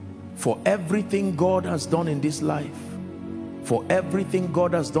 For everything God has done in this life, for everything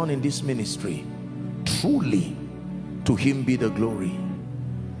God has done in this ministry, truly to him be the glory.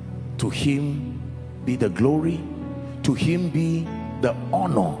 To him be the glory. To him be the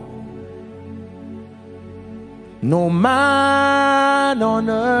honor. No man on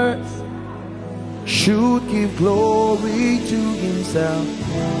earth should give glory to himself.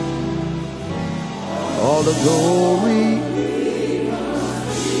 All the glory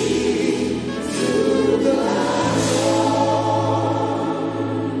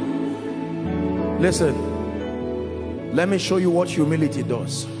Listen, let me show you what humility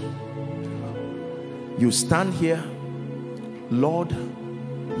does. You stand here, Lord,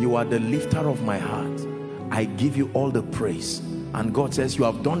 you are the lifter of my heart. I give you all the praise. And God says, you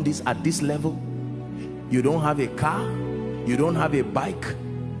have done this at this level. You don't have a car, you don't have a bike,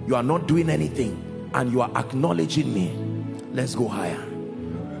 you are not doing anything, and you are acknowledging me. Let's go higher.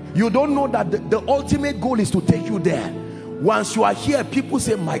 You don't know that the ultimate goal is to take you there. Once you are here, people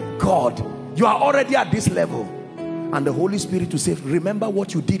say, my God, you are already at this level. And the Holy Spirit will say, remember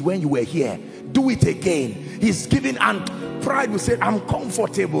what you did when you were here, do it again. He's giving, and pride will say, I'm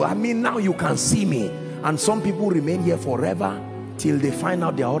comfortable. I mean, now you can see me. And some people remain here forever till they find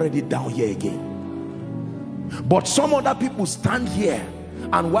out they're already down here again. But some other people stand here,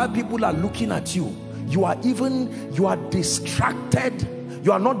 and while people are looking at you, you are distracted.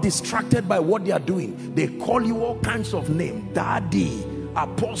 You are not distracted by what they are doing. They call you all kinds of names, daddy,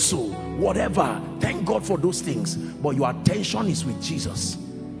 apostle, whatever. Thank God for those things, but your attention is with Jesus.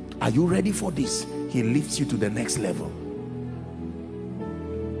 Are you ready for this? He lifts you to the next level.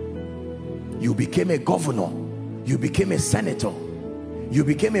 You became a governor, you became a senator, you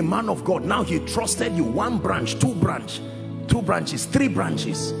became a man of God. Now he trusted you. One branch, two branches, three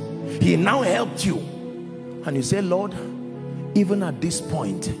branches. He now helped you, and you say, Lord, even at this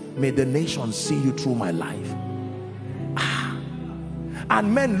point, may the nations see you through my life.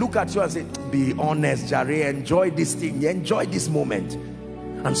 And men look at you and say, be honest, Jare, enjoy this thing, enjoy this moment.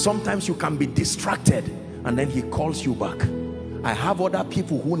 And sometimes you can be distracted, and then he calls you back. I have other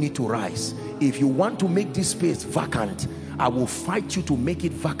people who need to rise. If you want to make this space vacant, I will fight you to make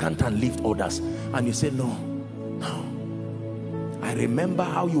it vacant and lift others. And you say, no, no. I remember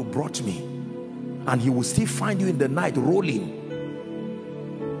how you brought me. And he will still find you in the night rolling.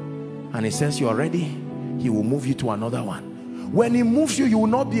 And he says, you are ready. He will move you to another one. When he moves you, you will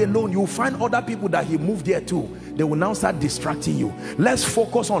not be alone. You will find other people that he moved there too. They will now start distracting you. Let's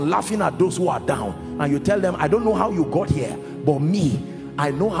focus on laughing at those who are down. And you tell them, I don't know how you got here, but me,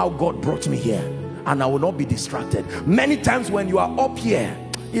 I know how God brought me here, and I will not be distracted. Many times when you are up here,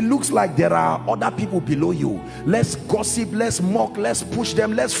 it looks like there are other people below you. Let's gossip, let's mock, let's push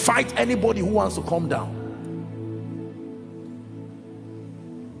them, let's fight anybody who wants to come down.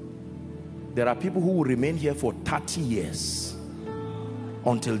 There are people who will remain here for 30 years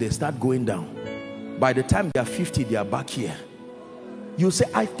until they start going down. By the time they are 50, they are back here. You say,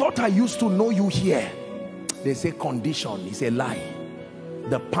 I thought I used to know you here. They say condition is a lie.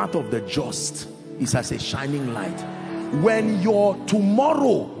 The path of the just is as a shining light. When your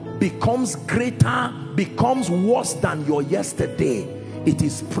tomorrow becomes greater, becomes worse than your yesterday, it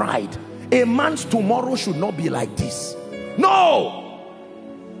is pride. A man's tomorrow should not be like this. No!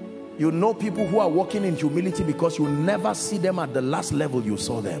 You know people who are walking in humility because you never see them at the last level you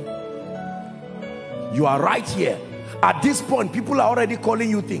saw them. You are right here. At this point, people are already calling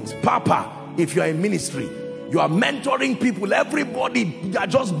you things. Papa, if you are in ministry, you are mentoring people, everybody, they are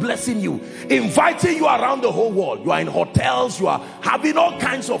just blessing you, inviting you around the whole world. You are in hotels, you are having all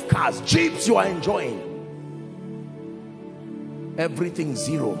kinds of cars, jeeps, you are enjoying. Everything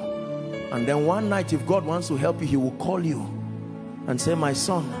zero. And then one night, if God wants to help you, he will call you and say, my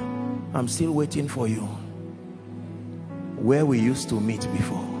son, I'm still waiting for you. Where we used to meet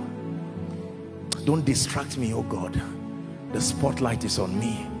before. Don't distract me, oh God. The spotlight is on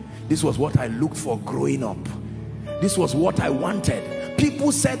me. This was what I looked for growing up. This was what I wanted.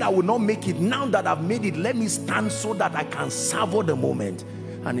 People said I would not make it. Now that I've made it, let me stand so that I can savor the moment.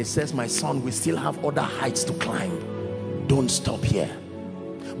 And it says, my son, we still have other heights to climb. Don't stop here.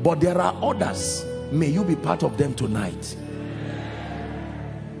 But there are others. May you be part of them tonight.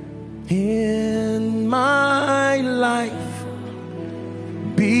 In my life,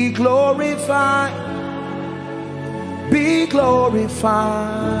 be glorified, be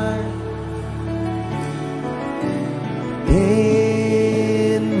glorified.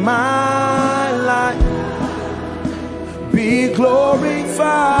 In my life, be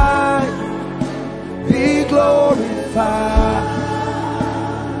glorified, be glorified.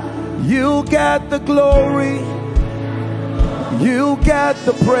 You get the glory, you get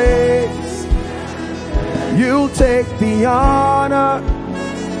the praise, you take the honor.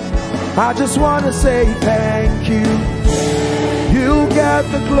 I just want to say thank you. You get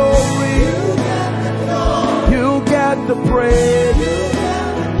the glory, you get the praise,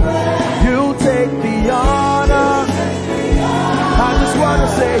 you take the honor. I just want to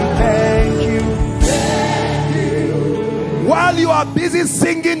say thank you. While you are busy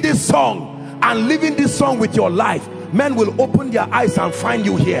singing this song and living this song with your life, men will open their eyes and find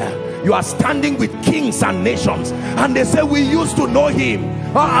you here. You are standing with kings and nations, and they say, we used to know him.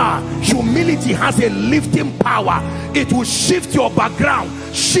 Humility has a lifting power. It will shift your background,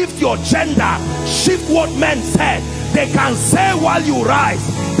 shift your gender, shift what men said. They can say while you rise,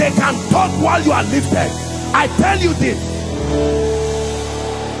 they can talk while you are lifted. I tell you this,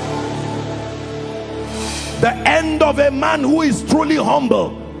 the end of a man who is truly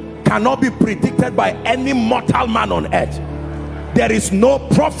humble cannot be predicted by any mortal man on earth. There is no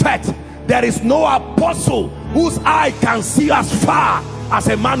prophet, there is no apostle whose eye can see as far as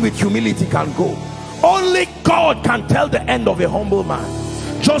a man with humility can go. Only God can tell the end of a humble man.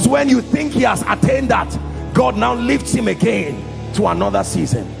 Just when you think he has attained that, God now lifts him again to another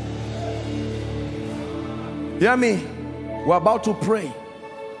season. Hear me? We're about to pray.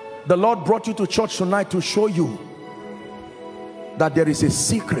 The Lord brought you to church tonight to show you that there is a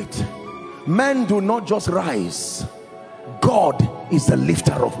secret. Men do not just rise. God is the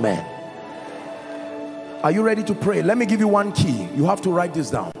lifter of men. Are you ready to pray? Let me give you one key. You have to write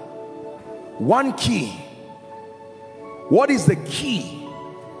this down. One key. What is the key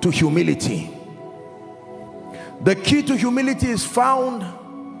to humility? The key to humility is found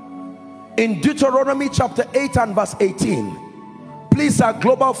in Deuteronomy chapter 8 and verse 18. Please, our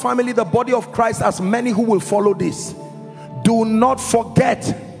global family, the body of Christ, as many who will follow this, do not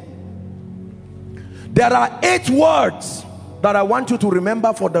forget. There are 8 words that I want you to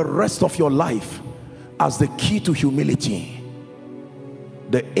remember for the rest of your life as the key to humility.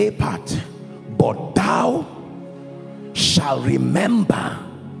 The A part, but thou shalt remember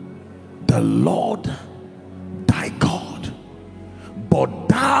the Lord thy God. But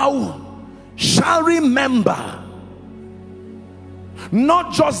thou shalt remember,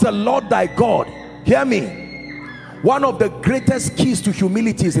 not just the Lord thy God. Hear me. One of the greatest keys to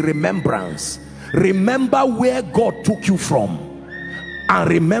humility is remembrance. Remember where God took you from, and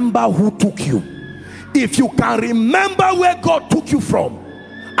remember who took you. If you can remember where God took you from,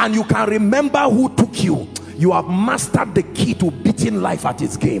 and you can remember who took you, you have mastered the key to beating life at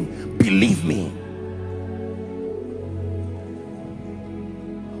its game. Believe me.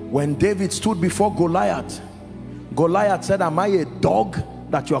 When David stood before Goliath, Goliath said, am I a dog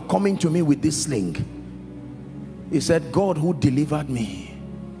that you are coming to me with this sling? He said, God who delivered me,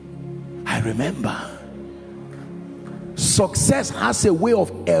 I remember. Success has a way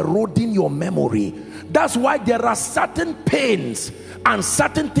of eroding your memory. That's why there are certain pains and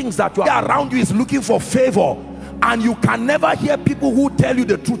certain things that you are around you is looking for favor, and you can never hear people who tell you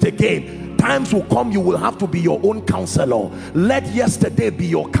the truth again. Times will come you will have to be your own counselor. Let yesterday be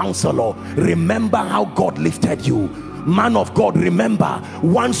your counselor. Remember how God lifted you. Man of God, remember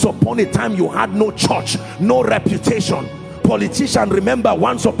once upon a time you had no church, no reputation. Politician, remember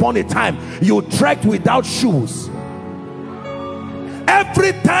once upon a time you trekked without shoes.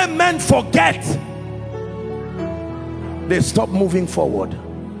 Every time men forget, they stop moving forward.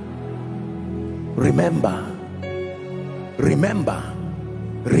 Remember, remember,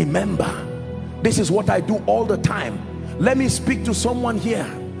 remember. This is what I do all the time. Let me speak to someone here.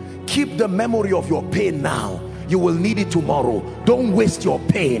 Keep the memory of your pain now. You will need it tomorrow. Don't waste your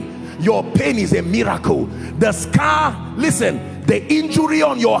pain. Your pain is a miracle. The scar, listen, the injury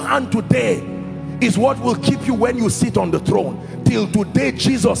on your hand today is what will keep you when you sit on the throne. Till today,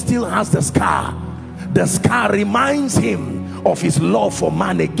 Jesus still has the scar. The scar reminds him of his love for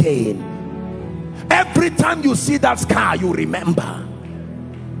man again. Every time you see that scar, you remember.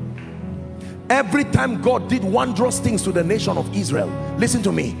 Every time God did wondrous things to the nation of Israel, listen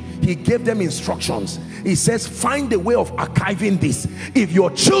to me, he gave them instructions. He says, find a way of archiving this. If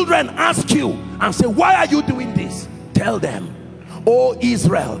your children ask you and say, why are you doing this? Tell them, oh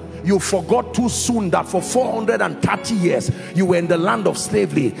Israel, you forgot too soon that for 430 years you were in the land of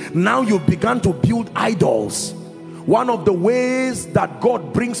slavery. Now you began to build idols. One of the ways that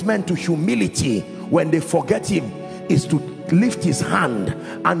God brings men to humility when they forget him is to lift his hand,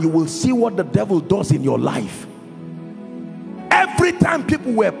 and you will see what the devil does in your life. Every time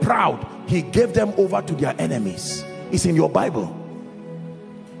people were proud, he gave them over to their enemies. It's in your Bible.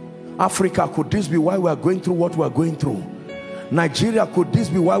 Africa, could this be why we are going through what we are going through? Nigeria, could this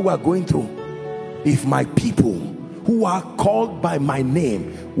be why we are going through? If my people who are called by my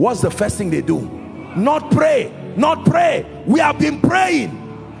name, what's the first thing they do? Not pray, not pray. We have been praying.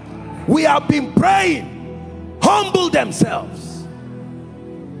 We have been praying. Humble themselves.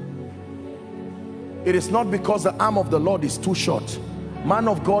 It is not because the arm of the Lord is too short. Man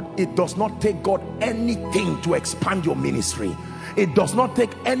of God, it does not take God anything to expand your ministry. It does not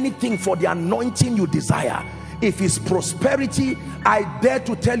take anything for the anointing you desire. If it's prosperity, I dare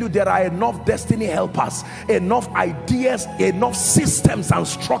to tell you there are enough destiny helpers, enough ideas, enough systems and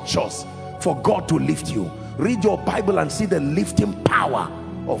structures for God to lift you. Read your Bible and see the lifting power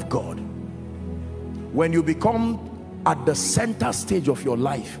of God. When you become at the center stage of your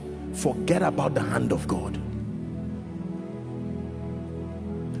life, forget about the hand of God.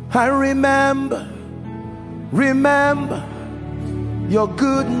 I remember your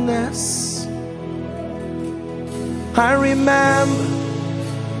goodness. I remember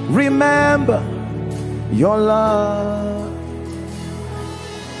your love.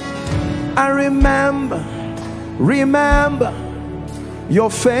 I remember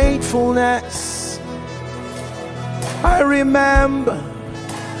your faithfulness. I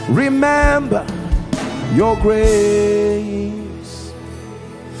remember your grace.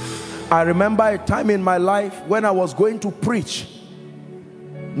 I remember a time in my life when I was going to preach.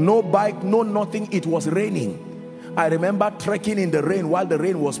 No bike, no nothing, it was raining. I remember trekking in the rain while the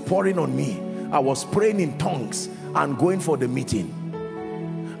rain was pouring on me. I was praying in tongues and going for the meeting.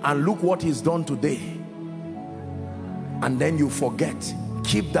 And look what he's done today. And then you forget.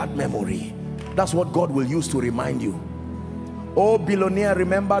 Keep that memory. That's what God will use to remind you. Oh billionaire,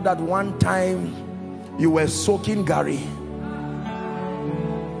 remember that one time you were soaking Gary.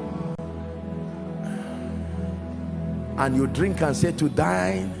 And you drink and say, to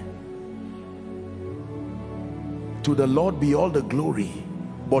thine, to the Lord be all the glory.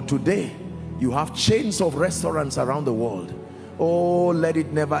 But today you have chains of restaurants around the world. Oh, let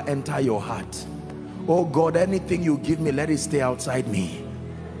it never enter your heart. Oh God, anything you give me, let it stay outside me.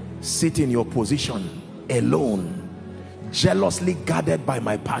 sit in your position alone, jealously guarded by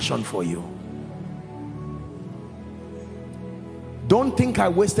my passion for you. Don't think I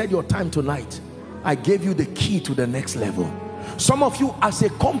wasted your time tonight. I gave you the key to the next level. Some of you, as a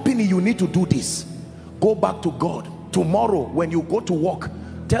company, you need to do this. Go back to God. Tomorrow, when you go to work,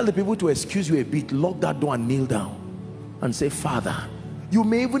 tell the people to excuse you a bit, lock that door and kneel down and say, Father. You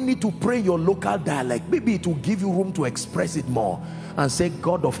may even need to pray your local dialect. Maybe it will give you room to express it more and say,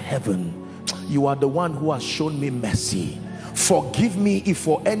 God of heaven, you are the one who has shown me mercy. Forgive me if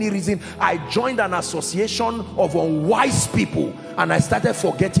for any reason I joined an association of unwise people and I started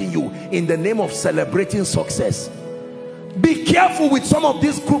forgetting you in the name of celebrating success. Be careful with some of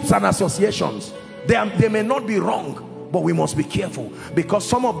these groups and associations. They may not be wrong, but we must be careful, because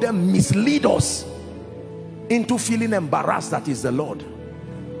some of them mislead us into feeling embarrassed that is the Lord.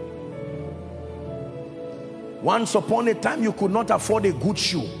 Once upon a time you could not afford a good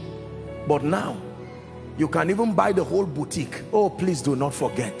shoe, but now you can even buy the whole boutique. Oh, please do not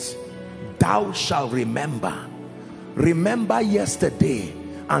forget, thou shalt remember. Remember yesterday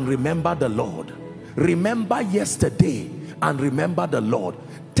and remember the Lord. Remember yesterday and remember the Lord.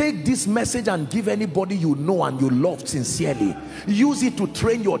 Take this message and give anybody you know and you love sincerely. Use it to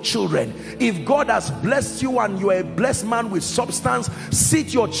train your children. If God has blessed you and you are a blessed man with substance,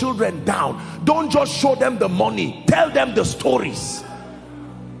 sit your children down. Don't just show them the money. Tell them the stories.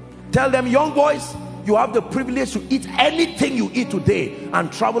 Tell them, young boys, you have the privilege to eat anything you eat today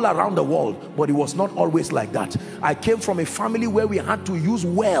and travel around the world. But it was not always like that. I came from a family where we had to use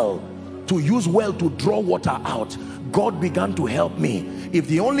well to draw water out. God began to help me. If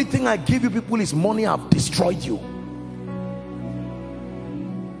the only thing I give you people is money, I've destroyed you.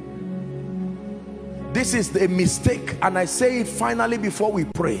 This is a mistake, and I say it finally before we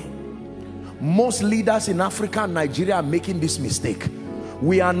pray. Most leaders in Africa and Nigeria are making this mistake.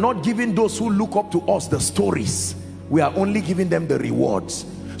 We are not giving those who look up to us the stories. We are only giving them the rewards.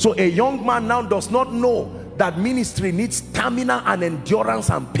 So a young man now does not know that ministry needs stamina and endurance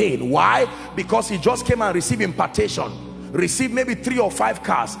and pain. Why? Because he just came and received impartation, received maybe 3 or 5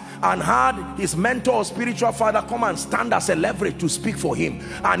 cars, and had his mentor or spiritual father come and stand as a leverage to speak for him.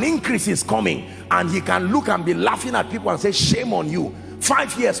 An increase is coming, and he can look and be laughing at people and say, shame on you.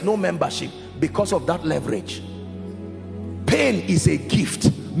 5 years, no membership, because of that leverage. Pain is a gift.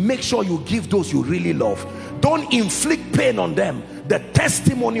 Make sure you give those you really love. Don't inflict pain on them. The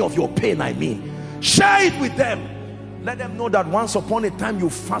testimony of your pain, I mean. Share it with them. Let them know that once upon a time you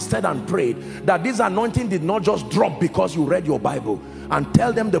fasted and prayed, that this anointing did not just drop because you read your Bible. And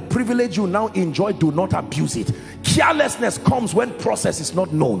tell them the privilege you now enjoy, do not abuse it. Carelessness comes when process is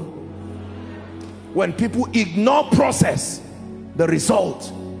not known. When people ignore process, the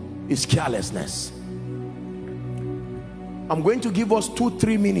result is carelessness. I'm going to give us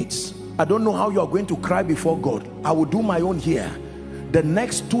 2-3 minutes. I don't know how you are going to cry before God. I will do my own here. The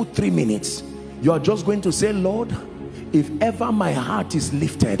next 2-3 minutes, you are just going to say, Lord, if ever my heart is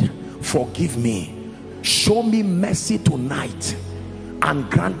lifted, forgive me. Show me mercy tonight and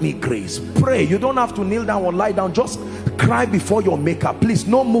grant me grace. Pray. You don't have to kneel down or lie down. Just cry before your maker. Please,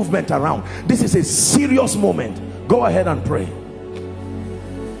 no movement around. This is a serious moment. Go ahead and pray.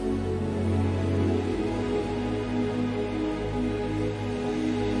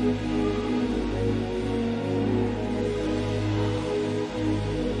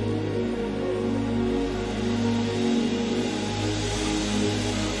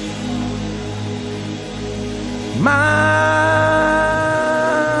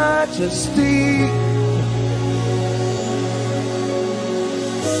 Majesty,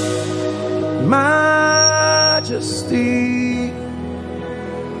 majesty,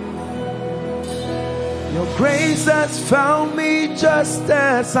 your grace has found me just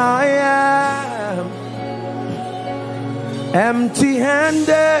as I am,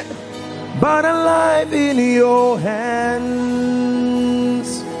 empty-handed but alive in your hands.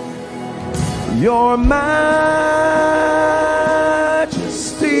 Your majesty,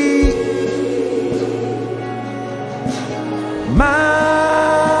 majesty,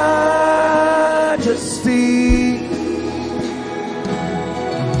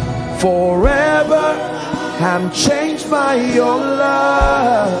 forever I'm changed by your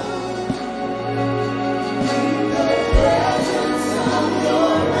love.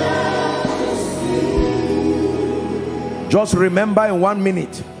 Just remember in 1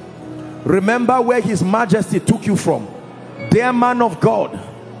 minute. Remember where his majesty took you from. Dear man of God,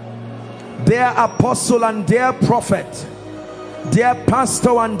 dear apostle and dear prophet, dear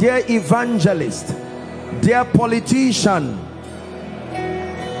pastor and dear evangelist, dear politician,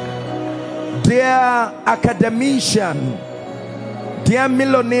 dear academician, dear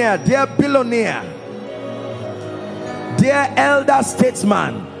millionaire, dear billionaire, dear elder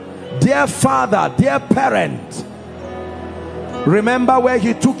statesman, dear father, dear parent, remember where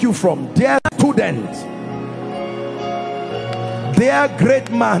he took you from. Dear student, dear great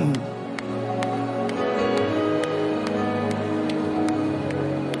man,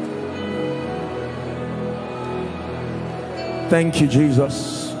 thank you,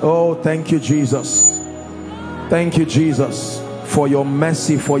 Jesus. Oh, thank you, Jesus. Thank you, Jesus, for your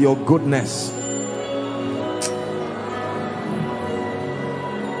mercy, for your goodness.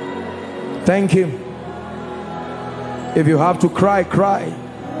 Thank you. If you have to cry, cry.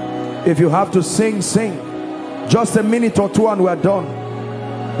 If you have to sing, sing. Just a minute or two and we're done.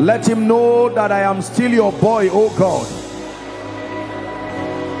 Let him know that I am still your boy, oh God.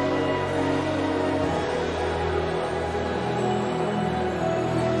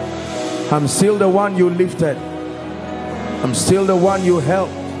 I'm still the one you lifted. I'm still the one you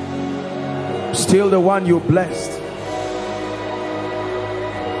helped. Still the one you blessed.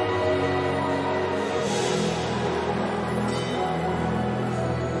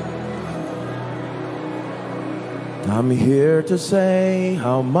 I'm here to say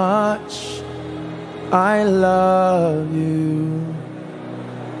how much I love you.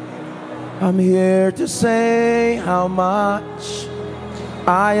 I'm here to say how much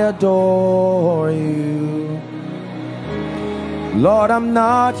I adore you. Lord, I'm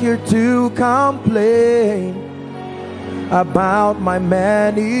not here to complain about my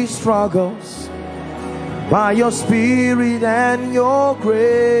many struggles. By your Spirit and your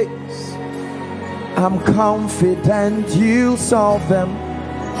grace, I'm confident you'll solve them.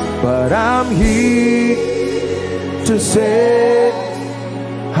 But I'm here to say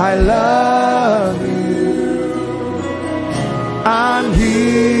I love you. I'm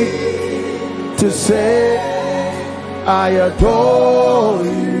here to say I adore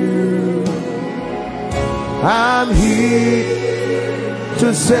you. I'm here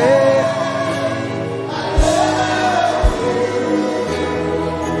to say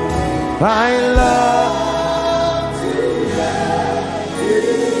I love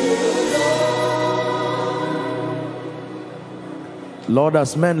you. Lord,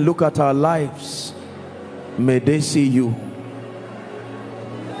 as men look at our lives, may they see you.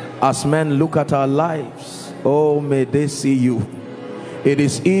 As men look at our lives, oh, may they see you. It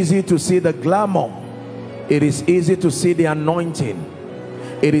is easy to see the glamour. It is easy to see the anointing.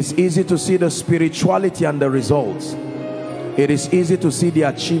 It is easy to see the spirituality and the results. It is easy to see the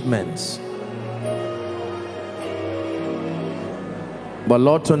achievements. But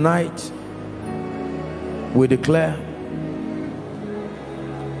Lord, tonight we declare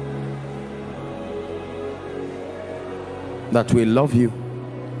that we love you.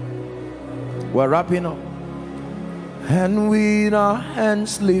 We're wrapping up. And with our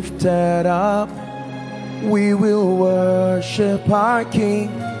hands lifted up, we will worship our King.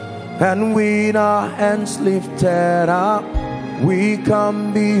 And with our hands lifted up, we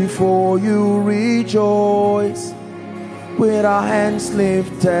come before you, rejoice. With our hands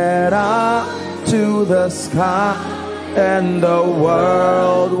lifted up to the sky, and the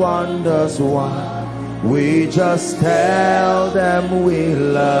world wonders why. We just tell them we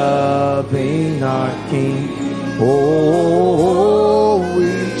love in our King. Oh,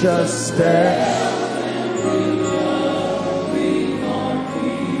 we just tell them we love in our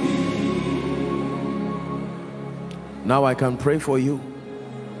King. Now I can pray for you.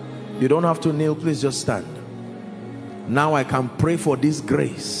 You don't have to kneel, please just stand. Now I can pray for this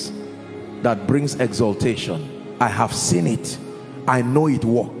grace that brings exaltation. I have seen it. I know it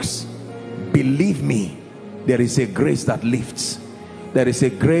works. Believe me, there is a grace that lifts. There is a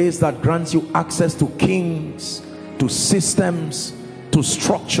grace that grants you access to kings, to systems, to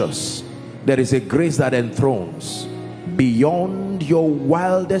structures. There is a grace that enthrones beyond your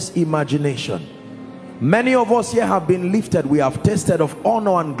wildest imagination. Many of us here have been lifted. We have tasted of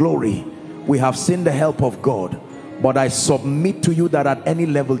honor and glory. We have seen the help of God. But I submit to you that at any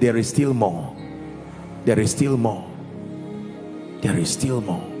level there is still more. There is still more. There is still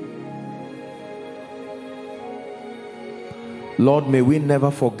more. Lord, may we never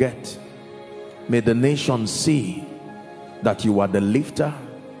forget. May the nations see that you are the lifter,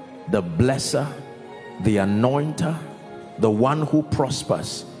 the blesser, the anointer, the one who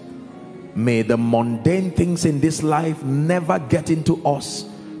prospers. May the mundane things in this life never get into us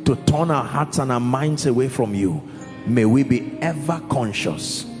to turn our hearts and our minds away from you. May we be ever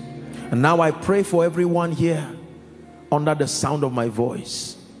conscious. And now I pray for everyone here under the sound of my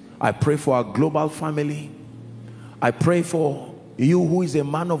voice. I pray for our global family. I pray for you who is a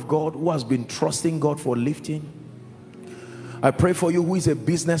man of God, who has been trusting God for lifting. I pray for you who is a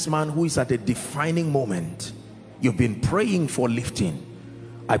businessman, who is at a defining moment. You've been praying for lifting.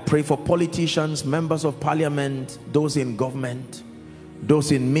 I pray for politicians, members of parliament, those in government,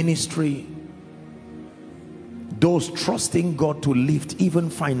 those in ministry, those trusting God to lift even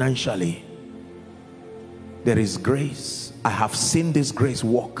financially. There is grace. I have seen this grace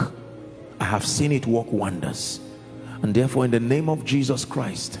work. I have seen it work wonders. And therefore, in the name of Jesus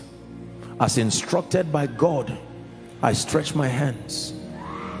Christ, as instructed by God, I stretch my hands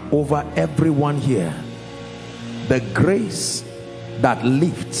over everyone here. The grace that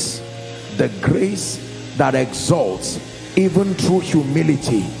lifts, the grace that exalts, even through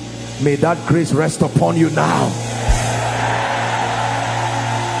humility, may that grace rest upon you now.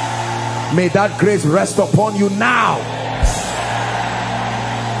 May that grace rest upon you now.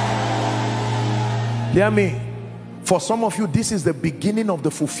 Hear me. For some of you, this is the beginning of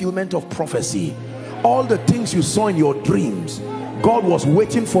the fulfillment of prophecy. All the things you saw in your dreams, God was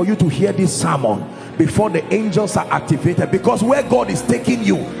waiting for you to hear this sermon before the angels are activated, because where God is taking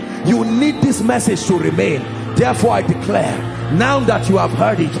you, you need this message to remain. Therefore, I declare, now that you have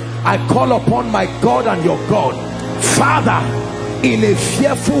heard it, I call upon my God and your God. Father, in a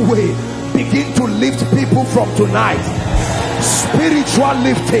fearful way, begin to lift people from tonight. Spiritual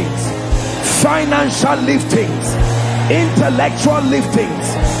liftings, financial liftings, intellectual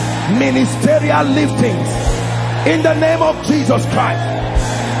liftings, ministerial liftings, in the name of Jesus Christ.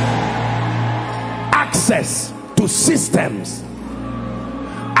 Access to systems,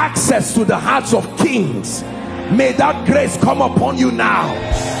 access to the hearts of kings, may that grace come upon you now.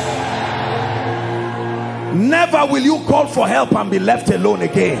 Never will you call for help and be left alone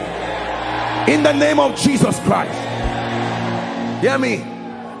again, in the name of Jesus Christ. Hear me.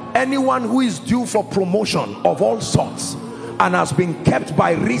 Anyone who is due for promotion of all sorts and has been kept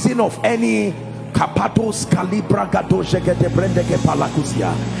by reason of any kapatos calibra gato jegete brendeke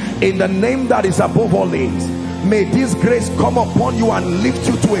palakusia, in the name that is above all names, may this grace come upon you and lift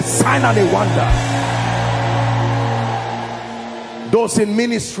you to a sign and a wonder. Those in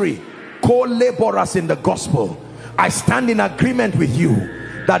ministry, co-laborers in the gospel, I stand in agreement with you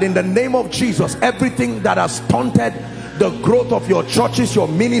that in the name of Jesus, everything that has stunted the growth of your churches, your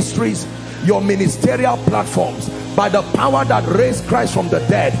ministries, your ministerial platforms, by the power that raised Christ from the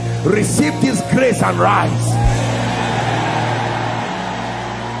dead, receive this grace and rise.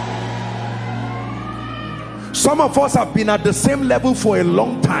 Some of us have been at the same level for a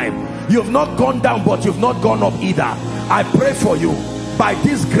long time. You've not gone down, but you've not gone up either. I pray for you, by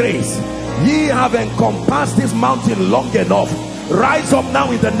this grace, ye have encompassed this mountain long enough. Rise up now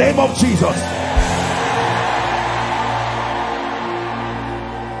in the name of Jesus.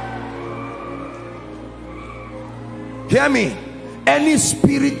 Hear me. Any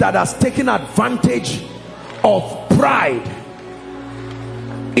spirit that has taken advantage of pride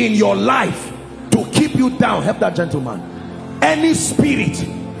in your life to keep you down, help that gentleman. Any spirit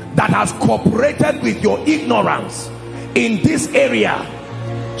that has cooperated with your ignorance in this area,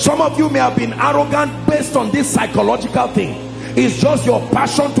 some of you may have been arrogant based on this psychological thing. It's just your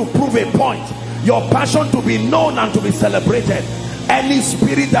passion to prove a point, your passion to be known and to be celebrated. Any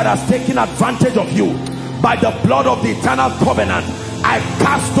spirit that has taken advantage of you, by the blood of the eternal covenant, I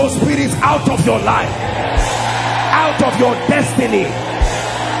cast those spirits out of your life, out of your destiny,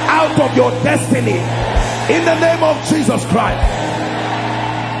 out of your destiny, in the name of Jesus Christ.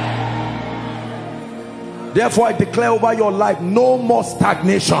 Therefore, I declare over your life, no more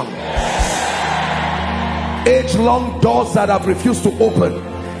stagnation. Age-long doors that have refused to open,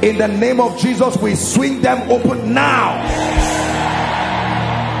 in the name of Jesus, we swing them open now.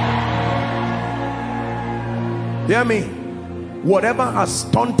 Hear me. Whatever has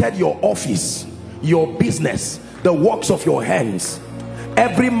stunted your office, your business, the works of your hands,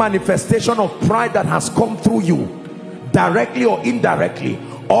 every manifestation of pride that has come through you, directly or indirectly,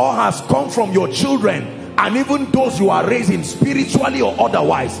 or has come from your children and even those you are raising, spiritually or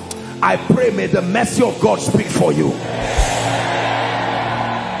otherwise, I pray, may the mercy of God speak for you.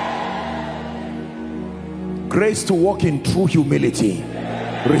 Grace to walk in true humility.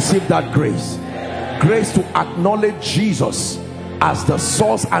 Receive that grace. Grace to acknowledge Jesus as the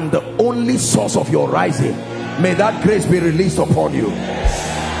source and the only source of your rising. May that grace be released upon you.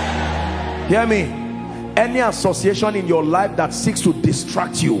 Hear me. Any association in your life that seeks to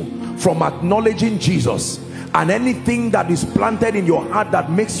distract you from acknowledging Jesus, and anything that is planted in your heart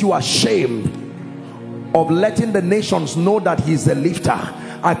that makes you ashamed of letting the nations know that he is the lifter,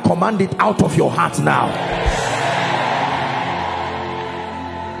 I command it out of your heart now.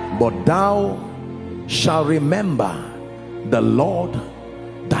 But thou shall remember the Lord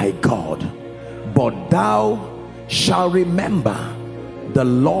thy God, but thou shall remember the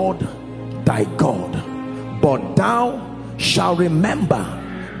Lord thy God, but thou shalt remember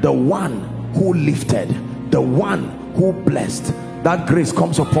the one who lifted, the one who blessed. That grace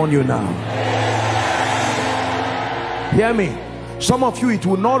comes upon you now. Hear me. Some of you, it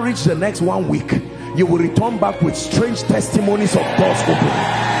will not reach the next 1 week. You will return back with strange testimonies of doors open.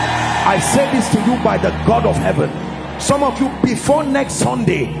 I say this to you by the God of heaven. Some of you, before next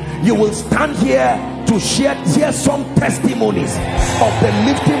Sunday, you will stand here to share some testimonies of the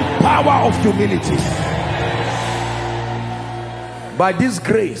lifting power of humility. By this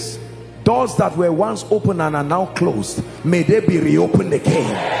grace, doors that were once open and are now closed, may they be reopened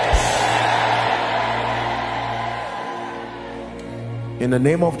again. In the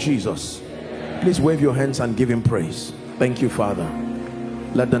name of Jesus, please wave your hands and give him praise. Thank you, Father.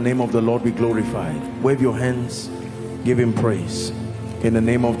 Let the name of the Lord be glorified. Wave your hands, give him praise. In the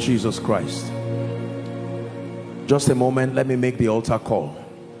name of Jesus Christ. Just a moment, let me make the altar call.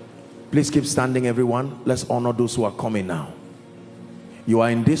 Please keep standing, everyone. Let's honor those who are coming now. You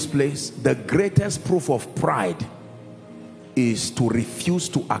are in this place. The greatest proof of pride is to refuse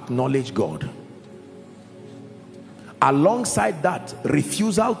to acknowledge God. Alongside that,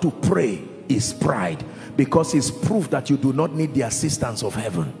 refusal to pray is pride, because it's proof that you do not need the assistance of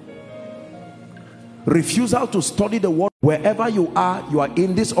heaven. Refusal to study the word. Wherever you are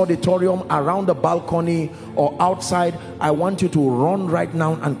in this auditorium, around the balcony or outside, I want you to run right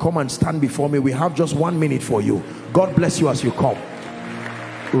now and come and stand before me. We have just 1 minute for you. God bless you as you come.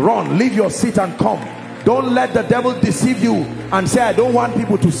 Run, leave your seat and come. Don't let the devil deceive you and say, I don't want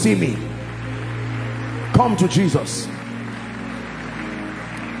people to see me. Come to Jesus.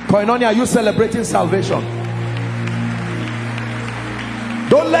 Koinonia, are you celebrating salvation?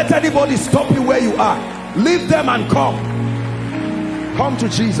 Don't let anybody stop you where you are. Leave them and come. Come to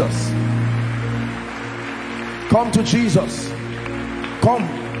Jesus. Come to Jesus. Come.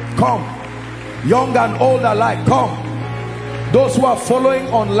 Young and old alike, come. Those who are following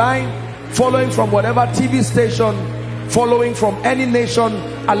online, following from whatever TV station, following from any nation,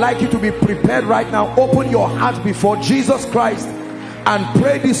 I'd like you to be prepared right now. Open your heart before Jesus Christ and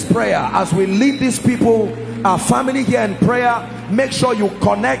pray this prayer as we lead these people, our family here in prayer. Make sure you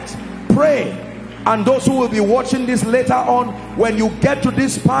connect, pray. And those who will be watching this later on, when you get to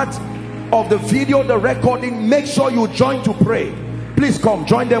this part of the video, the recording, make sure you join to pray. Please come,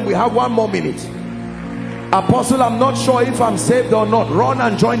 join them. We have 1 more minute. Apostle, I'm not sure if I'm saved or not. Run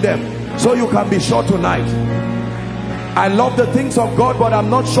and join them so you can be sure tonight. I love the things of God, but I'm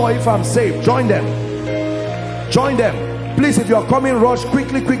not sure if I'm saved. Join them. Join them. Please, if you're coming, rush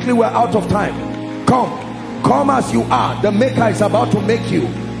quickly. We're out of time. Come as you are. The maker is about to make you.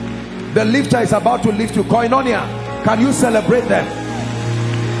 The lifter is about to lift you. Koinonia, can you celebrate them?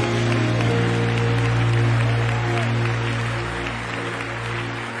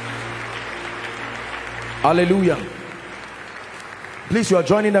 Hallelujah. Please, you are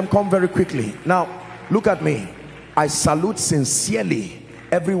joining them. Come very quickly. Now, look at me. I salute sincerely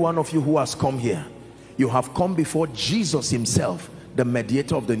every one of you who has come here. You have come before Jesus himself, the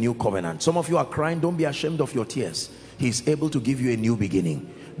mediator of the new covenant. Some of you are crying. Don't be ashamed of your tears. He is able to give you a new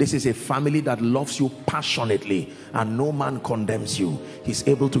beginning. This is a family that loves you passionately, and no man condemns you. He's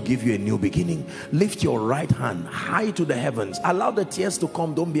able to give you a new beginning. Lift your right hand high to the heavens. Allow the tears to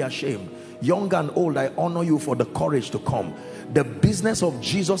come. Don't be ashamed. Young and old, I honor you for the courage to come. The business of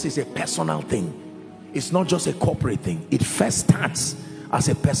Jesus is a personal thing. It's not just a corporate thing. It first starts as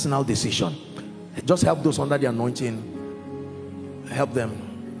a personal decision. Just help those under the anointing. Help them.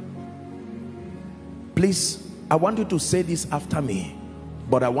 Please, I want you to say this after me,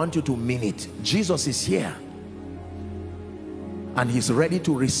 but I want you to mean it. Jesus is here, and he's ready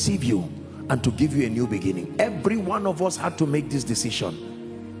to receive you and to give you a new beginning. Every one of us had to make this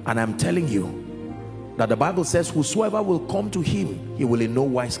decision, and I'm telling you that the Bible says, whosoever will come to him, he will in no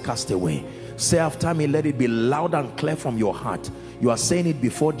wise cast away. Say after me, let it be loud and clear from your heart. You are saying it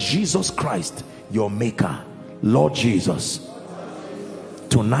before Jesus Christ, your maker. Lord Jesus,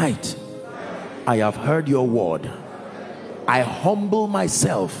 tonight I have heard your word. I humble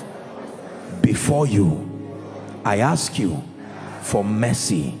myself before you. I ask you for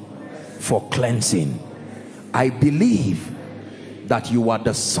mercy, for cleansing. I believe that you are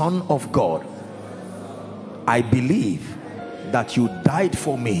the Son of God. I believe that you died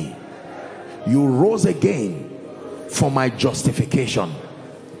for me. You rose again for my justification.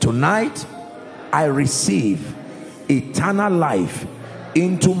 Tonight I receive eternal life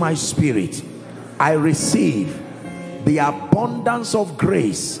into my spirit. I receive the abundance of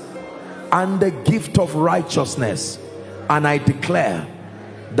grace and the gift of righteousness, and I declare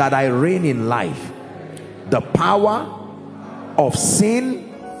that I reign in life. The power of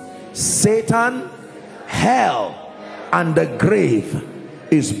sin, Satan, hell, and the grave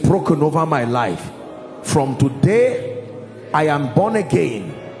is broken over my life. From today, I am born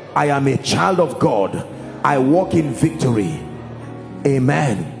again. I am a child of God. I walk in victory.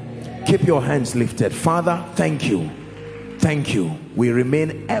 Amen. Keep your hands lifted. Father, thank you. Thank you. We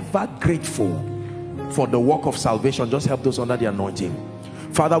remain ever grateful for the work of salvation. Just help those under the anointing.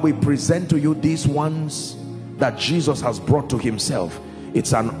 Father, we present to you these ones that Jesus has brought to himself.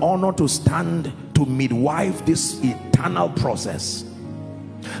 It's an honor to stand to midwife this eternal process.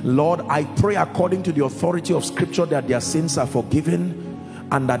 Lord, I pray according to the authority of scripture that their sins are forgiven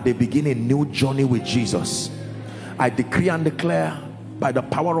and that they begin a new journey with Jesus. I decree and declare by the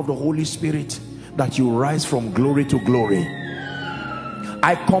power of the Holy Spirit that you rise from glory to glory.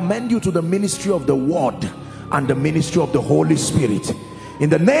 I commend you to the ministry of the word and the ministry of the Holy Spirit. In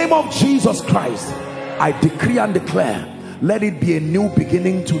the name of Jesus Christ, I decree and declare, let it be a new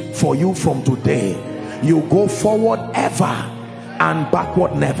beginning for you from today. You go forward ever and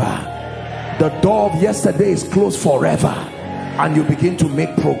backward never. The door of yesterday is closed forever, and you begin to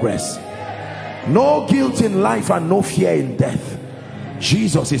make progress. No guilt in life and no fear in death.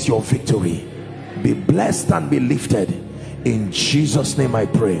 Jesus is your victory. Be blessed and be lifted. In Jesus' name I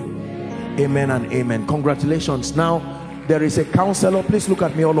pray. Amen and amen. Congratulations. Now there is a counselor. Please look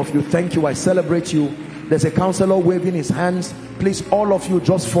at me, all of you. Thank you. I celebrate you. There's a counselor waving his hands. Please, all of you,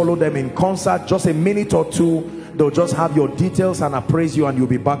 just follow them in concert. Just a minute or two. They'll just have your details and appraise you, and you'll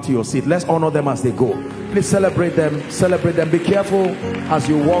be back to your seat. Let's honor them as they go. Please celebrate them. Celebrate them. Be careful as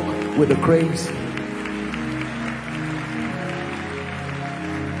you walk with the cranes.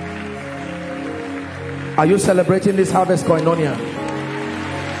 Are you celebrating this harvest koinonia?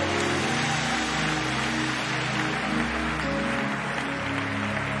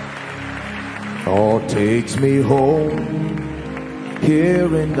 Oh, takes me home,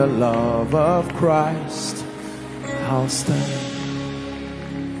 here in the love of Christ, I'll stand.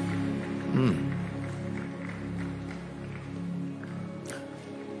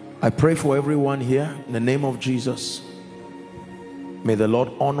 I pray for everyone here in the name of Jesus. May the Lord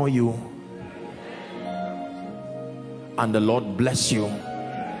honor you, and the Lord bless you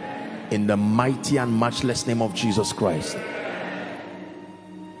in the mighty and matchless name of Jesus Christ.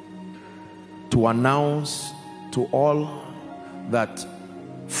 To announce to all that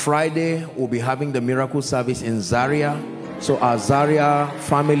Friday we'll be having the miracle service in Zaria. So our Zaria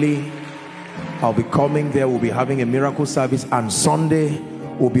family, I'll be coming there. We'll be having a miracle service, and Sunday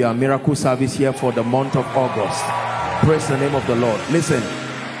will be a miracle service here for the month of August. Praise the name of the Lord. Listen,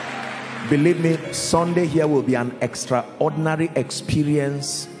 believe me, Sunday here will be an extraordinary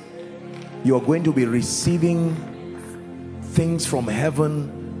experience. You're going to be receiving things from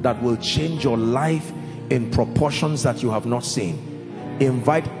heaven that will change your life in proportions that you have not seen.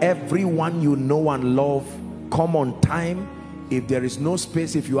 Invite everyone you know and love. Come on time. If there is no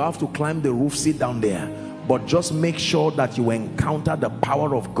space, if you have to climb the roof, sit down there. But just make sure that you encounter the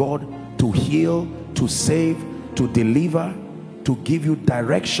power of God to heal, to save, to deliver, to give you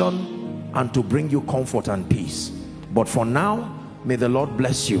direction, and to bring you comfort and peace. But for now, may the Lord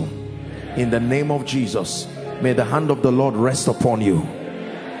bless you. In the name of Jesus, may the hand of the Lord rest upon you.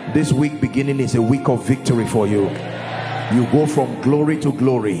 This week beginning is a week of victory for you. You go from glory to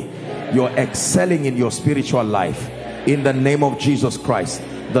glory. You're excelling in your spiritual life. In the name of Jesus Christ,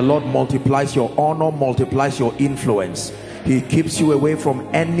 the Lord multiplies your honor, multiplies your influence. He keeps you away from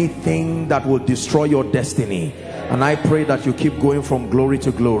anything that will destroy your destiny. And I pray that you keep going from glory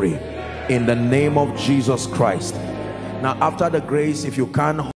to glory. In the name of Jesus Christ. Now, after the grace, if you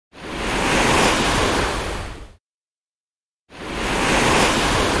can,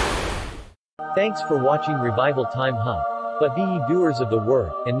 thanks for watching Revival Time Hub. But be ye doers of the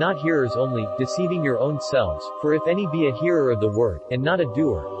word, and not hearers only, deceiving your own selves. For if any be a hearer of the word, and not a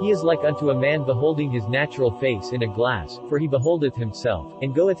doer, he is like unto a man beholding his natural face in a glass. For he beholdeth himself,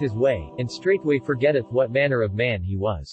 and goeth his way, and straightway forgetteth what manner of man he was.